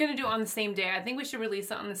think we're gonna do it on the same day. I think we should release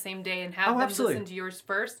it on the same day and have them absolutely. listen to yours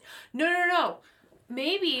first. No.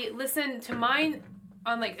 Maybe listen to mine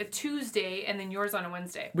on like a Tuesday and then yours on a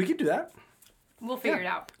Wednesday. We could do that. We'll figure it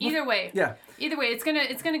out. Either way. Yeah. Either way, it's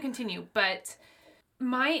gonna continue. But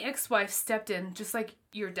my ex-wife stepped in just like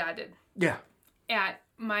your dad did. Yeah.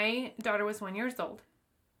 My daughter was 1 year old.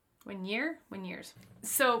 1 year? 1 year.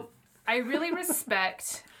 So I really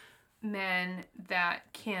respect men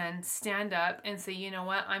that can stand up and say, you know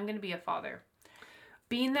what, I'm gonna be a father.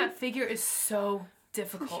 Being that figure is so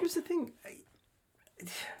difficult. Here's the thing.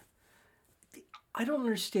 I don't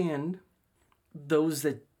understand those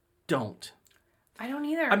that don't. I don't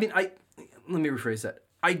either. I mean, let me rephrase that.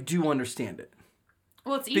 I do understand it.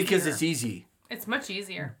 Well, it's easier. Because it's easy. It's much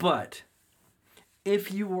easier. But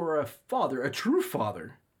if you were a father, a true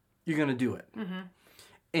father, you're going to do it. Mm-hmm.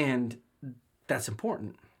 And that's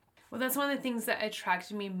important. Well, that's one of the things that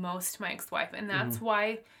attracted me most to my ex-wife. And that's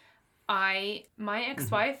why my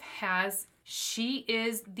ex-wife she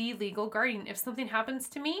is the legal guardian. If something happens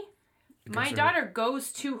to me, my daughter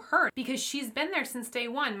goes to her because she's been there since day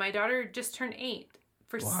one. My daughter just turned 8.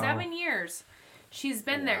 For 7 years, she's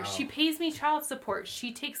been there. She pays me child support.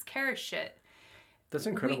 She takes care of shit. That's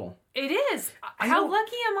incredible. It is. How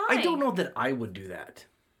lucky am I? I don't know that I would do that.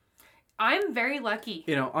 I'm very lucky.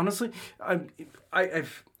 Honestly, I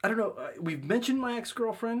don't know. We've mentioned my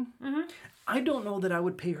ex-girlfriend. Mm-hmm. I don't know that I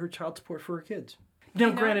would pay her child support for her kids. Now,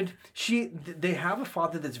 granted, they have a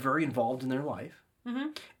father that's very involved in their life. Mm-hmm.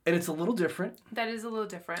 And it's a little different. That is a little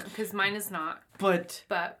different because mine is not. But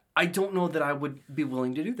I don't know that I would be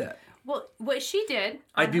willing to do that. Well, what she did,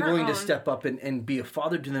 I'd be willing to step up and be a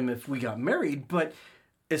father to them if we got married. But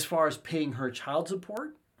as far as paying her child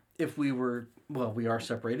support, if we were, well, we are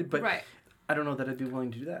separated, but right. I don't know that I'd be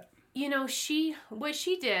willing to do that. You know, what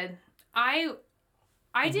she did, I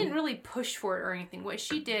didn't really push for it or anything. What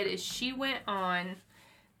she did is she went on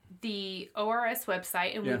the ORS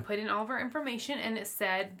website and we put in all of our information and it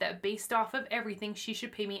said that based off of everything, she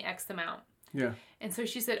should pay me X amount. Yeah. And so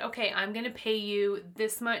she said, okay, I'm going to pay you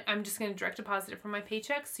this much. I'm just going to direct deposit it from my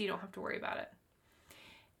paycheck so you don't have to worry about it.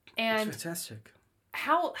 And that's fantastic.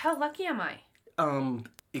 How lucky am I?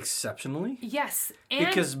 Exceptionally. Yes. And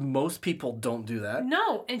because most people don't do that.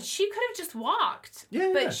 No, and she could have just walked.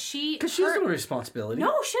 Yeah. But she... Because she has no responsibility.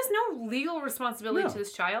 No, she has no legal responsibility to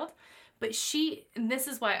this child. But and this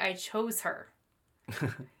is why I chose her.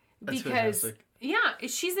 That's because, fantastic. yeah,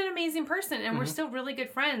 she's an amazing person and we're still really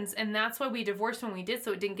good friends. And that's why we divorced when we did,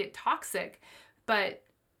 so it didn't get toxic. But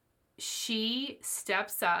she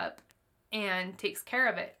steps up and takes care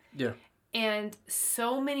of it. Yeah. And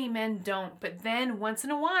so many men don't. But then once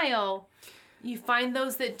in a while, you find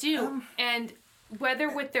those that do. And whether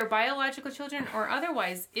with their biological children or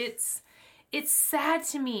otherwise, it's sad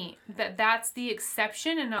to me that that's the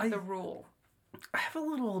exception and not the rule. I have a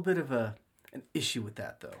little bit of an issue with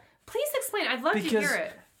that, though. Please explain. I'd love to hear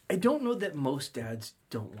it. I don't know that most dads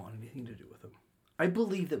don't want anything to do with them. I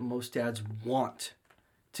believe that most dads want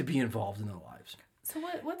to be involved in their lives. So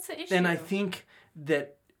what's the issue? And I think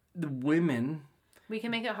that the women... We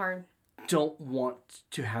can make it hard. ...don't want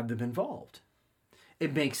to have them involved.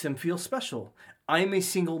 It makes them feel special. I'm a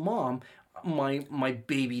single mom. My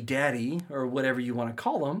baby daddy, or whatever you want to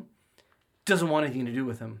call him, doesn't want anything to do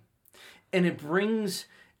with him. And it brings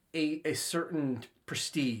a certain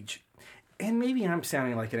prestige. And maybe I'm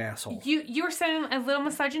sounding like an asshole. You're sounding a little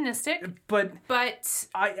misogynistic. But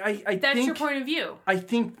I that's think, your point of view. I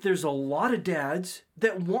think there's a lot of dads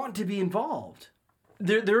that want to be involved.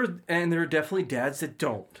 There are definitely dads that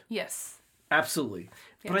don't. Yes. Absolutely.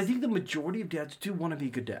 Yes. But I think the majority of dads do want to be a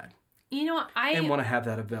good dad. You know what? And want to have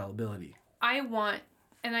that availability. I want,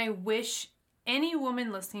 and I wish any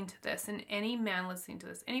woman listening to this and any man listening to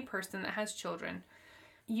this, any person that has children,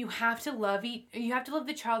 you have to love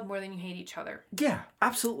the child more than you hate each other. Yeah,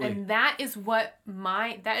 absolutely. And that is what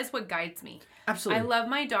guides me. Absolutely. I love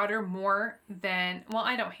my daughter more than, well,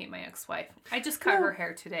 I don't hate my ex-wife. I just cut her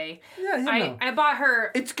hair today. Yeah, I bought her.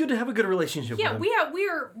 It's good to have a good relationship with them. Yeah,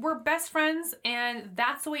 we're best friends and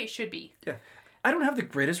that's the way it should be. Yeah. I don't have the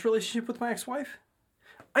greatest relationship with my ex-wife.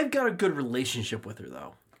 I've got a good relationship with her,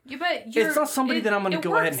 though. Yeah, but it's not somebody that I'm going to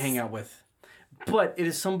go ahead and works. hang out with. But it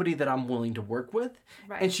is somebody that I'm willing to work with,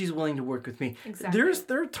 and she's willing to work with me. Exactly.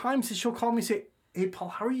 There are times that she'll call me and say, "Hey, Paul,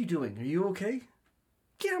 how are you doing? Are you okay?"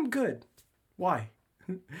 Yeah, I'm good. Why?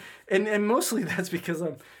 and mostly that's because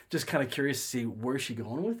I'm just kind of curious to see where's she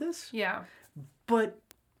going with this. Yeah. But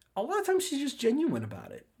a lot of times she's just genuine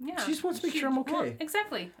about it. Yeah. She just wants to make sure I'm okay. Well,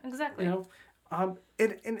 exactly. You know,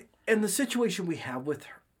 and the situation we have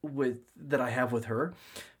that I have with her,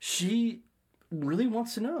 she really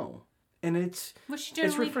wants to know. And it's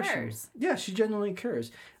refreshing. Cares. Yeah, she genuinely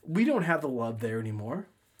cares. We don't have the love there anymore.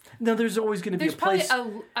 Now, there's always going to be a place.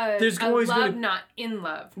 There's always love, not in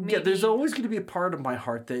love. Maybe. Yeah, there's always going to be a part of my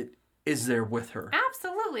heart that is there with her.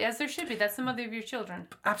 Absolutely, as there should be. That's the mother of your children.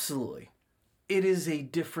 Absolutely. It is a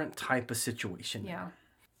different type of situation. Yeah.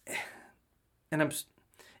 And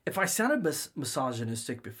if I sounded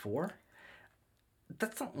misogynistic before,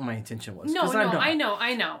 that's not what my intention was. No, I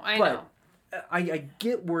know. But I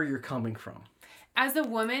get where you're coming from. As a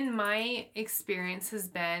woman, my experience has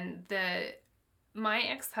been that my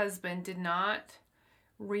ex-husband did not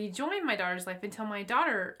rejoin my daughter's life until my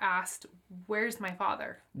daughter asked, "Where's my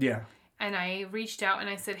father?" Yeah. And I reached out and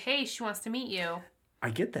I said, "Hey, she wants to meet you." I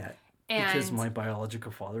get that. Because my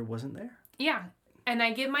biological father wasn't there. Yeah. And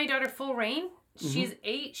I give my daughter full reign. She's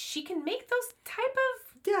 8. She can make those type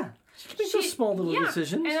of... Yeah. She can make those small little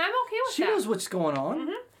decisions. And I'm okay with that. She knows what's going on.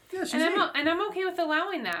 Mm-hmm. Yeah, she's and I'm okay with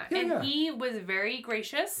allowing that. Yeah, and he was very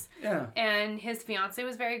gracious. Yeah. And his fiance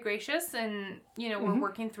was very gracious. And, we're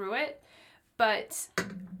working through it. But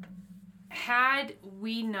had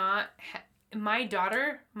we not... my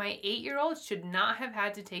daughter, my 8-year-old, should not have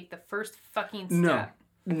had to take the first fucking step. No.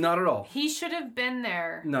 Not at all. He should have been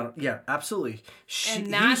there. No, yeah, absolutely.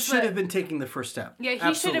 He should have been taking the first step. Yeah,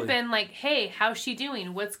 he should have been like, "Hey, how's she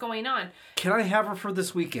doing? What's going on? Can I have her for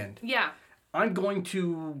this weekend? Yeah. I'm going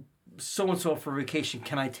to so-and-so for vacation.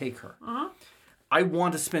 Can I take her? Uh-huh. I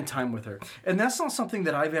want to spend time with her." And that's not something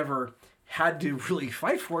that I've ever had to really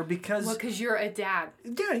fight for because... Well, because you're a dad.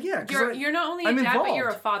 Yeah. You're not only a I'm dad, involved. but you're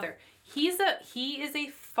a father. He is a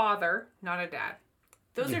father, not a dad.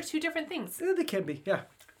 Those are two different things. Yeah, they can be. Yeah,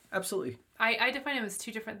 absolutely. I define them as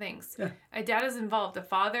two different things. Yeah. A dad is involved. A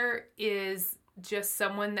father is just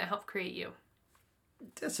someone that helped create you.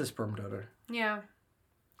 That's a sperm donor. Yeah.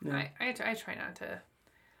 I try not to.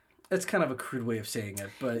 That's kind of a crude way of saying it,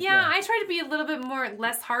 but... Yeah, I try to be a little bit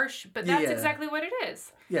less harsh, but that's exactly what it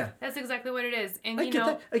is. Yeah. That's exactly what it is. And, I get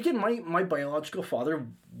that. Again, my biological father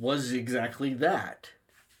was exactly that.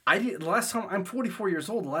 I'm 44 years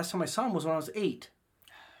old. The last time I saw him was when I was 8.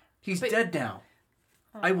 He's dead now.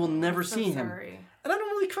 I will never see him. Sorry. And I don't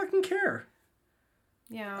really fucking care.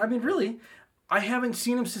 Yeah. I mean, really, I haven't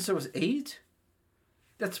seen him since I was 8.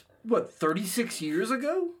 That's, 36 years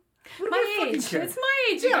ago? What do I fucking age. care? It's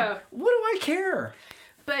my age ago. What do I care?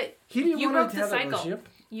 But He didn't you want broke to the have that cycle. relationship.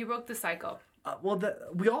 You broke the cycle.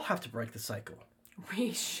 We all have to break the cycle.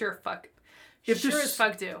 We sure If as there's-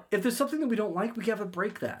 fuck do. If there's something that we don't like, we have to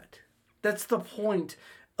break that. That's the point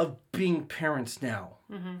of being parents now.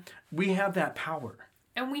 Mm-hmm. We have that power.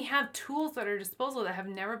 And we have tools at our disposal that have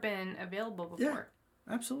never been available before.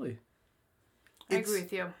 Yeah, absolutely. I agree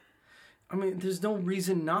with you. I mean, there's no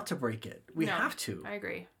reason not to break it. We have to. I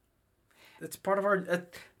agree. That's part of our...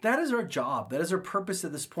 that is our job. That is our purpose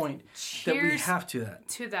at this point. That we Cheers have to that.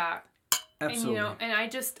 To that. Absolutely.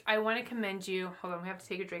 And I want to commend you. Hold on, we have to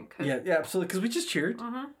take a drink. Yeah, absolutely. Because we just cheered.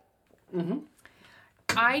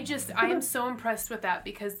 I am so impressed with that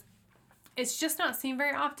because it's just not seen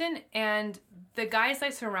very often. And the guys I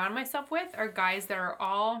surround myself with are guys that are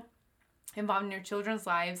all involved in their children's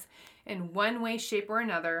lives in one way, shape, or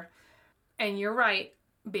another. And you're right,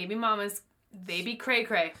 baby mamas, they be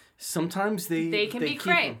cray-cray. Sometimes they can be keep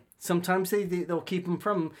cray. them. Sometimes they'll keep them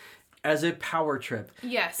from as a power trip.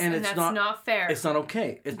 Yes, and and it's that's not fair. It's not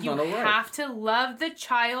okay. It's not all right. You have to love the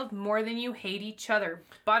child more than you hate each other.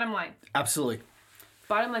 Bottom line. Absolutely.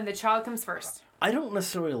 Bottom line, the child comes first. I don't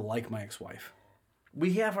necessarily like my ex-wife.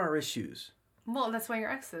 We have our issues. Well, that's why you're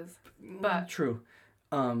exes. But True.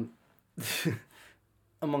 Among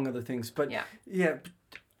other things. But yeah.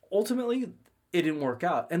 Ultimately, it didn't work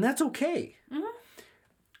out. And that's okay. Mm-hmm.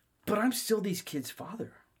 But I'm still these kids'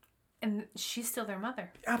 father. And she's still their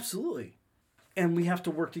mother. Absolutely. And we have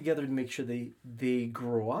to work together to make sure they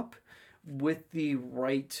grow up with the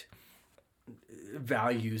right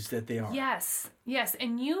values that they are. Yes.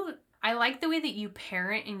 And I like the way that you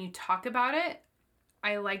parent and you talk about it.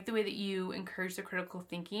 I like the way that you encourage the critical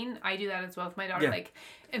thinking. I do that as well with my daughter. Yeah.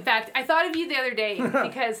 In fact, I thought of you the other day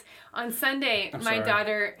because on Sunday, my sorry.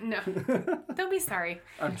 daughter, no, don't be sorry.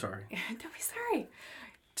 I'm sorry. Don't be sorry.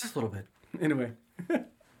 Just a little bit. Anyway.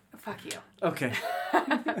 Fuck you. Okay.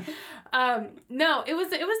 No, it was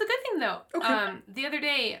a good thing though. Okay. The other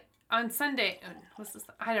day on Sunday, what's this?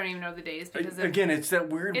 I don't even know the days because Again, it's that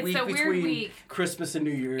weird week between Christmas and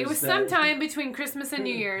New Year's. It was sometime between Christmas and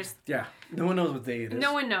New Year's. Yeah. No one knows what day it is.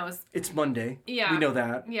 No one knows. It's Monday. Yeah. We know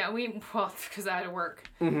that. Yeah, because I had to work.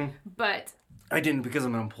 Mm-hmm. But I didn't because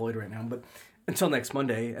I'm unemployed right now, but until next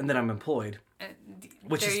Monday, and then I'm employed.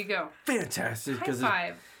 Which there is you go. Fantastic. High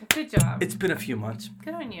five. Good job. It's been a few months.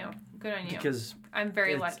 Good on you. Because I'm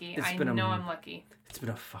very lucky. I know I'm lucky. It's been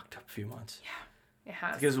a fucked up few months. Yeah, it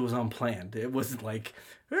has. Because it was unplanned. It wasn't like,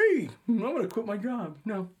 hey, I'm going to quit my job.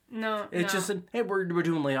 No. It's just, hey, we're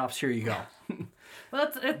doing layoffs. Here you go.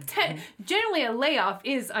 Well, generally a layoff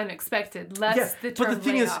is unexpected. Less the term but the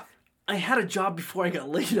thing layoff. is, I had a job before I got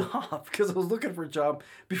laid off because I was looking for a job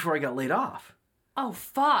before I got laid off. Oh,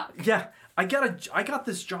 fuck. Yeah. I got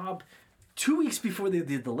this job 2 weeks before they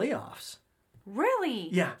did the layoffs. Really?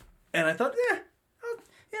 Yeah. And I thought,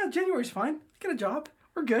 January's fine. Get a job.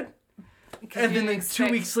 We're good. And then 2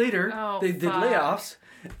 weeks later, they did layoffs.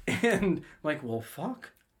 And I'm like, well,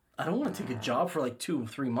 fuck. I don't want to take a job for like 2 or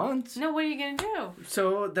 3 months. No, what are you going to do?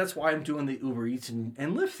 So that's why I'm doing the Uber Eats and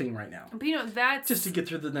Lyft thing right now. But that's... Just to get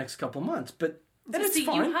through the next couple months. But it's see,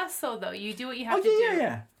 fine. You hustle, though. You do what you have to do.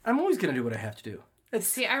 Yeah. I'm always going to do what I have to do.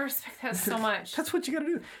 See, I respect that so much. That's what you got to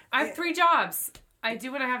do. I have 3 jobs. I do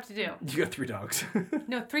what I have to do. You got 3 dogs.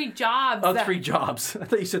 No, 3 jobs. Oh, 3 jobs. I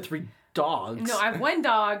thought you said 3 dogs. No, I have 1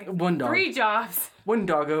 dog. 1 dog. 3 jobs. 1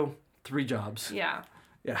 doggo, 3 jobs. Yeah.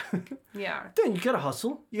 Yeah. Yeah. Then you got to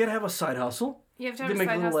hustle. You got to have a side hustle. You have to have to a make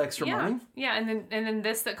side a little hustle. extra money. Yeah, and then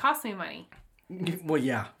this that costs me money. Well,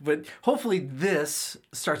 yeah, but hopefully this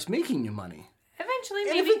starts making you money. Eventually,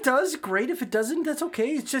 And maybe. if it does, great. If it doesn't, that's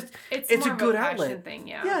okay. It's just it's more a of good a passion outlet. thing,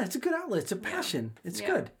 yeah. Yeah, it's a good outlet. It's a passion. It's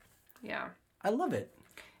good. Yeah. I love it.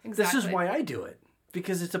 Exactly. This is why I do it.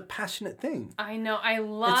 because it's a passionate thing. I know. I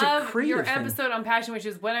love creative your thing. episode on passion, which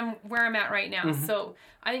is where I'm at right now. So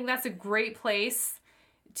I think that's a great place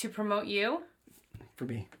to promote you. For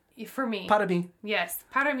me. For me. Para mí. Yes.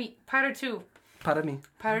 Para mí. Para tú. Para mí.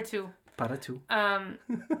 Para tú. Para tú.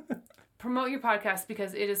 Promote your podcast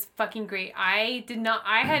because it is fucking great. I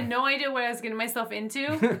had no idea what I was getting myself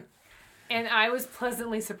into. And I was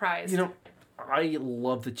pleasantly surprised. You know, I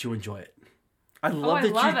love that you enjoy it. I love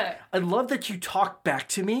it. I love that you talk back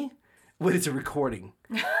to me when it's a recording.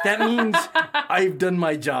 That means I've done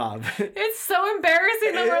my job. It's so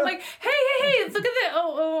embarrassing that we're like, hey, look at that.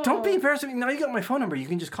 Oh. Don't be embarrassed. Now you got my phone number. You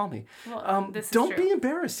can just call me. Well, this is don't true. be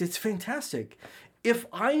embarrassed. It's fantastic. If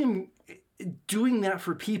I am doing that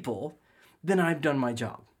for people, then I've done my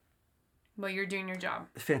job. Well, you're doing your job.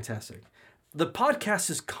 Fantastic. The podcast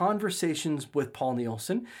is Conversations with Paul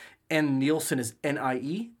Nielsen, and Nielsen is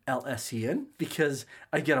Nielsen because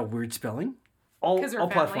I get a weird spelling. All family.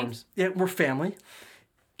 platforms. Yeah, we're family.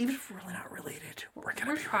 Even if we're really not related, we're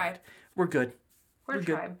We're tribe. We're good. We're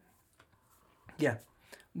good. tribe. Yeah,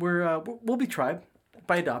 we'll be tribe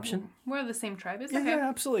by adoption. We're the same tribe. It's Yeah, okay. yeah,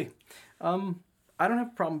 absolutely. I don't have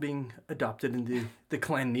a problem being adopted into the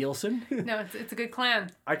clan Nielsen. No, it's a good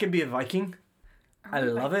clan. I can be a Viking. I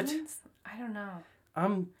love it. I don't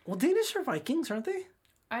know. Well, Danish are Vikings, aren't they?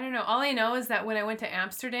 I don't know. All I know is that when I went to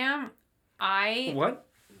Amsterdam, What?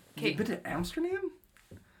 Okay. You've been to Amsterdam?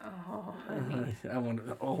 Oh, I want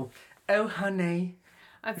to. Oh, honey.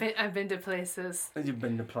 I've been to places, You've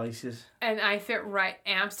been to places. and I fit right.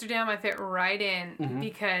 Amsterdam, I fit right in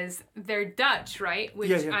because they're Dutch, right? Which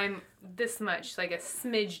Yeah. I'm this much, like a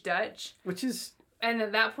smidge Dutch. Which is And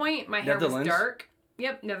at that point, my hair was Netherlands? dark.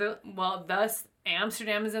 Yep, thus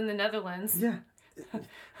Amsterdam is in the Netherlands. yeah.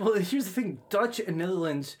 Well, here's the thing: Dutch and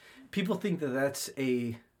Netherlands. People think that that's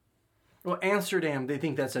a. Well, Amsterdam. They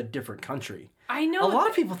think that's a different country. I know. A lot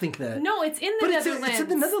of people think that. No, it's in the But Netherlands. it's in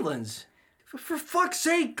the Netherlands. For fuck's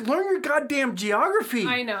sake, learn your goddamn geography.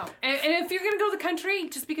 I know. And if you're gonna go to the country,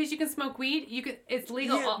 just because you can smoke weed, it's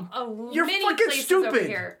legal. Yeah. You're You're many fucking places stupid. over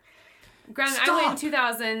here. Granted, I went in Stop.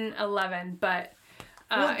 2011, but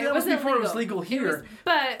Well, it that was wasn't before legal. it was legal here.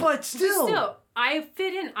 But still. I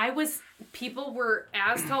fit in. People were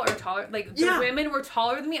as tall or taller. Like, the Yeah. women were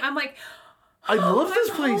taller than me. I'm like, I love this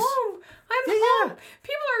I'm place. home. I'm Yeah, home. yeah.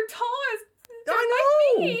 People are tall as they're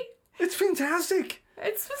I know. like me. It's fantastic.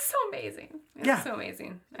 It's just so amazing. It's Yeah. so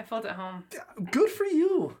amazing. I felt at home. Good for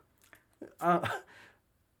you. Where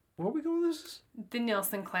are we going with this? The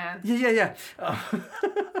Nielsen clan. Yeah.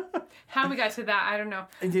 How we got to that, I don't know.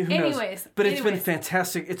 Who knows? Anyways. But it's been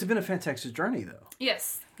fantastic. It's been a fantastic journey, though.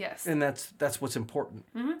 Yes. And that's what's important.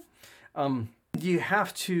 You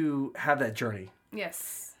have to have that journey.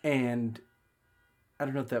 Yes. And I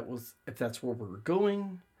don't know if that's where we're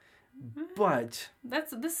going, but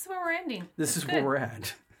This is where we're ending. this is Good. where we're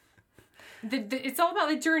at. It's all about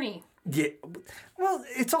the journey. Yeah. Well,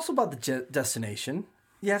 it's also about the destination.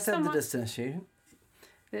 You have to have the Somewhat. destination.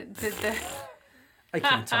 The I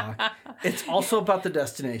can't talk. It's also about the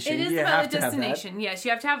destination. It is You about have the to have that. destination. Yes,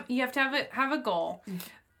 you have to have a goal.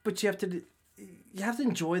 But you have to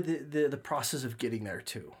enjoy the process of getting there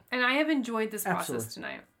too. And I have enjoyed this process Absolutely.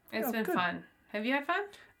 tonight. It's Oh, been good. fun. Have you had fun?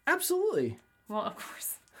 Absolutely. Well, of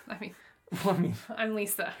course. I mean, Well, I mean, I'm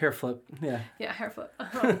Lisa. hair flip. Yeah. Yeah, hair flip.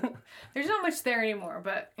 There's not much there anymore,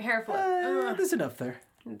 but hair flip. There's enough there.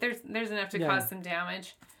 There's enough to Yeah. cause some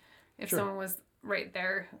damage. If Sure. someone was right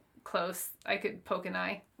there close, I could poke an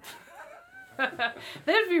eye.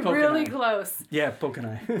 That'd be Poke an really eye. close. Yeah, poke an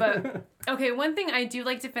eye. But okay, one thing I do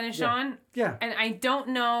like to finish Yeah. on, yeah. and I don't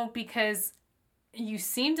know because you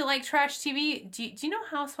seem to like trash TV. Do you know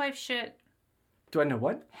Housewives shit? Do I know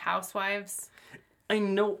what? Housewives? I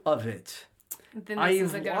know of it. Then this I've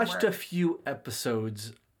isn't gonna watched work. a few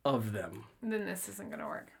episodes of them. Then this isn't gonna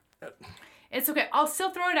work. It's okay. I'll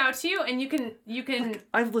still throw it out to you, and you can.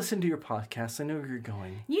 I've listened to your podcast. I know where you're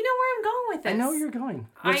going. You know where I'm going with this. I know where you're going.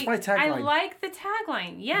 What's my tagline? I like the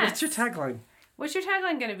tagline. Yes. What's your tagline? What's your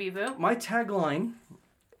tagline gonna be, Boo? My tagline,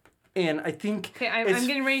 and I think. Okay, I'm it's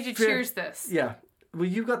getting ready to fair- cheers this. Yeah. Well,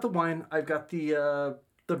 you've got the wine. I've got the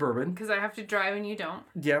bourbon. Because I have to drive and you don't.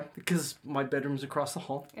 Yeah, because my bedroom's across the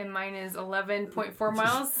hall. And mine is 11.4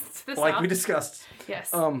 miles to the Like south. we discussed.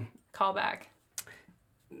 Yes. Um, Call back.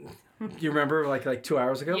 you remember like 2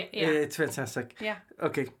 hours ago? Yeah, yeah. It's fantastic. Yeah.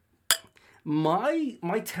 Okay. My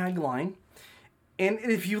tagline, and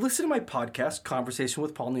if you listen to my podcast, Conversation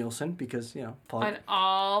with Paul Nielsen, because On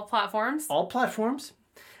all platforms. all platforms,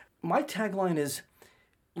 my tagline is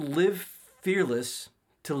live fearless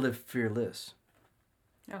to live fearless.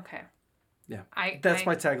 Okay. Yeah. That's That's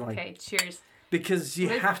my tagline. Okay, cheers. Because you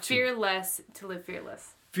live have to. fearless to live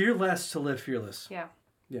fearless. Fear less to live fearless. Yeah.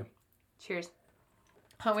 Yeah. Cheers.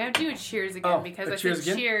 Oh, we have to do a cheers again because I said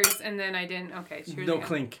again? cheers and then I didn't. Okay, cheers No again.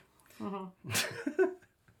 clink.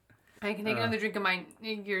 I can take another drink of mine.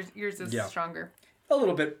 Yours is stronger. A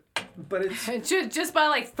little bit, but it's... just by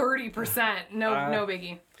like 30%. No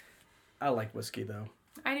biggie. I like whiskey, though.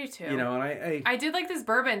 I do too. You know, and I did like this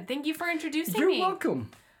bourbon. Thank you for introducing me. You're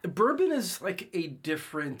welcome. Bourbon is like a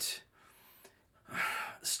different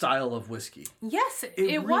style of whiskey. Yes, it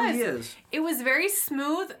really was. Is. It was very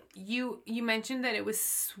smooth. You mentioned that it was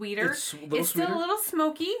sweeter. It's Still sweeter. a little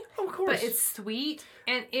smoky. Of course. But it's sweet.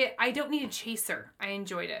 And I don't need a chaser. I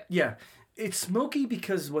enjoyed it. Yeah. It's smoky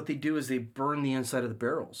because what they do is they burn the inside of the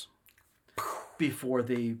barrels before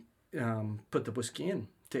they put the whiskey in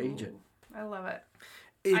to age it. I love it.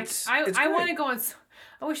 I want to go on.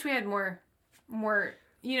 I wish we had more.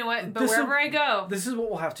 You know what? But wherever I go. This is what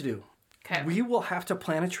we'll have to do. Okay. We will have to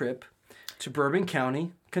plan a trip to Bourbon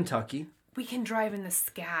County, Kentucky. We can drive in the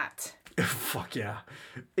Scat. Fuck yeah.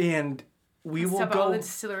 And we will Stop go. all the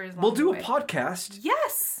distilleries along We'll do the a way. podcast.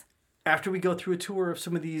 Yes. After we go through a tour of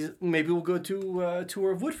some of these, maybe we'll go to a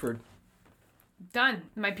tour of Woodford. Done.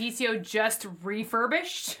 My PTO just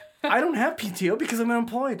refurbished. I don't have PTO because I'm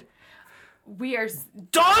unemployed. We are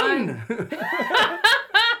Done!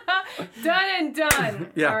 done and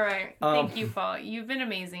done. Yeah. All right. Thank you, Paul. You've been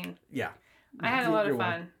amazing. Yeah. I had a lot You're of fun.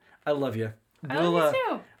 welcome. I love you. I love you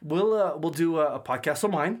too. We'll do a podcast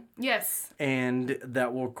of mine, Yes. and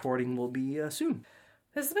that recording will be soon.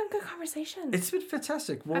 This has been good conversation. It's been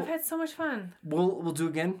fantastic. I've had so much fun. We'll do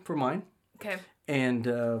again for mine, Okay. and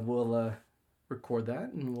we'll record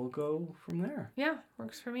that, and we'll go from there. Yeah.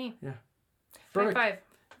 Works for me. Yeah. High Perfect. five.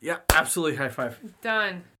 Yeah, absolutely. High five.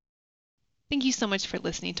 Done. Thank you so much for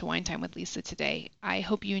listening to Wine Time with Lisa today. I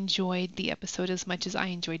hope you enjoyed the episode as much as I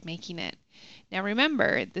enjoyed making it. Now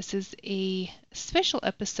remember, this is a special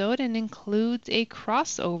episode and includes a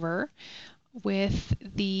crossover with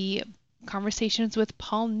the Conversations with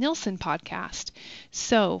Paul Nielsen podcast.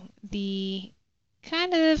 So the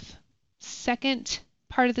kind of second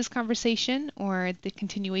part of this conversation, or the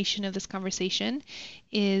continuation of this conversation,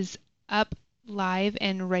 is up live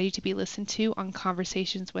and ready to be listened to on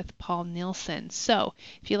Conversations with Paul Nielsen. So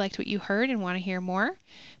if you liked what you heard and want to hear more,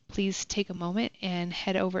 please take a moment and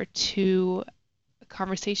head over to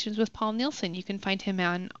Conversations with Paul Nielsen. You can find him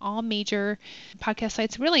on all major podcast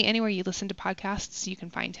sites. Really, anywhere you listen to podcasts, you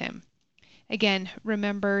can find him. Again,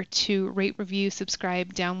 remember to rate, review,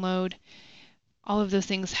 subscribe, download. All of those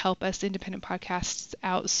things help us independent podcasts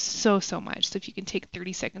out so much. So if you can take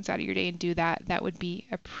 30 seconds out of your day and do that, that would be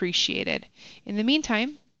appreciated. In the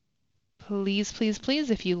meantime, please,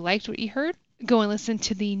 if you liked what you heard, go and listen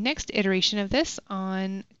to the next iteration of this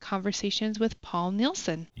on Conversations with Paul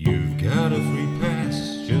Nielsen. You've got a free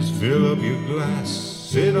pass, just fill up your glass,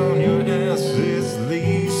 sit on your ass.